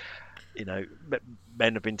here.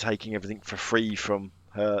 Men have been taking everything for free from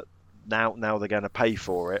her. Now they're going to pay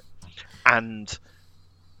for it, and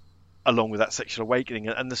along with that sexual awakening,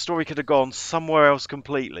 and the story could have gone somewhere else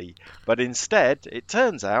completely, but instead it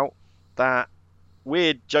turns out that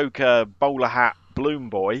weird Joker bowler hat balloon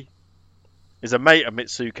boy is a mate of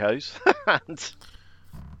Mitsuko's,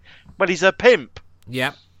 but he's a pimp.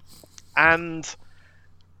 Yeah, and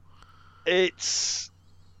it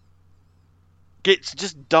gets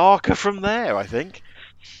just darker from there, I think.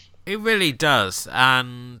 It really does,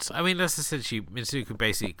 and I mean, as I said, Mitsuko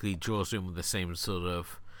basically draws in with the same sort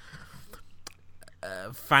of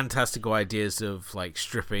fantastical ideas of like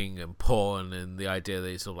stripping and porn, and the idea that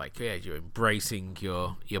it's sort of like, yeah, you're embracing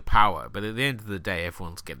your power, but at the end of the day,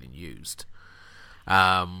 everyone's getting used.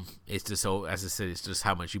 It's just all, as I said, it's just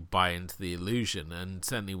how much you buy into the illusion, and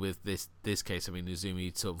certainly with this case, I mean,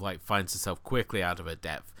 Izumi sort of like finds herself quickly out of her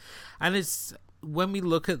depth, and it's when we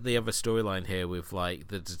look at the other storyline here with like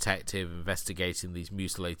the detective investigating these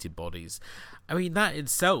mutilated bodies, I mean, that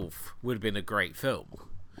itself would have been a great film.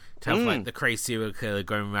 To have like the crazy serial killer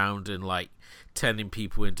going around and like turning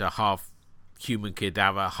people into half human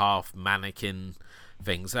cadaver, half mannequin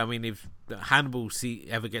things. I mean, if Hannibal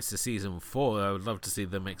ever gets to season 4, I would love to see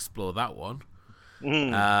them explore that one.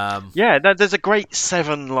 Yeah, there's a great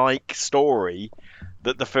Seven-like story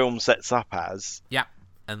that the film sets up as. Yeah,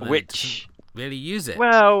 and which really use it.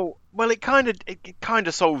 Well, it kind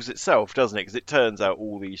of solves itself, doesn't it? Because it turns out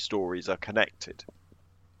all these stories are connected,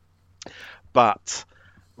 but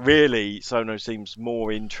really, Sono seems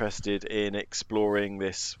more interested in exploring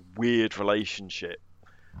this weird relationship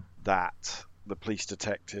that the police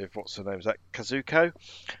detective, what's her name, is that Kazuko,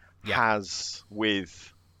 has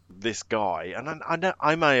with this guy. And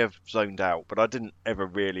I may have zoned out, but I didn't ever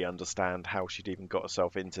really understand how she'd even got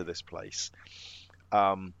herself into this place.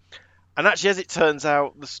 And actually, as it turns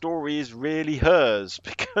out, the story is really hers,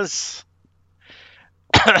 because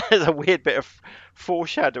there's a weird bit of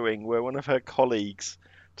foreshadowing where one of her colleagues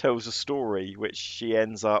tells a story which she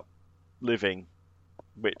ends up living,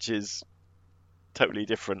 which is totally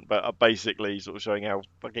different, but basically sort of showing how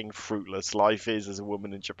fucking fruitless life is as a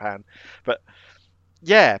woman in Japan. But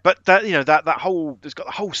yeah, but that, that whole, it's got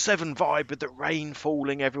the whole Seven vibe with the rain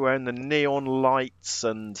falling everywhere and the neon lights,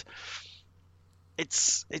 and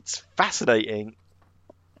it's fascinating.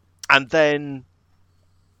 And then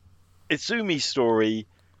Izumi's story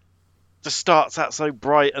just starts out so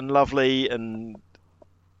bright and lovely, and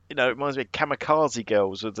it reminds me of Kamikaze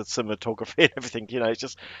Girls with the cinematography and everything. It's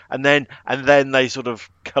just, and then they sort of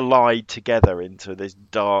collide together into this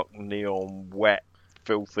dark, neon, wet,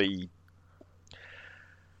 filthy,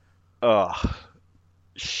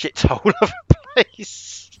 shithole of a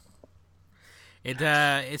place.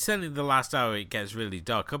 It's certainly the last hour it gets really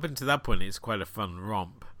dark. Up until that point, it's quite a fun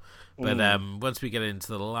romp. But once we get into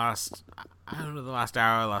the last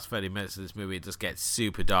hour, last 30 minutes of this movie, it just gets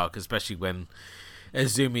super dark, especially when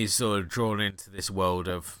Izumi is sort of drawn into this world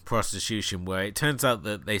of prostitution, where it turns out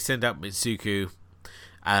that they send out Mitsuko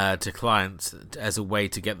to clients as a way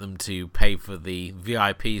to get them to pay for the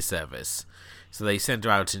VIP service. So they send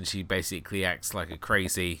her out and she basically acts like a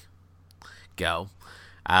crazy girl.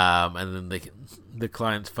 And then the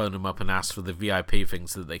clients phone them up and ask for the VIP thing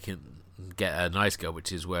so that they can get a nice girl,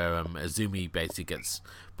 which is where Azumi basically gets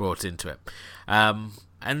brought into it.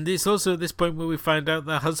 And it's also at this point where we find out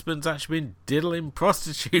the husband's actually been diddling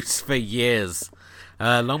prostitutes for years,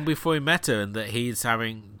 long before he met her, and that he's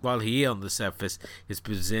having, while he on the surface is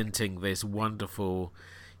presenting this wonderful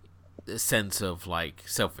sense of like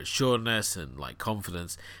self-assuredness and like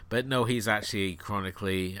confidence, but no, he's actually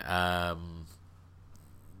chronically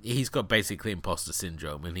he's got basically imposter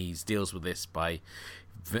syndrome, and he deals with this by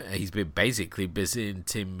he's been basically visiting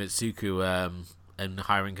Mitsuko and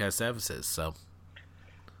hiring her services. So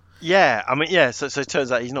yeah, I mean, yeah. So it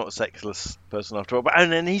turns out he's not a sexless person after all. But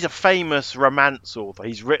and then he's a famous romance author.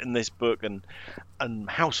 He's written this book, and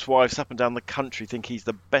housewives up and down the country think he's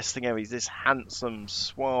the best thing ever. He's this handsome,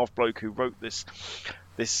 suave bloke who wrote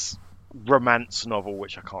this romance novel,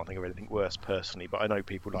 which I can't think of anything worse personally. But I know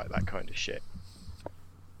people like that kind of shit.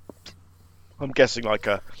 I'm guessing like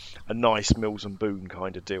a nice Mills and Boon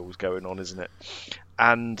kind of deal's going on, isn't it?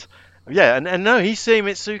 And yeah, and no, he's seeing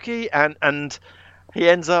Mitsuki, and he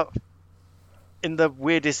ends up in the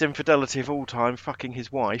weirdest infidelity of all time, fucking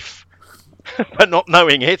his wife, but not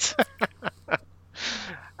knowing it.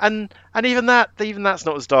 and even that's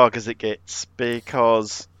not as dark as it gets,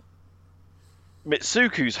 because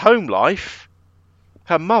Mitsuku's home life,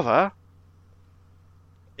 her mother,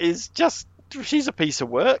 is just, she's a piece of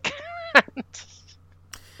work.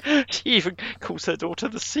 And she even calls her daughter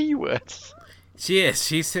the C word. She is.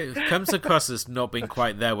 She comes across as not being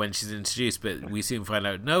quite there when she's introduced, but we soon find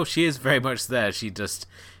out, no, she is very much there. She just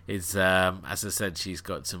is, as I said, she's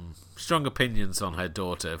got some strong opinions on her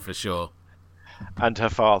daughter, for sure. And her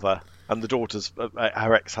father, and the daughter's,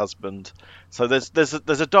 her ex-husband. So there's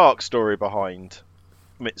a dark story behind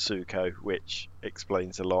Mitsuko, which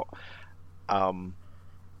explains a lot.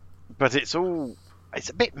 But it's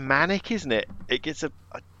a bit manic, isn't it? It gets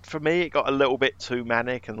for me, it got a little bit too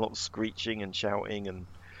manic, and a lot of screeching and shouting and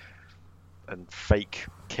fake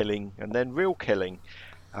killing, and then real killing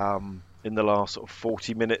in the last sort of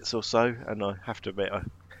 40 minutes or so. And I have to admit, I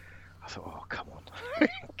thought, oh, come on,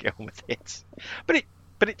 get on with it. But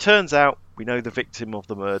it turns out we know the victim of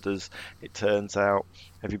the murders. It turns out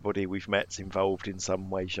everybody we've met's involved in some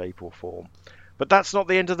way, shape, or form. But that's not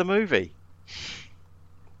the end of the movie.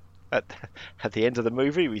 At the end of the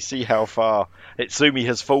movie, we see how far Itsumi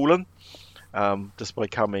has fallen, just by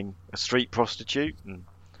becoming a street prostitute and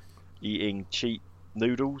eating cheap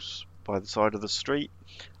noodles by the side of the street,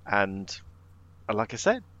 and like I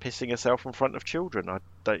said, pissing herself in front of children. I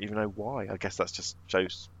don't even know why. I guess that just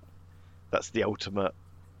shows that's the ultimate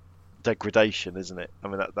degradation, isn't it? I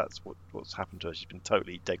mean, that's what's happened to her. She's been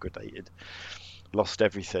totally degraded, lost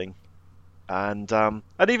everything, and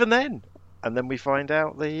even then. And then we find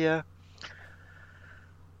out we end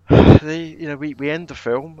the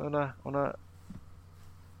film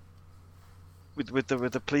with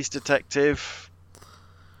the police detective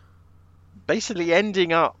basically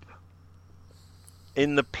ending up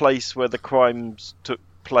in the place where the crimes took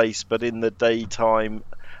place, but in the daytime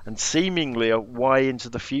and seemingly a way into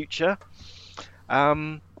the future.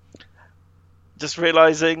 Just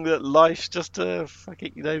realising that life's just a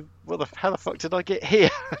fucking, how the fuck did I get here?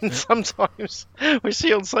 And sometimes we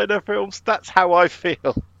see on Sono films, that's how I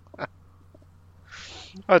feel.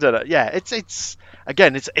 I don't know. Yeah, it's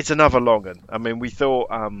another long one. I mean, we thought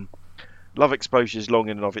Love Exposure is long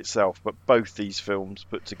in and of itself, but both these films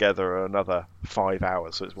put together are another 5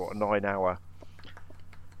 hours. So it's a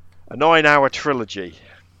 9-hour trilogy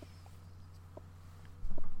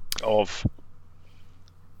of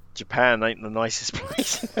Japan ain't the nicest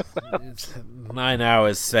place. 9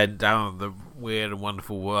 hours sent down the weird and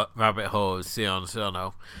wonderful rabbit hole of Sion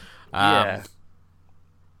Sono. Yeah.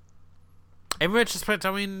 In retrospect,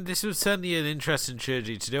 I mean, this was certainly an interesting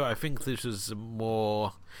trilogy to do. I think this was a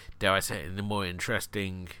more, dare I say, a more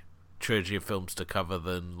interesting trilogy of films to cover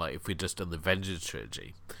than like if we'd just done the Vengeance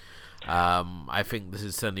trilogy. I think this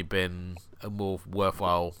has certainly been a more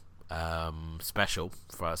worthwhile special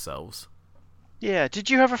for ourselves. Yeah. Did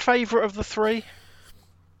you have a favourite of the three?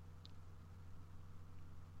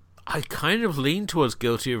 I kind of lean towards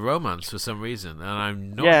Guilty of Romance for some reason, and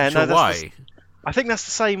I'm not sure why. I think that's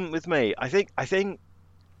the same with me. I think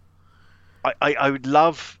I would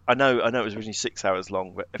love. I know it was originally 6 hours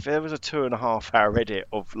long, but if there was a 2.5 hour edit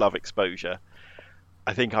of Love Exposure,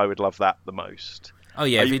 I think I would love that the most. Oh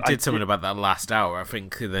yeah, if you did something about that last hour, I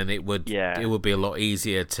think then it would be a lot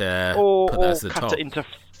easier to put that as the top. Cut it into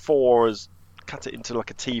 4 as cut it into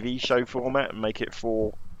like a TV show format and make it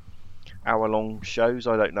 4-hour-long shows.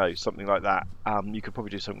 I don't know, something like that. You could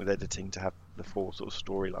probably do something with editing to have the 4 sort of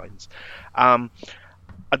storylines.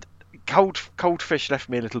 Cold Fish left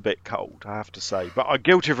me a little bit cold, I have to say. But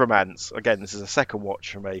Guilty of Romance, again, this is a second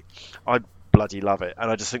watch for me. I bloody love it, and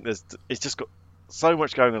I just think it's just got so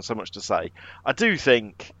much going on, so much to say. I do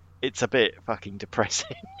think it's a bit fucking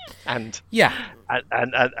depressing, and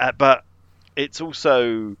but it's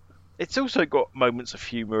also got moments of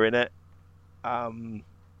humour in it.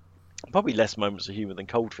 Probably less moments of humour than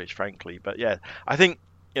Cold Fish, frankly. But yeah, I think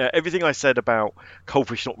everything I said about Cold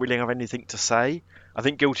Fish not really have anything to say. I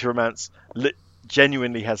think Guilty Romance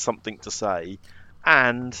genuinely has something to say,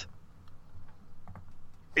 and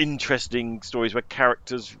interesting stories where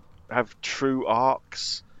characters have true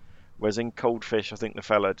arcs. Whereas in Cold Fish, I think the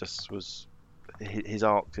fella just was, his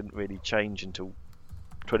arc didn't really change until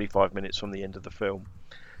 25 minutes from the end of the film.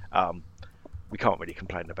 We can't really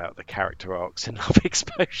complain about the character arcs in Love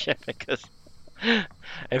Exposure because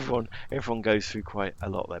everyone goes through quite a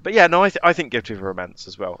lot there. But yeah, no, I think Guilty of Romance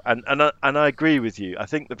as well, and I agree with you. I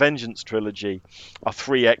think the Vengeance trilogy are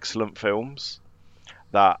 3 excellent films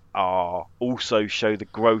that are also show the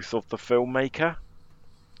growth of the filmmaker.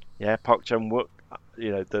 Yeah, Park Chan-wook,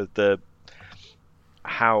 the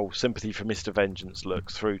how Sympathy for Mr. Vengeance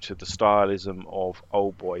looks, through to the stylism of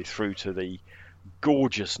Oldboy, through to the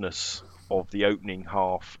gorgeousness of the opening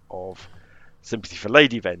half of Sympathy for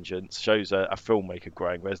Lady Vengeance, shows a filmmaker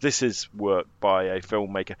growing, whereas this is work by a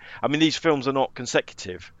filmmaker. I mean, these films are not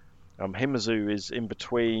consecutive. Himizu is in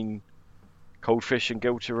between Cold Fish and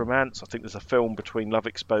Guilty Romance. I think there's a film between Love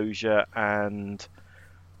Exposure and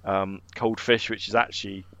Cold Fish, which is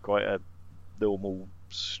actually quite a normal,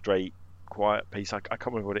 straight, quiet piece. I can't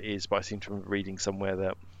remember what it is, but I seem to remember reading somewhere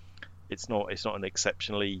that it's not an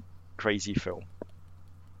exceptionally crazy film.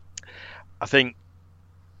 I think,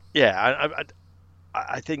 yeah,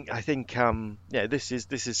 I think this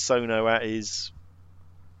is Sono at his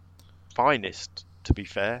finest, to be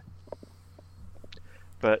fair.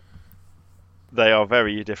 But they are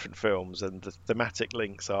very different films, and the thematic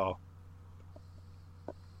links are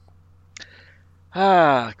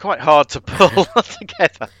quite hard to pull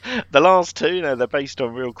together. The last 2, they're based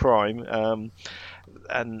on real crime,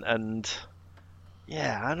 and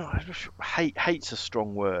yeah, I know, hate's a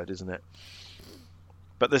strong word, isn't it?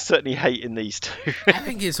 But there's certainly hate in these 2. I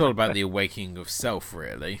think it's all about the awakening of self,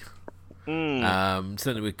 really.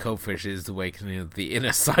 Certainly with Cold Fish is the awakening of the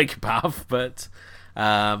inner psychopath, but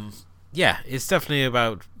yeah, it's definitely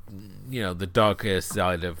about the darker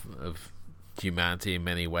side of humanity in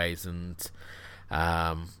many ways, and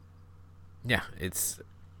yeah,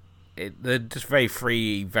 they're just very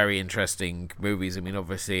free, very interesting movies. I mean,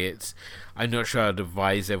 obviously, I'm not sure I'd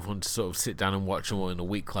advise everyone to sort of sit down and watch them all in a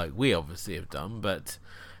week like we obviously have done, but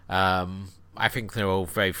I think they're all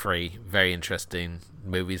very free, very interesting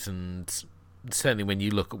movies, and certainly when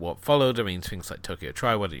you look at what followed, I mean, things like Tokyo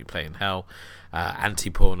Try, What Are You Playing Hell,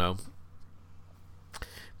 Anti-Porno,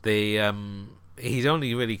 he's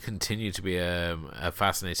only really continued to be a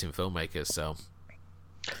fascinating filmmaker, so...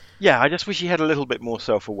 Yeah, I just wish he had a little bit more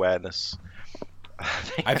self-awareness.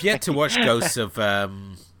 I've yet to watch Ghosts of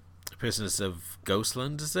Prisoners of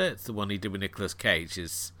Ghostland, is it? The one he did with Nicolas Cage,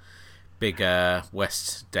 his big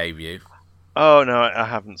West debut. Oh, no, I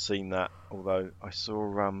haven't seen that. Although I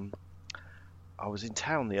saw... I was in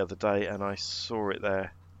town the other day and I saw it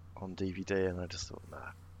there on DVD and I just thought, nah,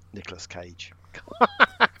 Nicolas Cage.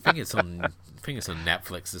 I think it's on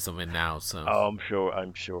Netflix or something now. So I'm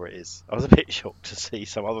sure it is. I was a bit shocked to see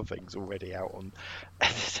some other things already out on.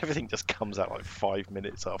 Everything just comes out like 5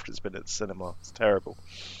 minutes after it's been at the cinema. It's terrible.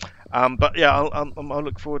 But yeah, I'll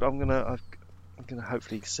look forward. I'm gonna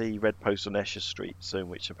hopefully see Red Post on Escher Street soon,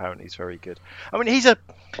 which apparently is very good. I mean,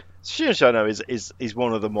 Shinichi Sono is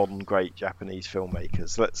one of the modern great Japanese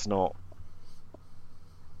filmmakers.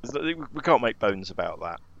 We can't make bones about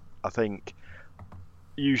that. I think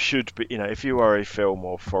you should be, if you are a film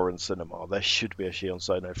or foreign cinema, there should be a Shion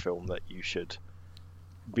Sono film that you should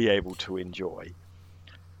be able to enjoy.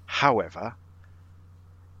 However,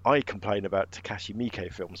 I complain about Takashi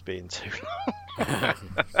Miike films being too long.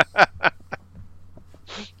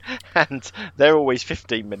 And they're always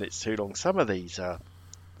 15 minutes too long. Some of these are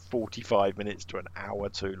 45 minutes to an hour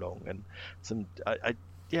too long, and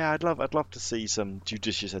I'd love to see some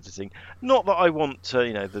judicious editing. Not that I want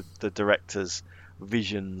to, the director's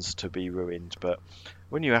visions to be ruined, but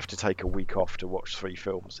when you have to take a week off to watch 3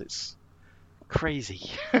 films, it's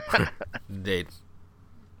crazy. Indeed.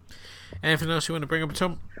 Anything else you want to bring up,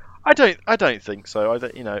 Tom? I don't think so.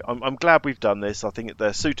 I'm glad we've done this. I think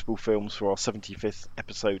they're suitable films for our 75th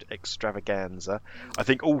episode extravaganza. I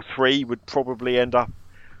think all three would probably end up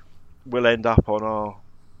on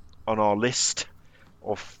our list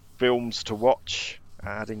of films to watch,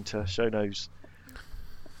 adding to Shono's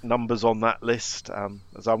numbers on that list.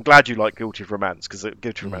 So I'm glad you like Guilty of Romance, because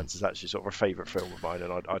Guilty of Romance is actually sort of a favourite film of mine,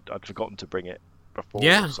 and I'd forgotten to bring it before.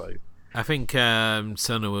 Yeah, so I think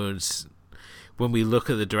Sono was, when we look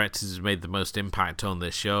at the directors who made the most impact on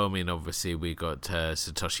this show, I mean, obviously we got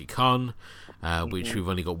Satoshi Kon, which we've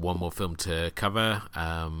only got one more film to cover.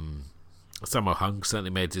 Sammo Hung certainly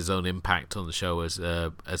made his own impact on the show as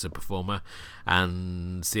a performer,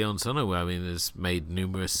 and Sion Sono, I mean, has made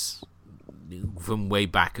numerous from way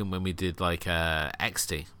back, and when we did like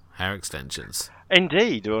XT hair extensions.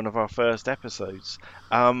 Indeed, one of our first episodes.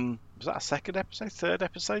 Was that a second episode, third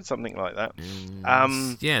episode, something like that?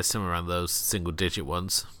 Yeah, somewhere around those single-digit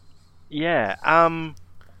ones. Yeah, and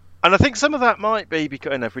I think some of that might be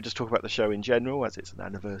because, and if we just talk about the show in general, as it's an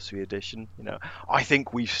anniversary edition, I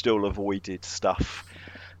think we've still avoided stuff.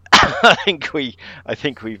 I think we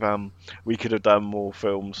could have done more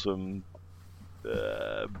films from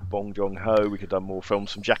Bong Joon-ho. We could have done more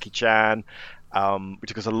films from Jackie Chan. It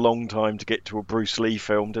took us a long time to get to a Bruce Lee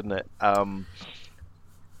film, didn't it? I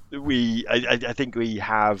think we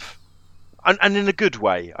have, and in a good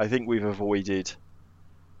way, I think we've avoided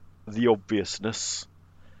the obviousness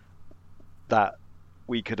that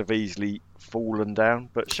we could have easily fallen down.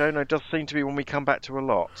 But Shono does seem to be one we come back to a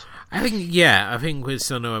lot. I think with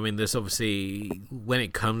Sono, I mean, there's obviously, when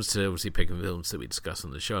it comes to obviously picking films that we discuss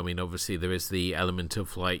on the show, I mean, obviously there is the element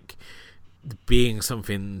of like looking at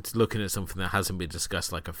something that hasn't been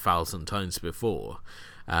discussed like 1,000 times before,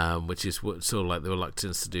 which is what sort of like the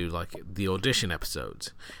reluctance to do like the audition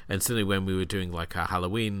episodes. And certainly when we were doing like our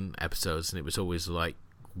Halloween episodes, and it was always like,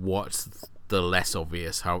 what's the less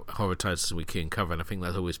obvious horror titles we can cover, and I think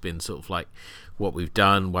that's always been sort of like what we've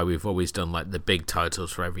done, why we've always done like the big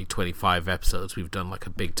titles for every 25 episodes. We've done like a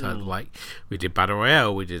big title, like we did Battle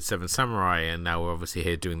Royale, we did Seven Samurai, and now we're obviously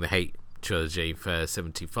here doing the Hate trilogy for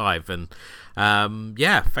 75. And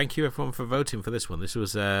thank you everyone for voting for this one. This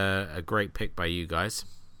was a great pick by you guys.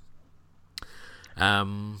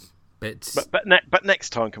 But next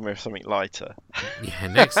time can we have something lighter? Yeah,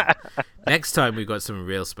 next time we've got something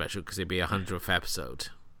real special, because it'd be 100th episode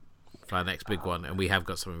for our next big one, and we have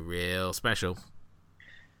got something real special.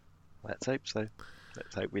 Let's hope so.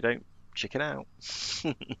 Let's hope we don't chicken out.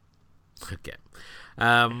 Okay.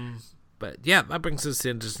 But yeah, that brings us to the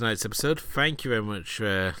end of tonight's episode. Thank you very much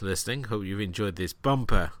for listening. Hope you've enjoyed this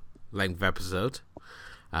bumper length episode.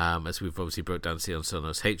 As we've obviously broke down Sion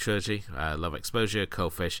Sono's Hate Trilogy, Love Exposure,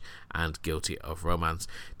 Cold Fish, and Guilty of Romance.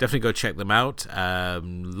 Definitely go check them out.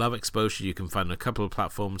 Love Exposure you can find on a couple of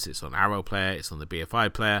platforms. It's on Arrow Player, it's on the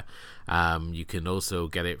BFI Player. You can also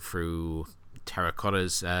get it through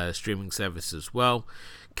Terracotta's streaming service as well.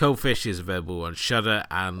 Cold Fish is available on Shudder,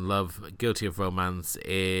 and Love Guilty of Romance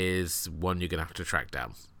is one you're going to have to track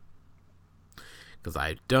down, because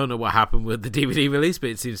I don't know what happened with the DVD release, but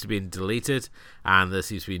it seems to be deleted, and there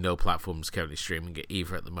seems to be no platforms currently streaming it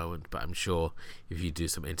either at the moment, but I'm sure if you do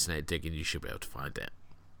some internet digging, you should be able to find it.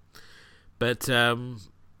 But,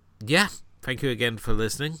 thank you again for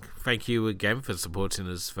listening. Thank you again for supporting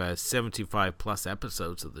us for 75 plus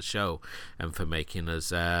episodes of the show, and for making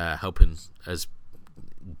us, helping us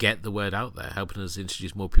get the word out there, helping us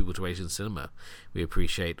introduce more people to Asian cinema. We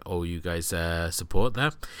appreciate all you guys' support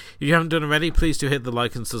there. If you haven't done already, please do hit the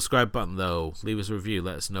like and subscribe button though. Leave us a review,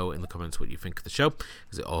 let us know in the comments what you think of the show,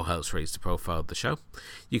 because it all helps raise the profile of the show.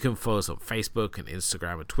 You can follow us on Facebook and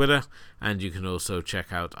Instagram and Twitter, and you can also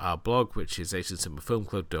check out our blog, which is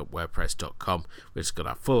asiancinemafilmclub.wordpress.com, which has got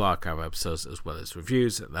our full archive of episodes as well as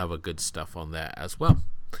reviews and other good stuff on there as well.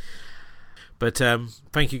 But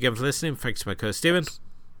thank you again for listening. Thanks to my co-host Steven.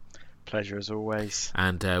 Pleasure as always.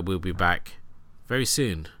 And we'll be back very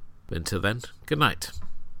soon. But until then, good night.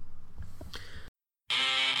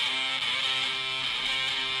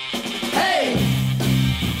 Hey!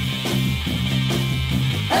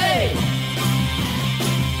 Hey!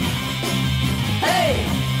 Hey!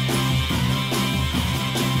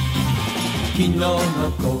 昨日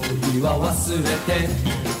の恋は忘れて、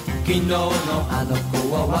昨日のあの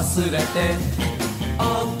子は忘れて、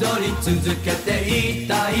踊り続けてい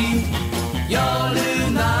たい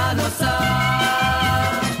夜なの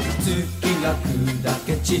さ。月が砕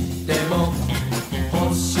け散っても、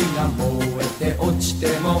星が燃えて落ち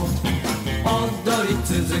ても、踊り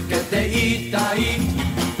続けていたい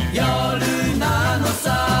夜なの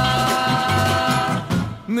さ。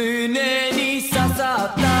胸に刺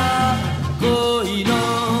さった恋の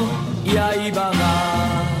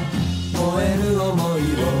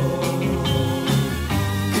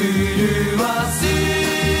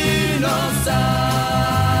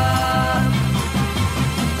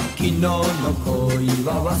の恋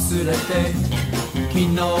は忘れて昨日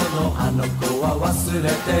のあの子は忘れ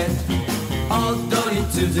て踊り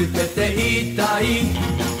続けていたい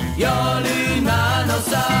夜なの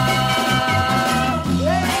さ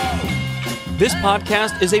This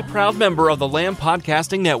podcast is a proud member of the Lamb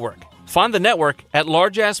Podcasting Network. Find the network at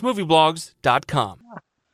largeassmovieblogs.com.